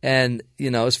 And,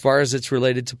 as far as it's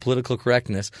related to political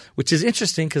correctness, which is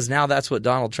interesting because now that's what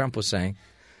Donald Trump was saying.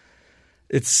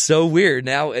 It's so weird.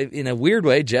 Now, in a weird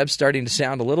way, Jeb's starting to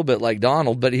sound a little bit like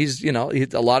Donald, but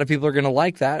a lot of people are going to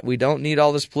like that. We don't need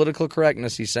all this political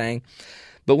correctness, he's saying.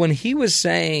 But when he was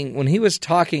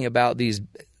talking about these,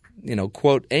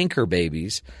 quote, anchor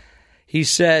babies, he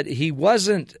said he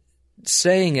wasn't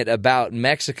saying it about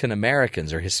Mexican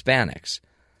Americans or Hispanics.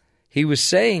 He was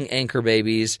saying anchor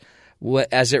babies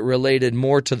as it related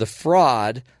more to the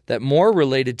fraud, that more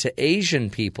related to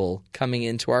Asian people coming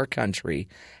into our country,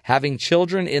 having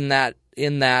children in that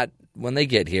when they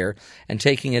get here, and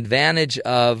taking advantage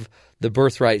of the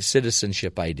birthright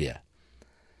citizenship idea.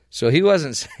 So he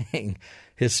wasn't saying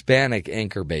Hispanic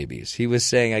anchor babies. He was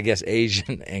saying, I guess,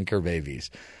 Asian anchor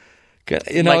babies.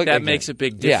 That makes a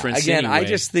big difference. Yeah, anyway. I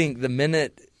just think the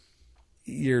minute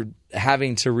you're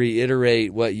having to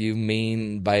reiterate what you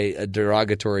mean by a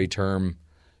derogatory term,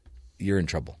 you're in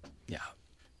trouble. Yeah.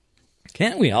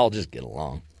 Can't we all just get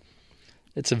along?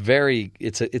 It's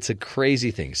a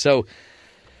crazy thing. So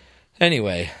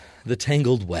anyway, the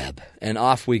tangled web, and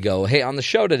off we go. Hey, on the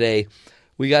show today,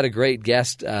 we got a great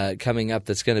guest coming up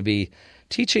that's going to be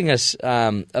teaching us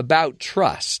about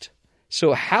trust.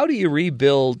 So how do you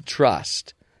rebuild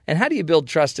trust? And how do you build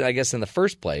trust, I guess, in the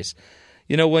first place?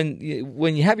 When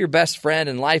you have your best friend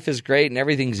and life is great and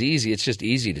everything's easy, it's just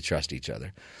easy to trust each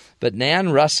other. But Nan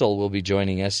Russell will be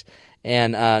joining us.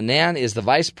 And Nan is the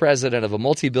vice president of a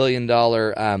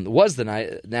multi-billion-dollar, was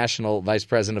the national vice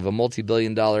president of a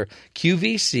multi-billion-dollar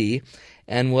QVC,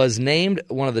 and was named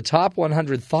one of the top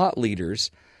 100 thought leaders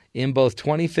in both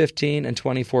 2015 and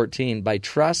 2014 by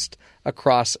Trust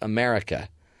Across America.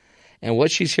 And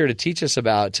what she's here to teach us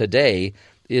about today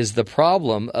is the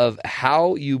problem of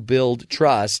how you build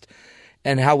trust,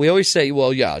 and how we always say,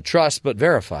 well, yeah, trust but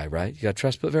verify, right? You got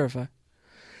trust but verify.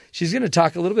 She's going to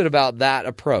talk a little bit about that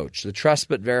approach, the trust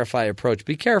but verify approach.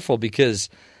 Be careful, because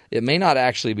it may not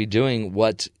actually be doing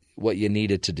what what you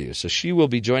need it to do. So she will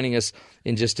be joining us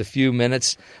in just a few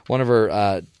minutes. One of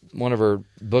her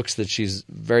books that she's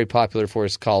very popular for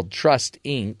is called Trust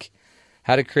Inc.,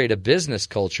 How to Create a Business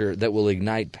Culture That Will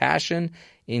Ignite Passion,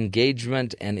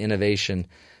 Engagement, and Innovation.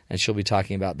 And she'll be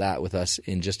talking about that with us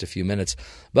in just a few minutes.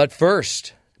 But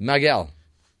first, Miguel.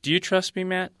 Do you trust me,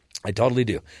 Matt? I totally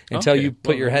do. Until you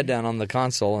put your head down on the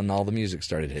console and all the music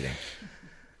started hitting.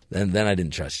 Then I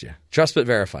didn't trust you. Trust but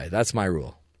verify. That's my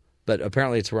rule. But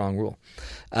apparently it's a wrong rule.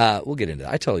 We'll get into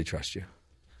that. I totally trust you.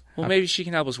 Well, maybe she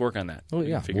can help us work on that. Oh,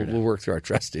 yeah. We'll work through our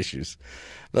trust issues.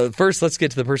 But first, let's get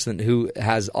to the person who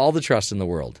has all the trust in the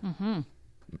world. Mm-hmm.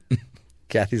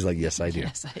 Kathy's like, yes, I do.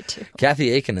 Yes, I do. Kathy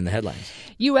Aiken in the headlines.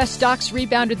 U.S. stocks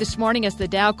rebounded this morning as the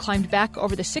Dow climbed back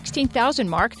over the 16,000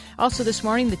 mark. Also this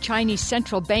morning, the Chinese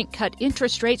central bank cut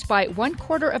interest rates by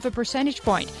 0.25 percentage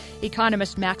point.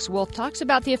 Economist Max Wolf talks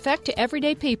about the effect to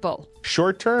everyday people.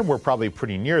 Short term, we're probably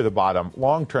pretty near the bottom.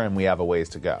 Long term, we have a ways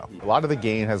to go. A lot of the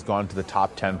gain has gone to the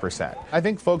top 10%. I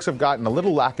think folks have gotten a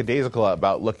little lackadaisical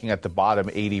about looking at the bottom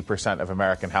 80% of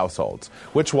American households,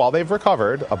 which, while they've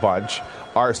recovered a bunch,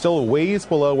 are still ways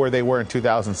below where they were in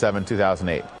 2007,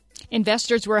 2008.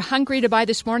 Investors were hungry to buy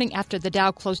this morning after the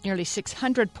Dow closed nearly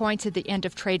 600 points at the end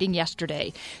of trading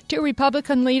yesterday. Two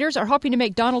Republican leaders are hoping to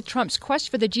make Donald Trump's quest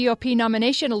for the GOP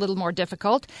nomination a little more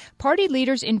difficult. Party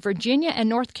leaders in Virginia and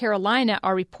North Carolina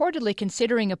are reportedly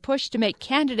considering a push to make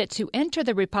candidates who enter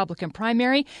the Republican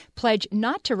primary pledge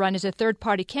not to run as a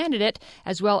third-party candidate,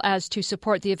 as well as to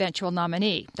support the eventual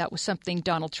nominee. That was something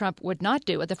Donald Trump would not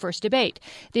do at the first debate.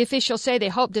 The officials say they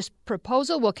hope this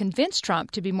proposal will convince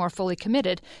Trump to be more fully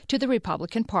committed to the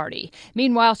Republican Party.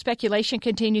 Meanwhile, speculation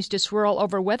continues to swirl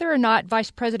over whether or not Vice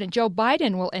President Joe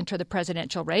Biden will enter the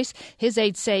presidential race. His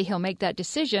aides say he'll make that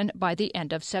decision by the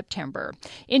end of September.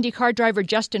 IndyCar driver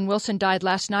Justin Wilson died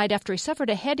last night after he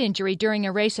suffered a head injury during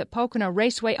a race at Pocono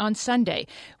Raceway on Sunday.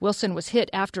 Wilson was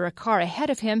hit after a car ahead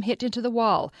of him hit into the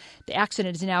wall. The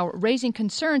accident is now raising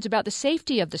concerns about the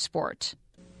safety of the sport.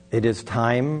 It is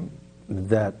time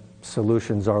that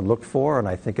solutions are looked for, and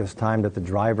I think it's time that the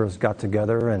drivers got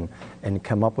together and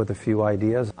come up with a few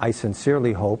ideas. I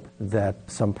sincerely hope that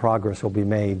some progress will be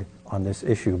made on this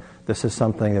issue. This is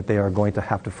something that they are going to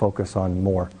have to focus on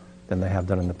more than they have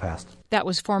done in the past. That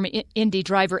was former Indy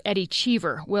driver Eddie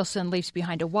Cheever. Wilson leaves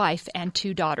behind a wife and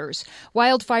two daughters.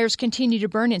 Wildfires continue to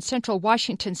burn in central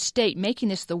Washington state, making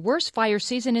this the worst fire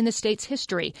season in the state's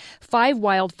history. 5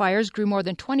 wildfires grew more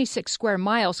than 26 square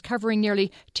miles, covering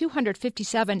nearly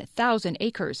 257,000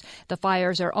 acres. The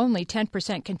fires are only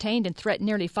 10% contained and threaten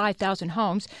nearly 5,000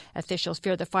 homes. Officials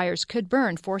fear the fires could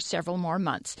burn for several more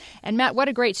months. And Matt, what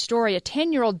a great story. A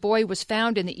 10-year-old boy was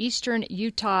found in the eastern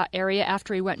Utah area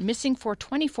after he went missing for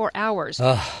 24 hours.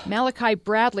 Malachi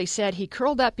Bradley said he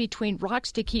curled up between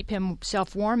rocks to keep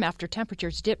himself warm after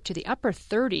temperatures dipped to the upper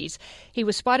 30s. He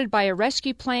was spotted by a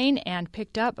rescue plane and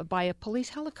picked up by a police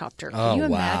helicopter. Can you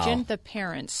imagine the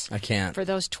parents? I can't. For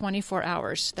those 24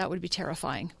 hours? That would be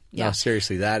terrifying. Yeah. No,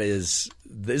 seriously,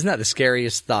 isn't that the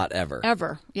scariest thought ever?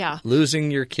 Ever, yeah.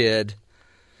 Losing your kid.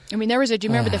 I mean, do you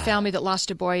remember the family that lost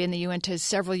a boy in the Uintas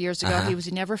several years ago? He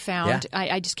was never found. Yeah.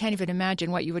 I just can't even imagine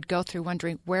what you would go through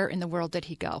wondering where in the world did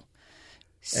he go.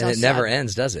 So and it never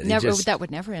ends, does it? That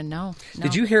would never end, no.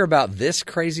 Did you hear about this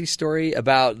crazy story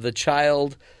about the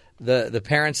child, the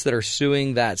parents that are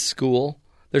suing that school?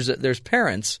 There's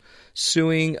parents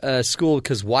suing a school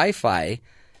because Wi-Fi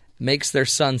makes their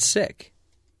son sick.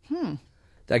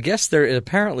 I guess there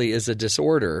apparently is a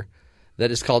disorder that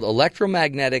is called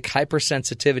electromagnetic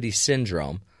hypersensitivity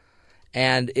syndrome,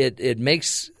 and it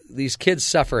makes these kids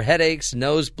suffer headaches,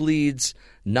 nosebleeds,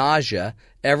 nausea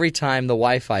every time the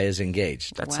Wi-Fi is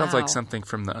engaged. That sounds like something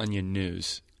from the Onion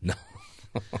News. No.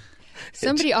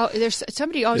 Somebody always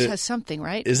has something,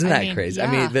 right? Isn't that crazy? Yeah.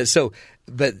 I mean,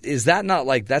 but is that not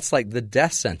that's like the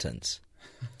death sentence?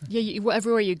 Yeah,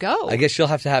 everywhere you go. I guess you'll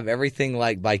have to have everything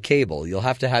like by cable. You'll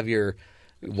have to have your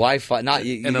Wi-Fi, not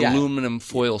an aluminum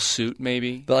foil suit,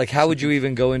 maybe. But how would you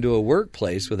even go into a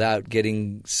workplace without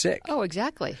getting sick? Oh,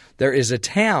 exactly. There is a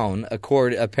town,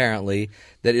 apparently,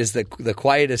 that is the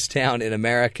quietest town in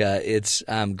America. It's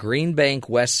Green Bank,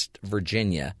 West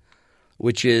Virginia,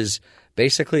 which is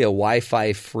basically a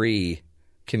Wi-Fi free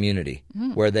community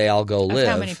where they all go live.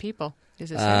 How many people is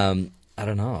this? I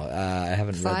don't know. I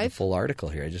haven't read the full article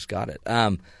here. I just got it.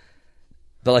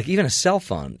 But even a cell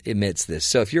phone emits this.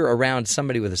 So if you're around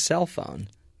somebody with a cell phone,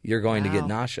 you're going to get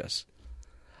nauseous.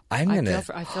 I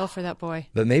feel for that boy.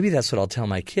 But maybe that's what I'll tell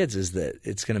my kids is that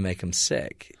it's going to make them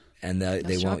sick and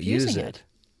they won't use it.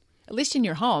 At least in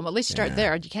your home. At least start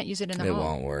there. You can't use it in the home. It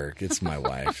won't work. It's my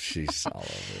wife. She's all over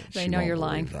it. They know you're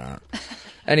lying. That.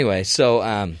 Anyway,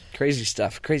 so crazy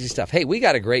stuff. Hey, we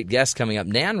got a great guest coming up.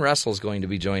 Nan Russell's going to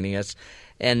be joining us.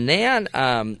 And Nan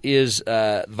is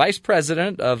vice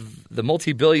president of the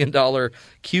multi-billion-dollar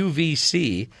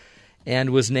QVC and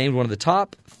was named one of the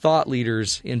top thought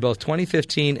leaders in both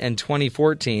 2015 and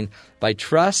 2014 by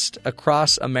Trust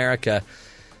Across America.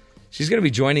 She's going to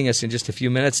be joining us in just a few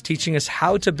minutes, teaching us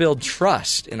how to build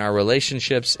trust in our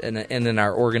relationships and in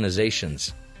our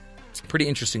organizations. Pretty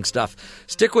interesting stuff.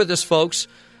 Stick with us, folks.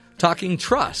 Talking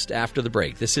trust after the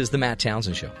break. This is the Matt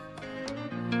Townsend Show.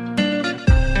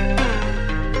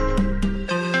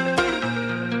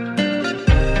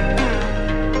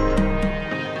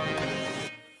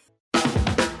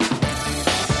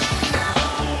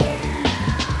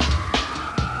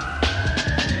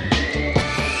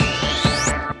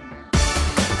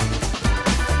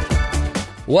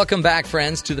 Welcome back,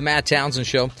 friends, to the Matt Townsend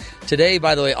Show. Today,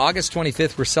 by the way, August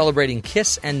 25th, we're celebrating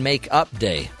Kiss and Make Up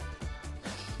Day.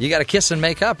 You got to kiss and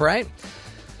make up, right?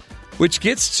 Which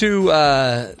gets to,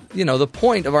 the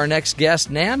point of our next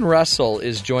guest. Nan Russell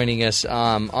is joining us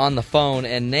on the phone,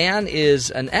 and Nan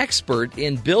is an expert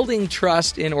in building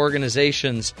trust in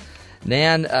organizations.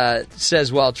 Nan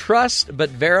says, while trust but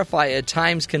verify at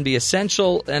times can be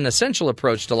an essential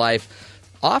approach to life,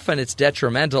 often it's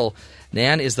detrimental.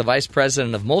 Nan is the vice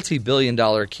president of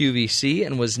multi-billion-dollar QVC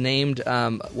and was named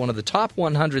one of the top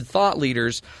 100 thought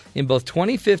leaders in both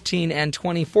 2015 and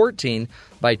 2014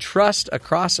 by Trust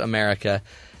Across America.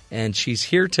 And she's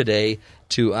here today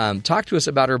to talk to us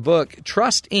about her book,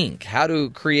 Trust, Inc., How to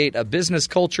Create a Business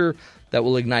Culture That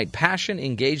Will Ignite Passion,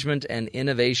 Engagement, and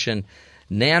Innovation.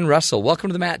 Nan Russell, welcome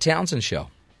to the Matt Townsend Show.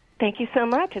 Thank you so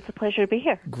much. It's a pleasure to be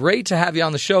here. Great to have you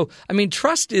on the show. I mean,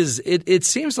 trust it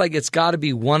seems like it's got to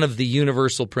be one of the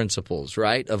universal principles,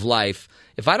 right, of life.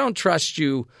 If I don't trust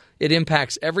you, it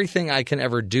impacts everything I can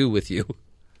ever do with you.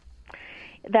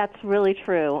 That's really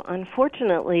true.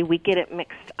 Unfortunately, we get it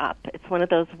mixed up. It's one of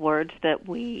those words that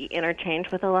we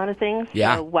interchange with a lot of things.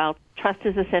 Yeah. So while trust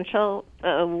is essential,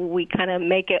 we kind of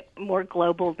make it more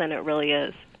global than it really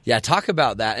is. Yeah, talk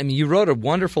about that. I mean, you wrote a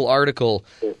wonderful article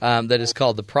that is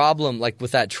called The Problem, like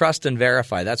with that trust and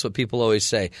verify. That's what people always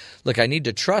say. Look, I need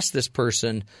to trust this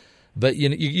person, but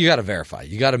you got to verify.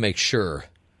 You got to make sure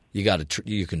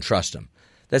you can trust them.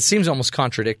 That seems almost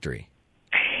contradictory.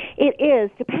 It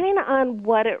is, depending on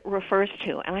what it refers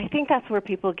to, and I think that's where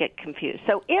people get confused.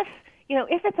 So if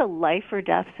it's a life or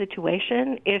death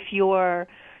situation, if you're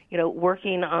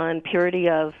working on purity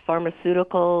of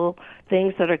pharmaceutical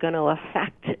things that are going to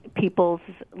affect people's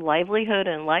livelihood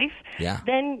and life,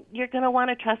 then you're going to want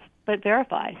to trust but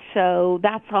verify. So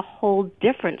that's a whole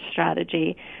different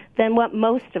strategy than what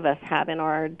most of us have in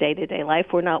our day-to-day life.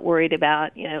 We're not worried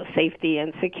about, safety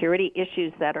and security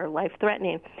issues that are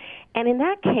life-threatening. And in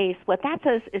that case, what that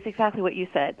says is exactly what you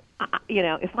said.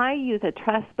 If I use a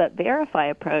trust but verify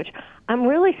approach, I'm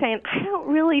really saying I don't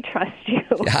really trust you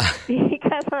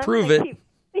because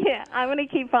I'm going to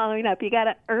keep following up. You got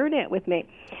to earn it with me.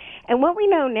 And what we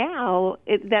know now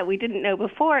that we didn't know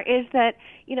before is that,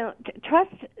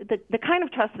 trust, the kind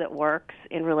of trust that works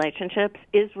in relationships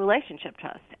is relationship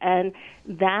trust. And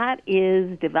that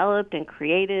is developed and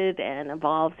created and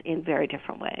evolves in very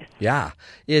different ways. Yeah.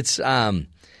 It's,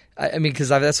 because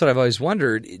that's what I've always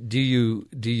wondered. Do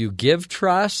you give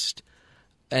trust?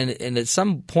 And at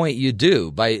some point you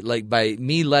do. By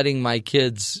me letting my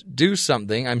kids do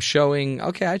something, I'm showing,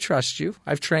 okay, I trust you.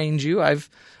 I've trained you. I've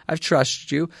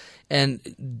trusted you.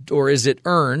 Or is it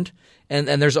earned? And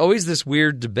there's always this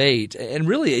weird debate. And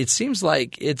really, it seems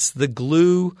like it's the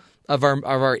glue of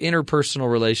our interpersonal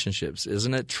relationships,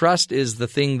 isn't it? Trust is the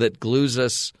thing that glues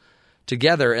us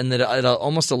together, and that it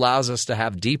almost allows us to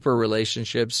have deeper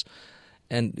relationships.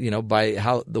 And by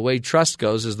how the way trust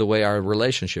goes is the way our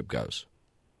relationship goes.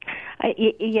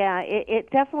 It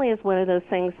definitely is one of those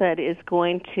things that is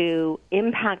going to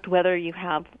impact whether you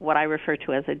have what I refer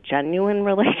to as a genuine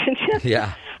relationship,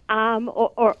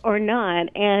 or not.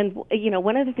 And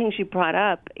one of the things you brought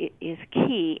up is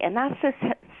key, and that's this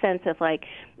sense of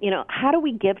how do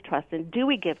we give trust, and do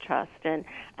we give trust, and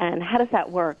how does that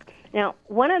work? Now,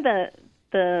 one of the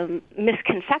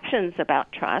misconceptions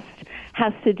about trust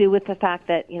has to do with the fact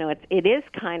that, it is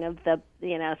kind of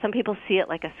some people see it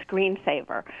like a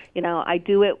screensaver. I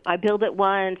build it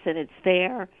once and it's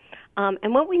there.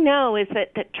 And what we know is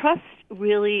that trust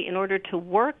really, in order to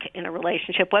work in a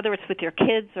relationship, whether it's with your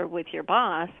kids or with your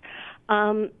boss,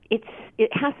 it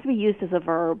has to be used as a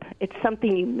verb. It's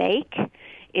something you make.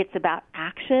 It's about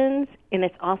actions, and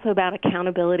it's also about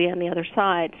accountability on the other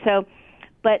side. So,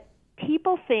 but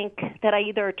people think that I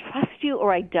either trust you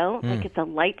or I don't, like it's a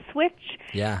light switch.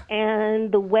 Yeah.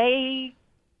 And the way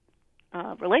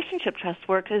relationship trust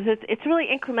works is it's really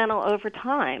incremental over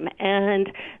time,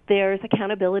 and there's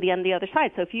accountability on the other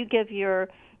side. So if you give your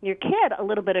kid a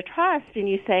little bit of trust and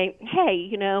you say, hey,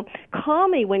 call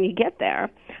me when you get there,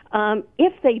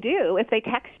 if they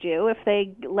text you, if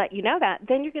they let you know that,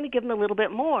 then you're going to give them a little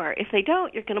bit more. If they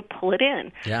don't, you're going to pull it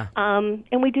in. Yeah.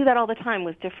 And we do that all the time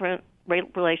with different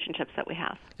relationships that we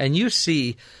have. And you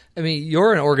see,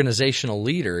 you're an organizational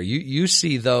leader. You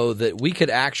see, though, that we could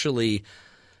actually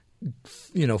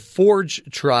forge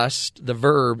trust, the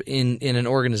verb, in an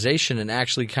organization and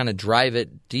actually kind of drive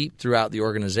it deep throughout the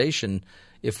organization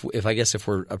if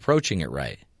we're approaching it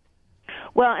right.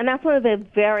 Well, and that's one of the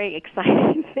very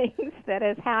exciting things that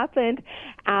has happened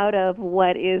out of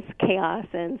what is chaos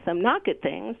and some not good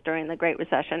things during the Great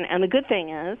Recession. And the good thing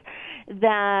is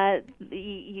that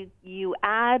you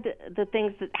add the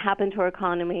things that happen to our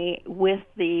economy with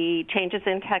the changes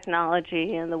in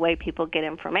technology and the way people get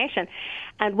information.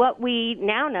 And what we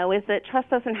now know is that trust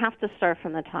doesn't have to start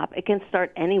from the top. It can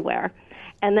start anywhere.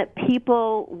 And that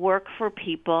people work for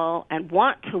people and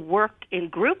want to work in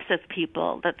groups of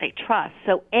people that they trust.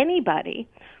 So anybody,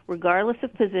 regardless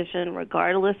of position,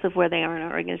 regardless of where they are in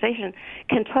our organization,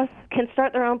 can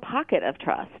start their own pocket of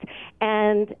trust.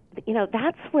 And,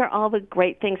 that's where all the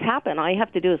great things happen. All you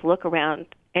have to do is look around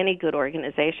any good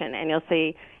organization, and you'll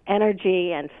see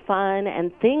energy and fun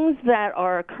and things that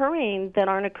are occurring that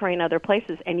aren't occurring other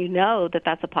places, and that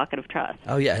that's a pocket of trust.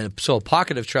 Oh, yeah. So a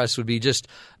pocket of trust would be just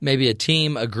maybe a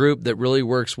team, a group that really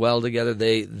works well together.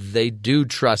 They do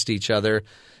trust each other,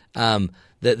 that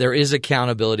there is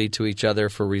accountability to each other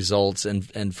for results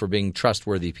and for being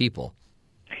trustworthy people.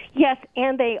 Yes,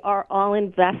 and they are all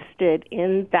invested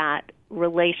in that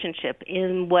relationship,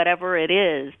 in whatever it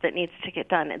is that needs to get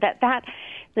done.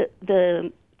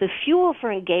 The fuel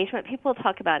for engagement, people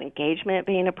talk about engagement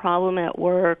being a problem at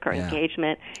work or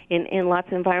engagement in lots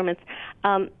of environments.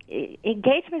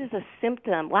 Engagement is a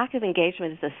symptom. Lack of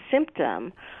engagement is a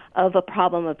symptom of a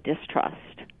problem of distrust,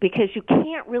 because you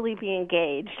can't really be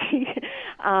engaged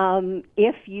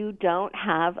if you don't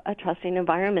have a trusting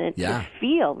environment to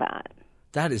feel that.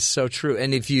 That is so true.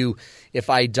 And if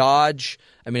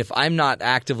I'm not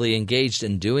actively engaged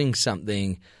in doing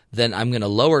something, then I'm going to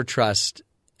lower trust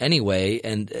anyway.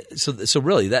 And so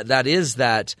really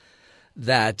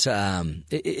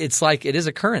it's like it is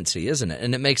a currency, isn't it?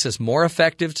 And it makes us more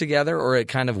effective together, or it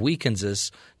kind of weakens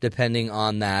us depending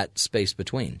on that space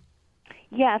between.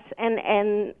 Yes,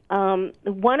 and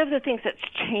one of the things that's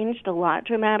changed a lot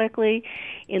dramatically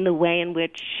in the way in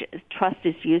which trust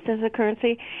is used as a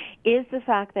currency is the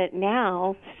fact that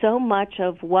now so much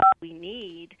of what we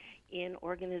need in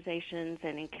organizations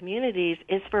and in communities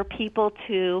is for people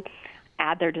to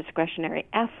add their discretionary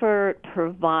effort,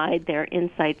 provide their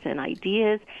insights and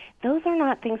ideas. Those are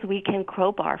not things we can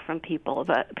crowbar from people.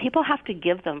 People have to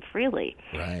give them freely.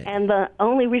 Right. And the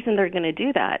only reason they're going to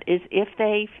do that is if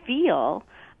they feel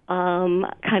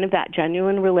kind of that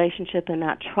genuine relationship and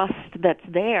that trust that's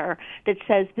there that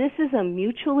says this is a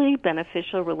mutually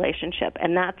beneficial relationship.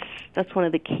 And that's one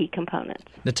of the key components.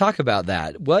 Now talk about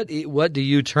that. What do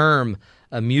you term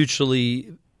a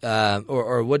mutually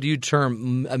or what do you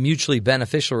term a mutually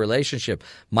beneficial relationship?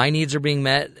 My needs are being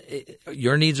met,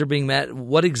 your needs are being met.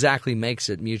 What exactly makes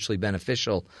it mutually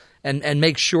beneficial and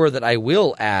make sure that I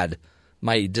will add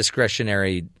my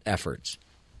discretionary efforts?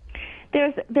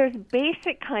 There's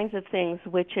basic kinds of things,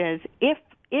 which is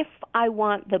if I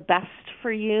want the best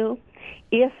for you,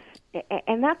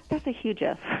 and that's a huge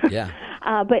if. Yeah.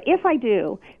 But if I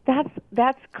do,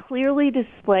 that's clearly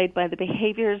displayed by the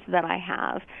behaviors that I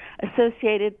have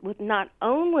associated with not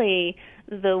only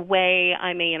the way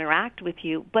I may interact with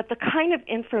you, but the kind of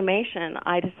information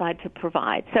I decide to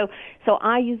provide. So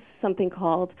I use something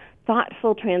called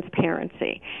thoughtful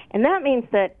transparency, and that means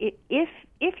that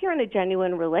if you're in a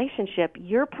genuine relationship,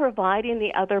 you're providing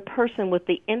the other person with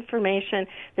the information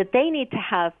that they need to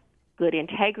have good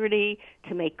integrity,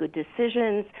 to make good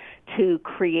decisions, to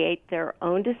create their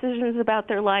own decisions about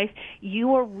their life.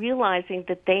 You are realizing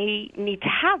that they need to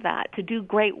have that to do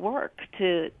great work,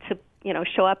 to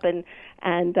show up and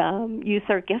use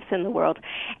their gifts in the world.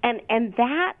 And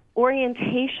that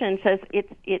orientation says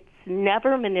it's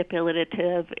never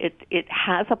manipulative. It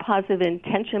has a positive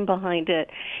intention behind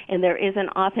it, and there is an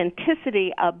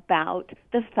authenticity about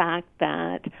the fact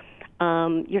that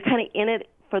you're kind of in it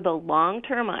for the long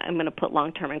term. I'm going to put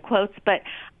long term in quotes, but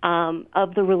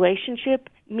of the relationship,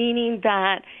 meaning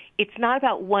that it's not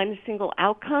about one single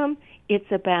outcome.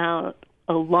 It's about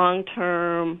a long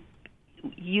term.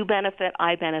 You benefit,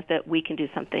 I benefit. We can do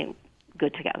something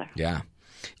good together. Yeah.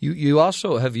 You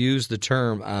also have used the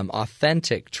term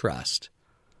authentic trust.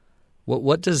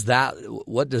 What does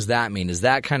that mean? Is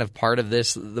that kind of part of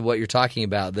this, what you're talking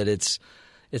about, that it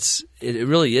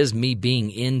really is me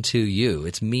being into you?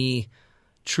 It's me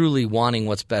truly wanting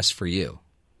what's best for you.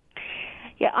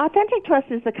 Yeah, authentic trust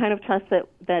is the kind of trust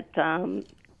that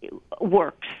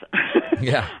works.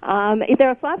 Yeah. There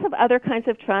are lots of other kinds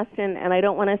of trust, and I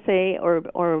don't want to say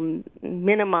or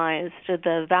minimize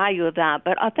the value of that,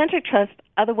 but authentic trust,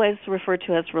 otherwise referred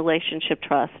to as relationship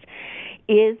trust,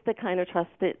 is the kind of trust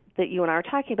that you and I are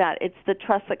talking about. It's the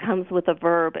trust that comes with a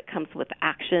verb, it comes with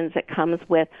actions, it comes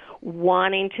with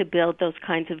wanting to build those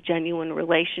kinds of genuine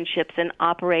relationships and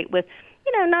operate with,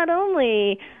 not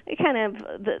only kind of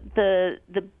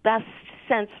the best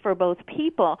sense for both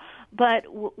people, but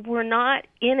we're not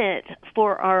in it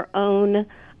for our own.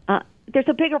 There's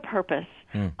a bigger purpose,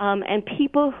 and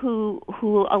people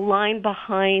who align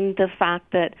behind the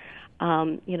fact that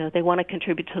they want to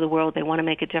contribute to the world, they want to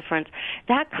make a difference.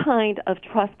 That kind of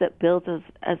trust that builds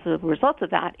as a result of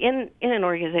that in an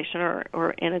organization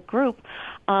or in a group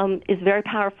is very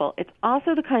powerful. It's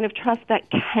also the kind of trust that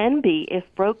can be, if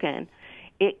broken,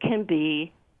 it can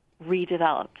be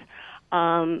redeveloped.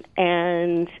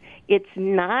 And it's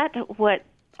not what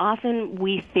often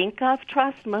we think of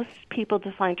trust. Most people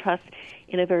define trust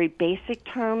in a very basic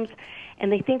terms,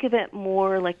 and they think of it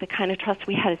more like the kind of trust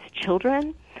we had as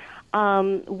children,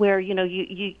 where,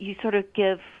 you sort of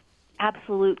give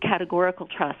absolute categorical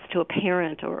trust to a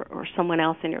parent or someone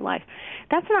else in your life.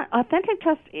 That's not authentic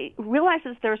trust. It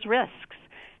realizes there's risks.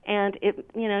 And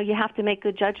you have to make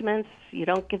good judgments. You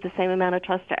don't give the same amount of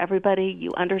trust to everybody.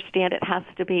 You understand it has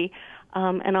to be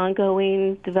an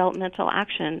ongoing developmental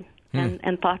action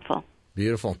and thoughtful.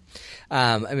 Beautiful.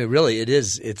 Really, it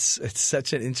is. It's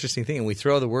such an interesting thing, and we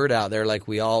throw the word out there like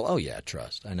we all. Oh yeah,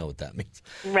 trust. I know what that means.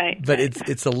 Right. But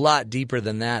it's a lot deeper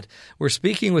than that. We're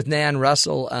speaking with Nan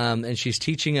Russell, and she's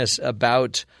teaching us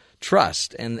about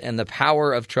trust and the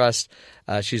power of trust.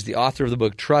 She's the author of the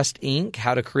book Trust, Inc.,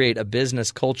 How to Create a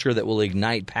Business Culture That Will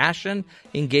Ignite Passion,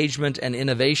 Engagement, and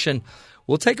Innovation.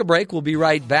 We'll take a break. We'll be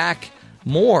right back.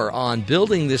 More on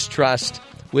building this trust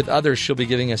with others. She'll be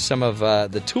giving us some of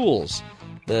the tools,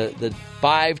 the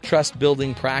 5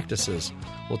 trust-building practices.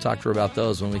 We'll talk to her about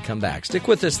those when we come back. Stick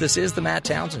with us. This is The Matt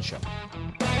Townsend Show.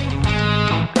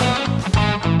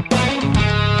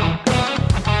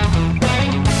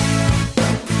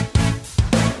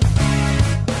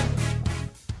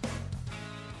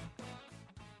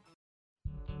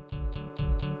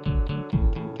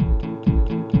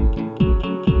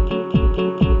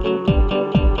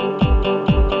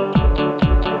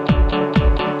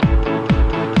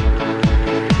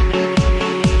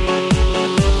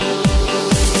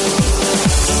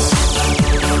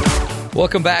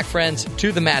 Welcome back, friends,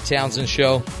 to the Matt Townsend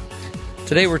Show.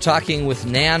 Today we're talking with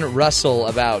Nan Russell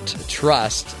about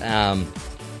trust.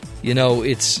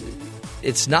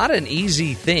 It's not an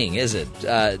easy thing, is it?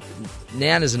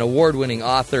 Nan is an award-winning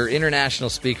author, international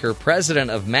speaker,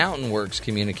 president of Mountain Works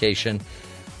Communication,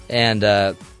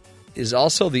 and is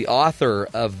also the author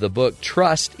of the book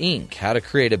Trust, Inc., How to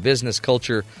Create a Business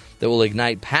Culture That Will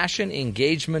Ignite Passion,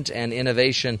 Engagement, and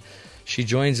Innovation. She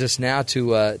joins us now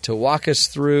to walk us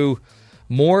through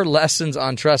more lessons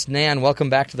on trust. Nan, welcome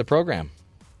back to the program.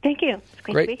 Thank you. It's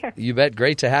great to be here. You bet.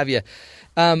 Great to have you.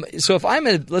 So if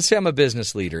let's say I'm a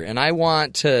business leader and I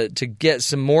want to get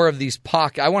some more of these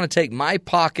I want to take my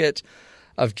pocket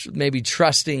of maybe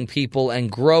trusting people and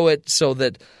grow it so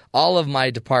that all of my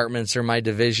departments or my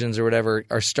divisions or whatever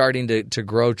are starting to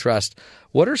grow trust.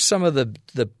 What are some of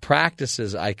the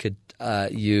practices I could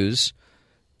use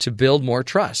to build more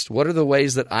trust? What are the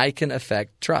ways that I can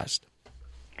affect trust?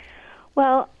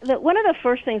 Well, one of the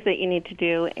first things that you need to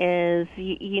do is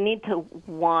you need to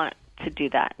want to do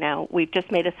that. Now, we've just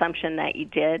made assumption that you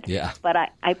did, but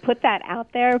I put that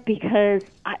out there because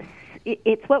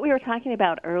it's what we were talking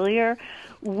about earlier.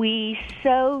 We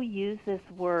so use this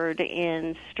word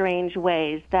in strange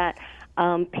ways that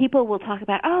people will talk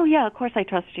about, oh, yeah, of course I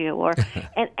trust you. Or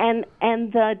and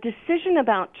the decision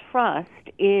about trust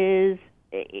is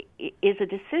a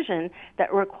decision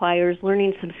that requires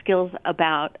learning some skills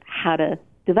about how to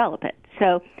develop it.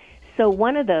 So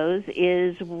one of those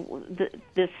is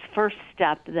this first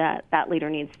step that leader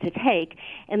needs to take,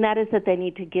 and that is that they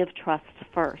need to give trust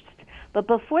first. But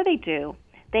before they do,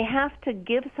 they have to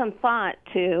give some thought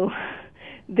to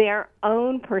their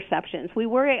own perceptions. We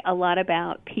worry a lot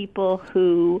about people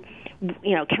who,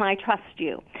 can I trust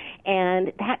you?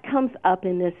 And that comes up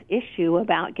in this issue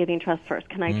about giving trust first.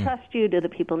 Can I trust you? Do the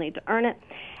people need to earn it?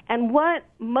 And what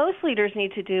most leaders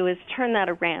need to do is turn that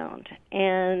around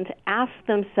and ask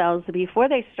themselves before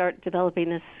they start developing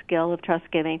this skill of trust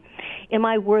giving, am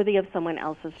I worthy of someone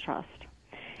else's trust?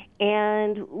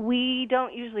 And we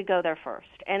don't usually go there first.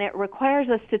 And it requires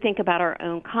us to think about our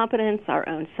own competence, our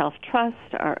own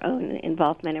self-trust, our own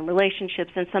involvement in relationships,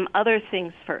 and some other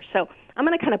things first. So I'm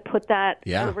going to kind of put that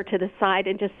over to the side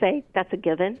and just say that's a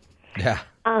given. Yeah.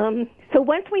 So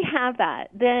once we have that,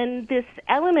 then this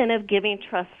element of giving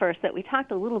trust first that we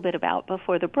talked a little bit about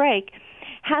before the break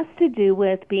has to do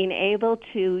with being able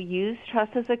to use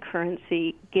trust as a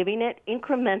currency, giving it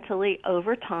incrementally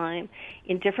over time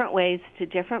in different ways to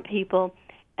different people,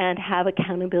 and have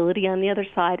accountability on the other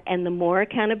side. And the more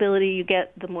accountability you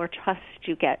get, the more trust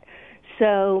you get.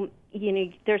 So,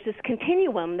 there's this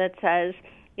continuum that says,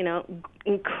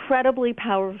 incredibly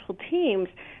powerful teams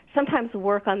sometimes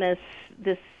work on this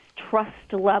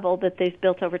trust level that they've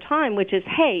built over time, which is,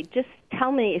 hey, just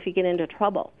tell me if you get into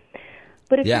trouble.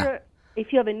 But if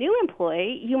you have a new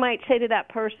employee, you might say to that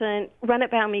person, run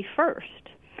it by me first.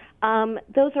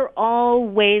 Those are all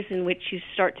ways in which you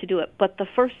start to do it. But the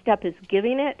first step is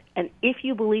giving it, and if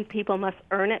you believe people must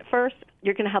earn it first,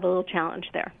 you're going to have a little challenge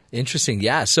there. Interesting,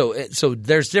 yeah. So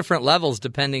there's different levels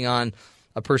depending on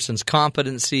a person's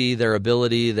competency, their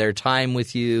ability, their time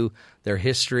with you, their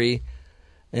history.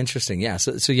 Interesting, yeah.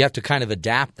 So you have to kind of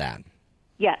adapt that.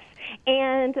 Yes,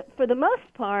 and for the most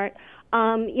part,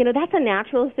 that's a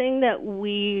natural thing that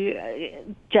we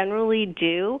generally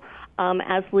do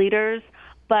as leaders,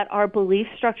 but our belief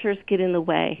structures get in the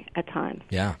way at times.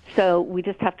 Yeah. So we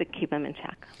just have to keep them in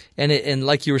check. And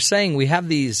like you were saying, we have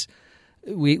these.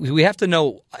 We have to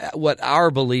know what our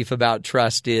belief about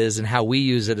trust is and how we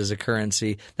use it as a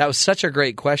currency. That was such a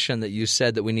great question that you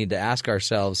said that we need to ask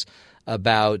ourselves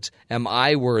about, am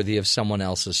I worthy of someone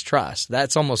else's trust?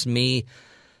 That's almost me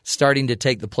starting to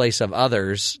take the place of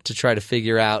others to try to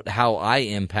figure out how I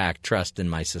impact trust in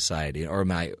my society or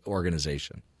my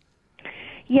organization.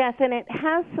 Yes, and it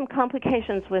has some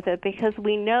complications with it because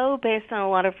we know based on a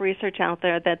lot of research out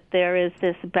there that there is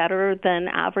this better than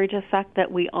average effect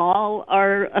that we all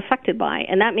are affected by.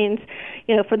 And that means,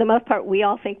 for the most part, we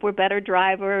all think we're better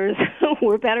drivers,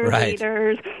 we're better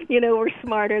leaders, we're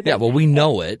smarter. Yeah, well, we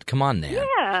know it. Come on, Nan.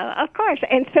 Yeah, of course.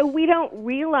 And so we don't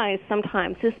realize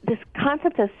sometimes this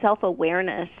concept of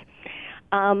self-awareness.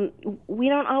 We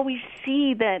don't always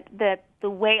see that the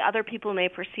way other people may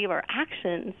perceive our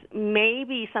actions may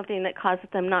be something that causes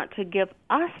them not to give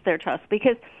us their trust.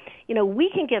 Because,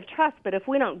 we can give trust, but if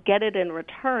we don't get it in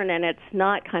return and it's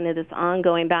not kind of this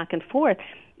ongoing back and forth,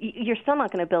 you're still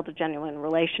not going to build a genuine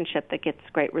relationship that gets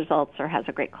great results or has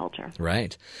a great culture.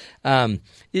 Right.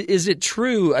 Is it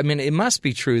true? I mean, it must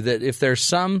be true that if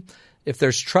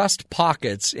there's trust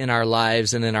pockets in our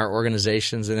lives and in our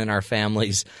organizations and in our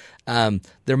families,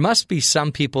 there must be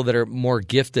some people that are more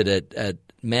gifted at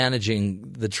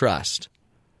managing the trust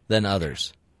than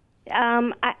others.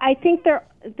 I think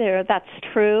that's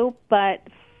true, but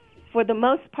for the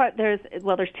most part, there's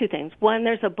two things. One,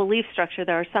 there's a belief structure.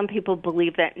 There are some people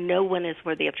believe that no one is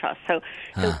worthy of trust. So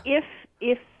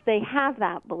if they have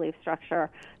that belief structure,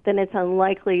 then it's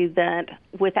unlikely that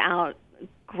without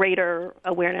greater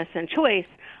awareness and choice,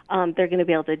 they're going to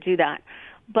be able to do that.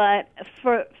 But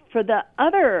for the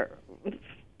other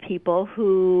people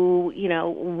who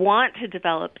want to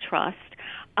develop trust,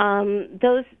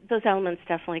 those elements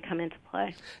definitely come into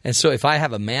play. And so, if I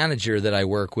have a manager that I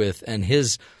work with, and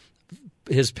his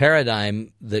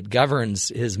paradigm that governs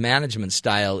his management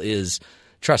style is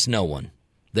trust no one.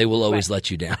 They will always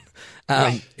let you down.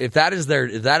 If that is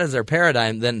their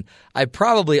paradigm, then I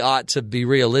probably ought to be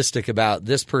realistic about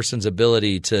this person's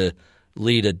ability to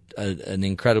lead an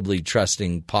incredibly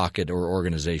trusting pocket or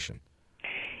organization.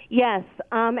 Yes,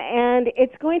 and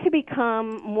it's going to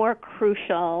become more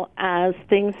crucial as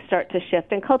things start to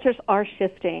shift, and cultures are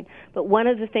shifting. But one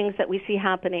of the things that we see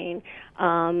happening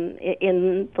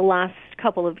in the last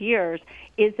couple of years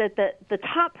is that the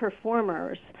top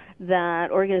performers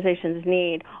that organizations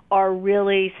need are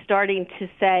really starting to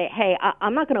say, hey,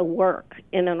 I'm not going to work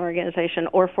in an organization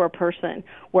or for a person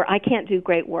where I can't do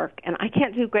great work, and I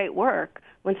can't do great work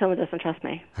when someone doesn't trust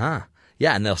me. Huh.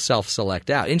 Yeah, and they'll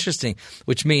self-select out. Interesting,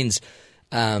 which means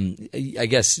I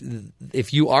guess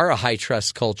if you are a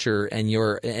high-trust culture and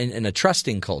you're in a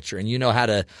trusting culture and you know how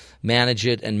to manage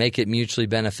it and make it mutually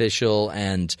beneficial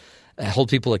and hold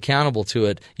people accountable to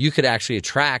it, you could actually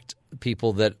attract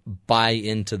people that buy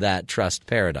into that trust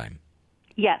paradigm.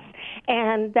 Yes,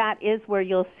 And that is where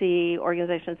you'll see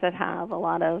organizations that have a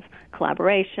lot of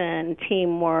collaboration,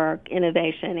 teamwork,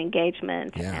 innovation,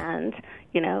 engagement, and,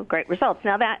 great results.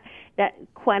 Now, that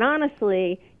quite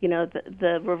honestly,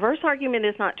 the reverse argument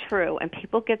is not true, and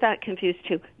people get that confused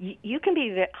too. You can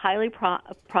be highly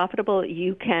profitable.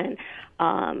 You can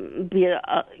be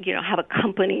have a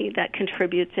company that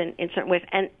contributes in certain ways,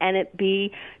 and it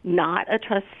be not a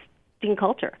trusting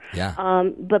culture. Yeah.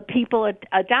 But people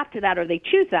adapt to that, or they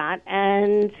choose that,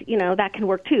 and that can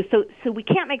work too. So we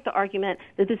can't make the argument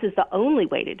that this is the only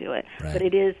way to do it, but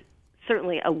it is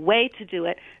certainly a way to do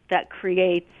it that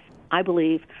creates, I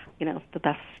believe, the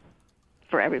best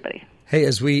for everybody. Hey,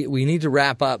 as we need to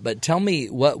wrap up, but tell me,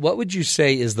 what would you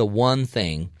say is the one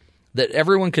thing that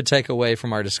everyone could take away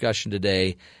from our discussion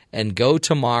today and go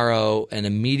tomorrow and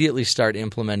immediately start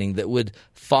implementing that would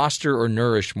foster or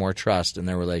nourish more trust in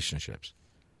their relationships?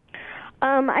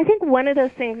 I think one of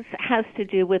those things has to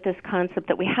do with this concept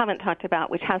that we haven't talked about,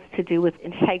 which has to do with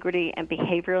integrity and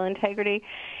behavioral integrity.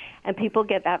 And people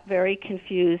get that very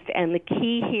confused. And the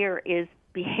key here is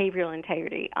behavioral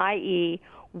integrity, i.e.,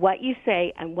 what you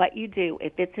say and what you do.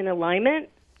 If it's in alignment,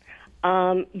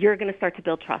 you're going to start to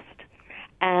build trust.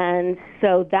 And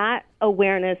so that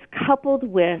awareness, coupled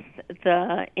with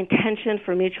the intention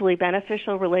for mutually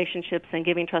beneficial relationships and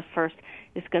giving trust first,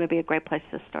 is going to be a great place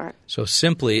to start. So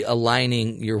simply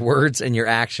aligning your words and your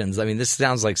actions. I mean, this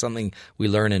sounds like something we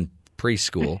learn in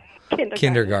preschool.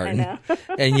 Kindergarten. I know.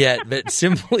 And yet, but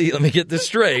simply, let me get this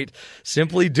straight,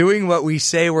 simply doing what we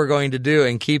say we're going to do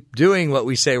and keep doing what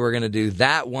we say we're going to do,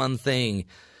 that one thing,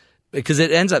 because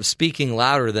it ends up speaking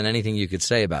louder than anything you could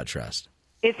say about trust.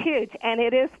 It's huge, and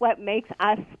it is what makes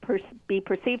us be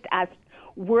perceived as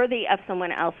worthy of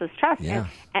someone else's trust. Yeah.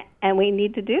 And we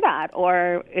need to do that,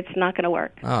 or it's not going to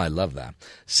work. Oh, I love that.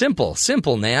 Simple,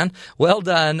 Nan. Well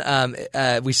done.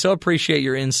 We so appreciate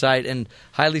your insight and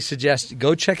highly suggest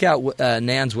go check out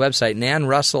Nan's website,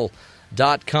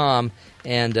 nanrussell.com.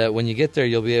 And when you get there,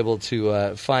 you'll be able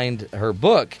to find her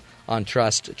book on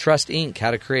trust, Trust Inc., How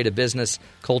to Create a Business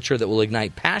Culture That Will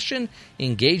Ignite Passion,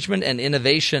 Engagement, and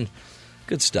Innovation.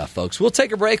 Good stuff, folks. We'll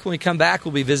take a break. When we come back,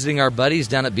 we'll be visiting our buddies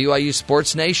down at BYU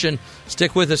Sports Nation.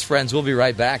 Stick with us, friends. We'll be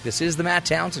right back. This is the Matt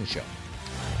Townsend Show.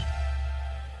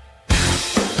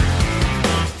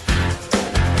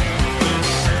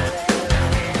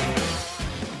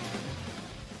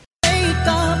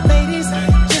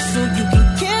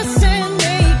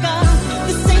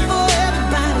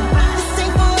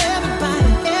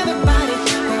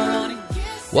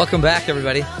 Welcome back,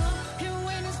 everybody.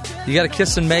 You got to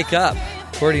kiss and make up,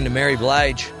 according to Mary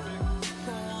Blige.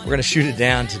 We're going to shoot it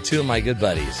down to two of my good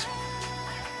buddies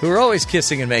who are always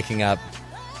kissing and making up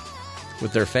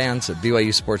with their fans at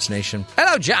BYU Sports Nation.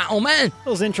 Hello, gentlemen.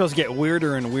 Those intros get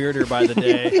weirder and weirder by the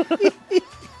day.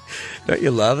 Don't you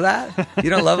love that?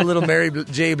 You don't love a little Mary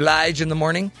J. Blige in the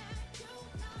morning?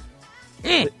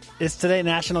 Is today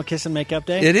National Kiss and Make Up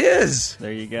Day? It is.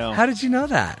 There you go. How did you know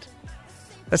that?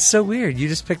 That's so weird. You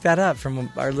just picked that up from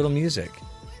our little music.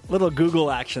 Little Google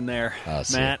action there,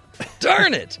 Matt.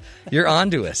 Darn it. You're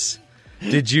on to us.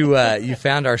 Did you you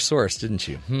found our source, didn't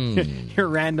you? Your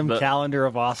random calendar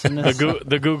of awesomeness.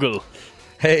 The Google.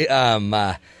 Hey,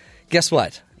 guess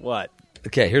what? What?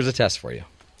 Okay, here's a test for you.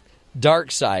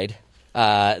 Dark side.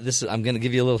 I'm going to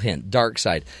give you a little hint. Dark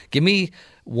side. Give me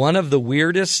one of the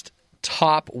weirdest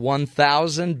top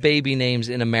 1,000 baby names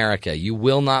in America. You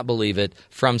will not believe it,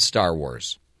 from Star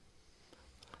Wars.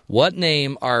 What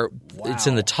name it's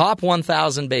in the top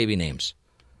 1,000 baby names?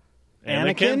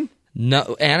 Anakin?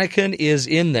 No, Anakin is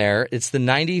in there. It's the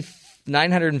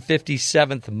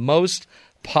 957th most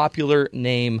popular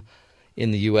name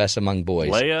in the U.S. among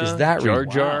boys. Leia, is that Jar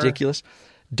Jar? ridiculous?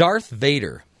 Darth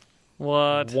Vader.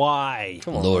 What? Why?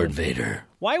 Lord Vader.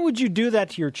 Why would you do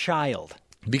that to your child?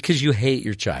 Because you hate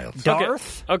your child.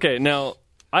 Darth? Okay, now,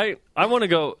 I want to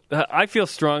go... I feel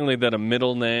strongly that a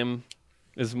middle name...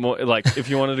 is more like, if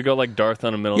you wanted to go like Darth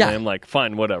on a middle name, like,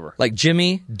 fine, whatever. Like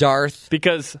Jimmy, Darth,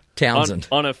 because Townsend.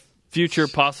 On a future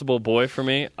possible boy for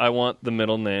me, I want the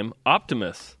middle name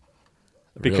Optimus.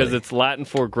 Because Really? it's Latin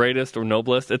for greatest or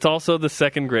noblest. It's also the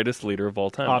second greatest leader of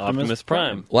all time, Optimus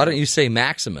Prime. Why don't you say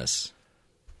Maximus?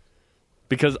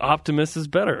 Because Optimus is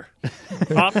better.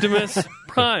 Optimus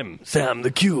Prime. Sam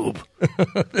the Cube.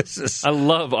 I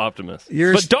love Optimus.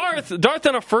 But Darth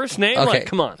on a first name? Okay. Like,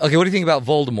 come on. Okay, what do you think about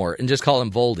Voldemort? And just call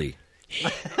him Voldy.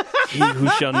 He who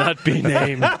shall not be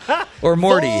named. Or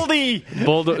Morty.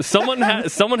 Voldy. Someone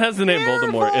has the name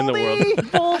Voldemort in the world.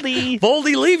 Voldy.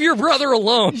 Voldy, leave your brother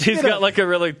alone. He's got like a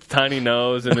really tiny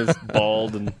nose and is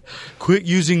bald. And quit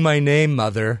using my name,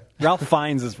 mother. Ralph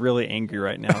Fiennes is really angry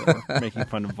right now that we're making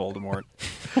fun of Voldemort.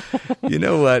 You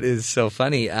know what is so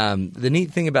funny? The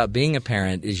neat thing about being a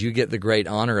parent is you get the great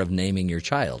honor of naming your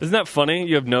child. Isn't that funny?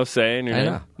 You have no say in your name.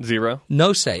 know. Zero.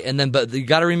 No say. And then, but you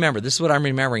got to remember, this is what I'm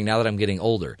remembering now that I'm getting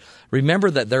older. Remember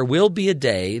that there will be a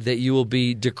day that you will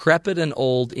be decrepit and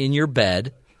old in your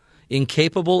bed,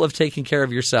 incapable of taking care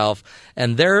of yourself,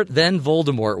 and then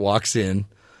Voldemort walks in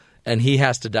and he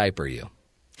has to diaper you.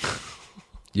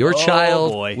 Your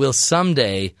child will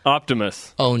someday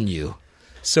Optimus own you.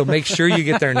 So make sure you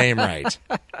get their name right.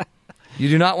 You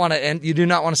do not want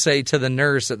to say to the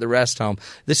nurse at the rest home,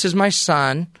 "This is my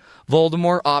son,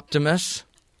 Voldemort Optimus."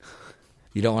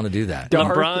 You don't want to do that.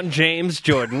 LeBron James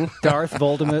Jordan. Darth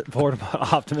Voldemort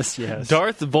Optimus, yes.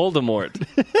 Darth Voldemort.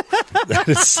 That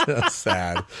is so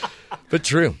sad. But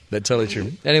true. That's totally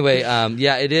true. Anyway,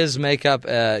 it is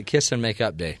kiss and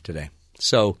makeup day today.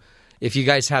 So if you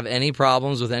guys have any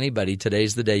problems with anybody,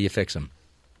 today's the day you fix them.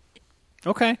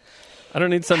 Okay. I don't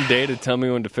need some day to tell me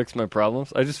when to fix my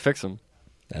problems. I just fix them.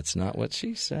 That's not what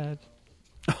she said.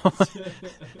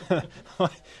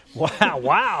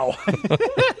 Wow.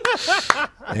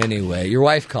 Anyway, your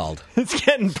wife called. It's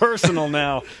getting personal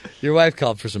now. Your wife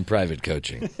called for some private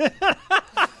coaching.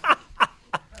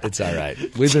 It's all right.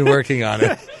 We've been working on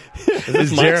it.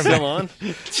 Is Mike still on?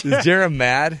 Is Jerem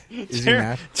mad? Is he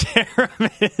mad?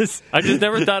 Jerem is. I just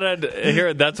never thought I'd hear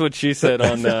it. That's what she said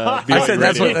on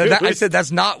BYU I said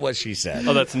that's not what she said.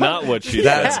 Oh, that's not what she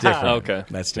said. That's different. Okay.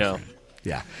 That's different.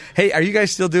 Yeah. Hey, are you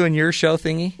guys still doing your show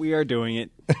thingy? We are doing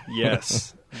it.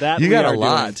 Yes. You got a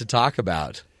lot to talk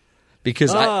about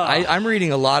because I'm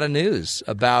reading a lot of news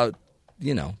about,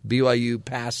 BYU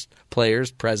past players,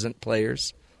 present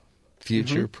players,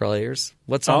 future players.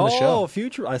 What's on the show? Oh,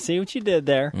 future. I see what you did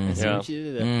there. I see what you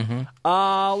did there.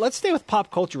 Let's stay with pop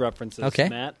culture references,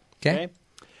 Matt. Okay.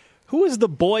 Who is the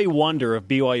boy wonder of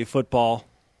BYU football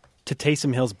to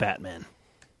Taysom Hill's Batman?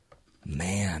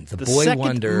 Man, the boy second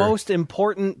wonder. Most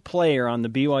important player on the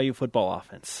BYU football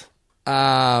offense.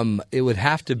 It would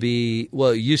have to be. Well,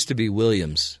 it used to be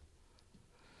Williams.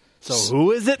 So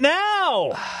who is it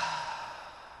now?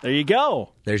 There you go.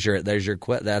 There's your.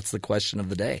 That's the question of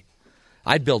the day.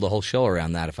 I'd build a whole show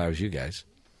around that if I was you guys.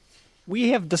 We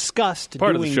have discussed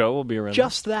part of the show will be around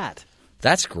just that.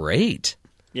 That's great.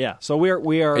 Yeah. So we are.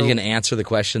 Are you going to answer the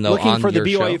question though? Looking on for the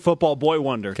your BYU show? football boy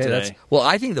wonder today.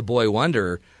 I think the boy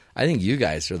wonder. I think you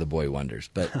guys are the boy wonders,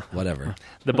 but whatever.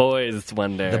 The boys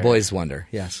wonder. The boys wonder.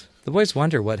 Yes, the boys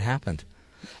wonder what happened.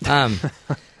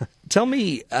 Tell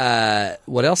me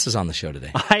what else is on the show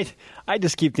today. I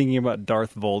just keep thinking about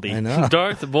Darth Voldy. I know.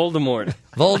 Darth Voldemort.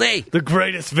 Voldy, the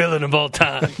greatest villain of all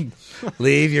time.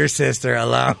 Leave your sister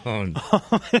alone. We're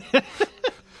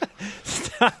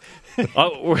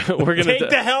gonna take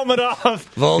the helmet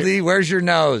off. Voldy, where's your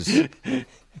nose?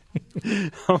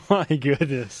 Oh my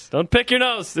goodness! Don't pick your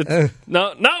nose.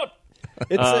 No.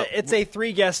 It's a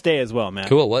 3-guest day as well, man.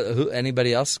 Cool.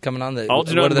 Anybody else coming on?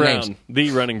 Algernon what are the Brown, names?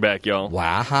 the running back, y'all.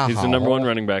 Wow. He's the number one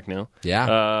running back now.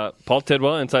 Yeah. Paul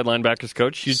Tidwell, inside linebackers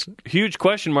coach. Huge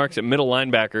question marks at middle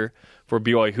linebacker for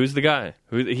BYU. Who's the guy?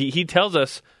 He tells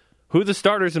us who the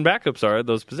starters and backups are at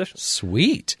those positions.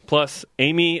 Sweet. Plus,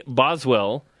 Amy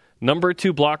Boswell, number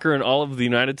 2 blocker in all of the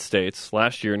United States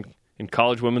last year in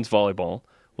college women's volleyball,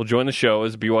 will join the show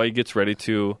as BYU gets ready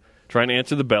to try and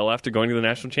answer the bell after going to the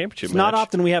national championship It's match. not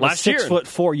often we have last a year.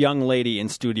 6'4" young lady in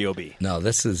Studio B. No,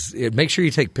 this is. Make sure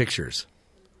you take pictures.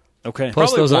 Okay.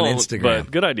 Post those on won't, Instagram.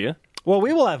 But good idea. Well,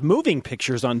 we will have moving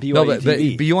pictures on BYU No, but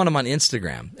TV. you want them on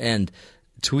Instagram and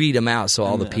tweet them out so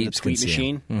all the peeps tweet can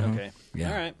machine? see them. Okay. Yeah.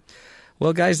 All right.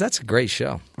 Well, guys, that's a great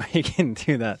show. You can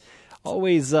do that.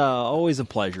 Always a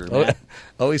pleasure, man.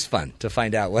 Always fun to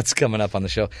find out what's coming up on the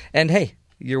show. And hey,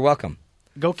 you're welcome.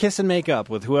 Go kiss and make up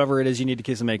with whoever it is you need to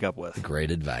kiss and make up with.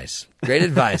 Great advice. Great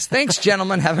advice. Thanks,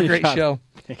 gentlemen. Have a great show.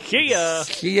 See ya.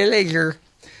 See you later.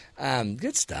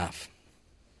 Good stuff.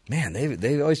 Man,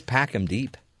 they always pack them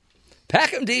deep.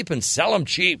 Pack them deep and sell them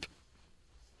cheap.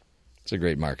 It's a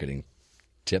great marketing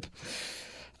tip.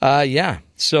 Yeah.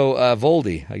 So,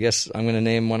 Voldy. I guess I'm going to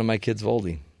name one of my kids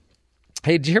Voldy.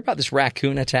 Hey, did you hear about this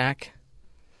raccoon attack?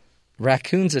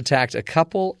 Raccoons attacked a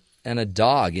couple and a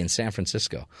dog in San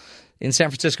Francisco. In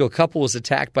San Francisco, a couple was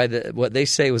attacked by what they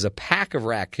say was a pack of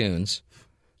raccoons.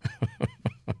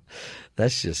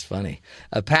 That's just funny.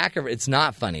 It's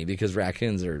not funny because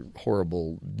raccoons are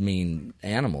horrible, mean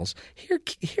animals.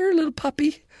 Here, little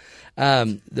puppy.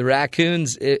 The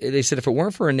raccoons, they said if it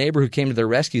weren't for a neighbor who came to their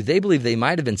rescue, they believe they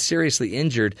might have been seriously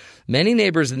injured. Many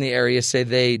neighbors in the area say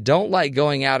they don't like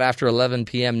going out after 11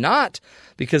 p.m., not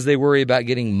because they worry about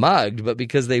getting mugged, but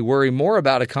because they worry more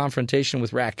about a confrontation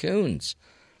with raccoons.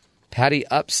 Patty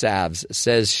Upsavs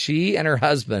says she and her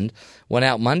husband went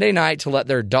out Monday night to let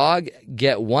their dog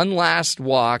get one last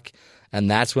walk, and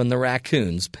that's when the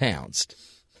raccoons pounced.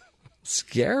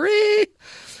 Scary.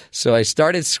 So I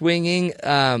started swinging.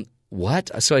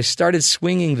 So I started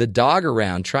swinging the dog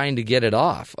around, trying to get it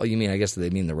off. Oh, you mean? I guess they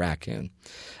mean the raccoon.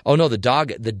 Oh no, the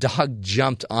dog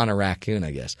jumped on a raccoon,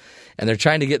 I guess, and they're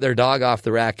trying to get their dog off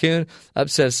the raccoon.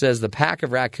 Upset says the pack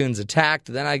of raccoons attacked.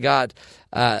 Then I got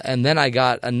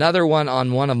another one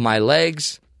on one of my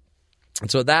legs.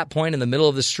 And so at that point in the middle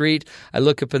of the street, I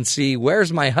look up and see,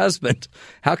 where's my husband?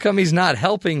 How come he's not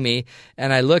helping me?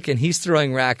 And I look and he's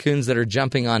throwing raccoons that are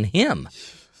jumping on him.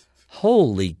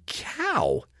 Holy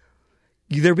cow.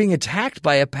 They're being attacked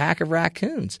by a pack of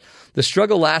raccoons. The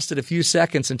struggle lasted a few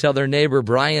seconds until their neighbor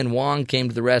Brian Wong came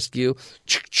to the rescue.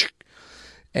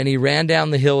 And he ran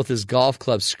down the hill with his golf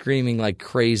club screaming like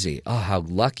crazy. Oh, how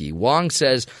lucky. Wong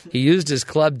says he used his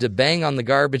club to bang on the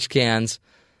garbage cans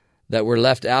that were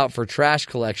left out for trash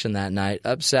collection that night.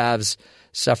 Upsavs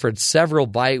suffered several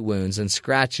bite wounds and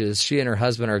scratches. She and her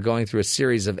husband are going through a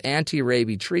series of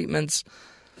anti-rabies treatments.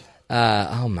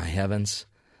 Oh, my heavens.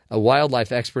 A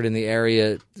wildlife expert in the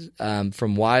area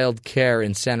from Wild Care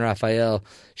in San Rafael,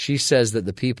 she says that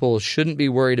the people shouldn't be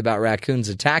worried about raccoons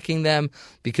attacking them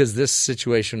because this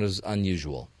situation was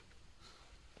unusual.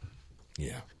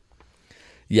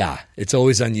 Yeah, it's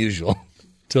always unusual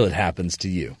till it happens to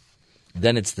you.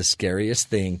 Then it's the scariest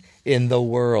thing in the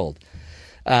world.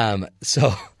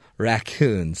 So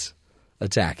raccoons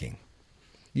attacking.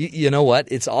 You know what?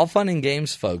 It's all fun and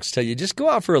games, folks, till you just go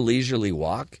out for a leisurely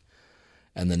walk.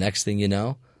 And the next thing you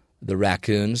know, the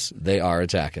raccoons, they are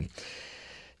attacking.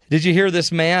 Did you hear this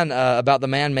man about the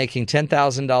man making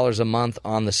 $10,000 a month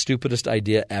on the stupidest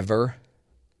idea ever?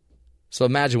 So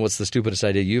imagine what's the stupidest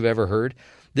idea you've ever heard.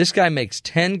 This guy makes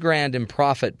 $10,000 in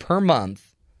profit per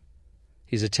month.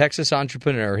 He's a Texas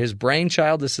entrepreneur. His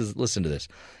brainchild, listen to this.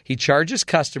 He charges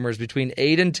customers between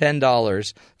 $8 and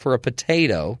 $10 for a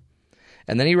potato.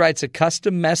 And then he writes a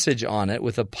custom message on it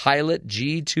with a Pilot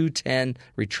G210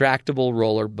 retractable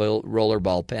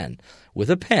rollerball pen. With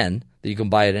a pen that you can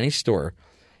buy at any store,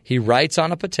 he writes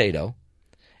on a potato,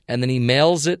 and then he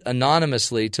mails it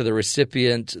anonymously to the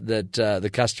recipient that the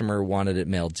customer wanted it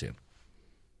mailed to.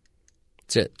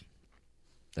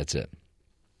 That's it.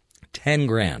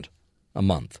 $10,000 a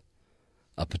month.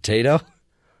 A potato,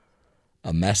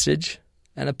 a message,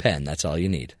 and a pen. That's all you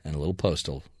need. And a little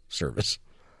postal service.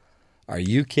 Are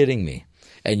you kidding me?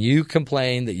 And you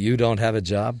complain that you don't have a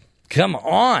job? Come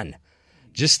on.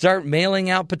 Just start mailing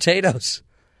out potatoes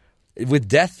with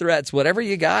death threats, whatever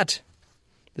you got.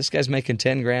 This guy's making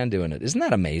 $10,000 doing it. Isn't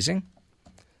that amazing?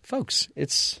 Folks,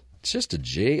 it's just a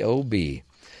job.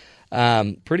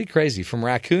 Pretty crazy. From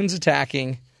raccoons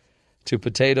attacking to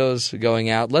potatoes going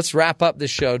out. Let's wrap up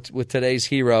this show with today's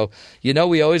hero. You know,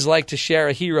 we always like to share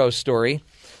a hero story,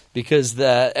 because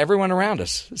everyone around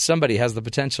us, somebody has the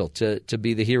potential to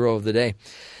be the hero of the day.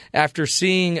 After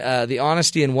seeing the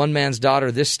honesty in one man's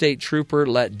daughter, this state trooper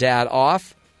let dad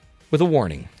off with a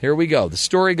warning. Here we go. The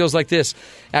story goes like this.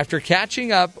 After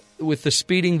catching up with the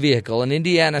speeding vehicle, an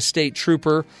Indiana state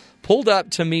trooper pulled up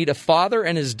to meet a father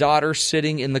and his daughter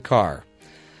sitting in the car.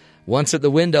 Once at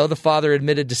the window, the father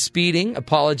admitted to speeding,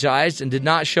 apologized, and did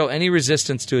not show any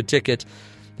resistance to a ticket.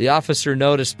 The officer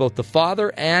noticed both the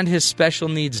father and his special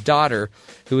needs daughter,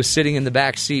 who was sitting in the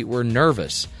back seat, were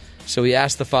nervous. So he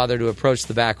asked the father to approach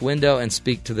the back window and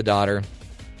speak to the daughter.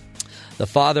 The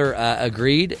father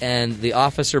agreed, and the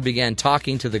officer began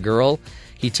talking to the girl.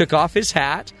 He took off his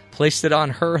hat, placed it on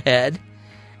her head,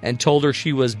 and told her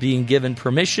she was being given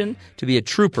permission to be a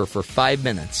trooper for 5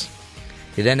 minutes.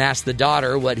 He then asked the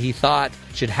daughter what he thought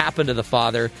should happen to the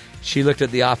father. She looked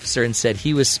at the officer and said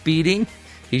he was speeding.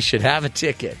 He should have a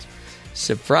ticket.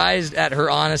 Surprised at her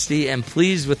honesty and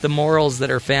pleased with the morals that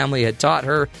her family had taught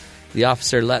her, the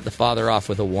officer let the father off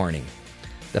with a warning.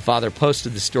 The father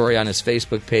posted the story on his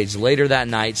Facebook page later that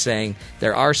night, saying,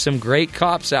 "There are some great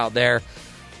cops out there."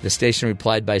 The station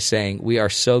replied by saying, "We are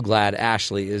so glad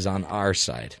Ashley is on our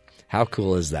side." How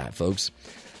cool is that, folks?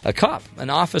 A cop, an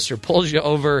officer, pulls you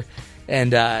over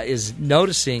and is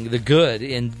noticing the good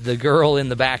in the girl in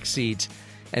the back seat,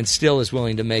 and still is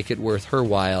willing to make it worth her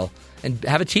while and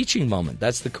have a teaching moment.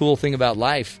 That's the cool thing about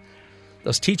life.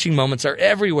 Those teaching moments are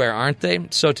everywhere, aren't they?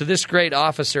 So to this great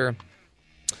officer,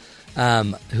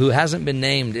 who hasn't been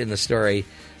named in the story,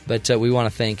 but we want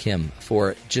to thank him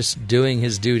for just doing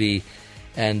his duty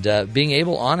and being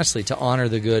able, honestly, to honor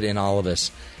the good in all of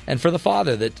us. And for the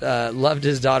father that loved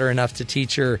his daughter enough to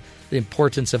teach her the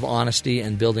importance of honesty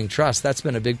and building trust. That's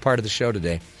been a big part of the show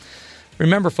today.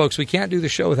 Remember, folks, we can't do the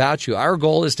show without you. Our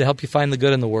goal is to help you find the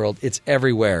good in the world. It's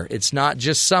everywhere. It's not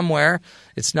just somewhere.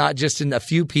 It's not just in a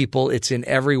few people. It's in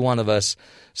every one of us.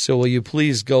 So will you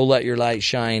please go let your light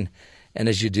shine? And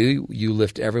as you do, you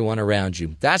lift everyone around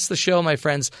you. That's the show, my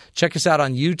friends. Check us out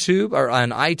on YouTube or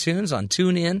on iTunes, on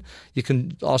TuneIn. You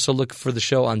can also look for the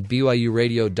show on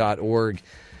BYURadio.org.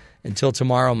 Until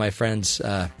tomorrow, my friends,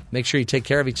 make sure you take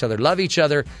care of each other, love each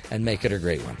other, and make it a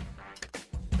great one.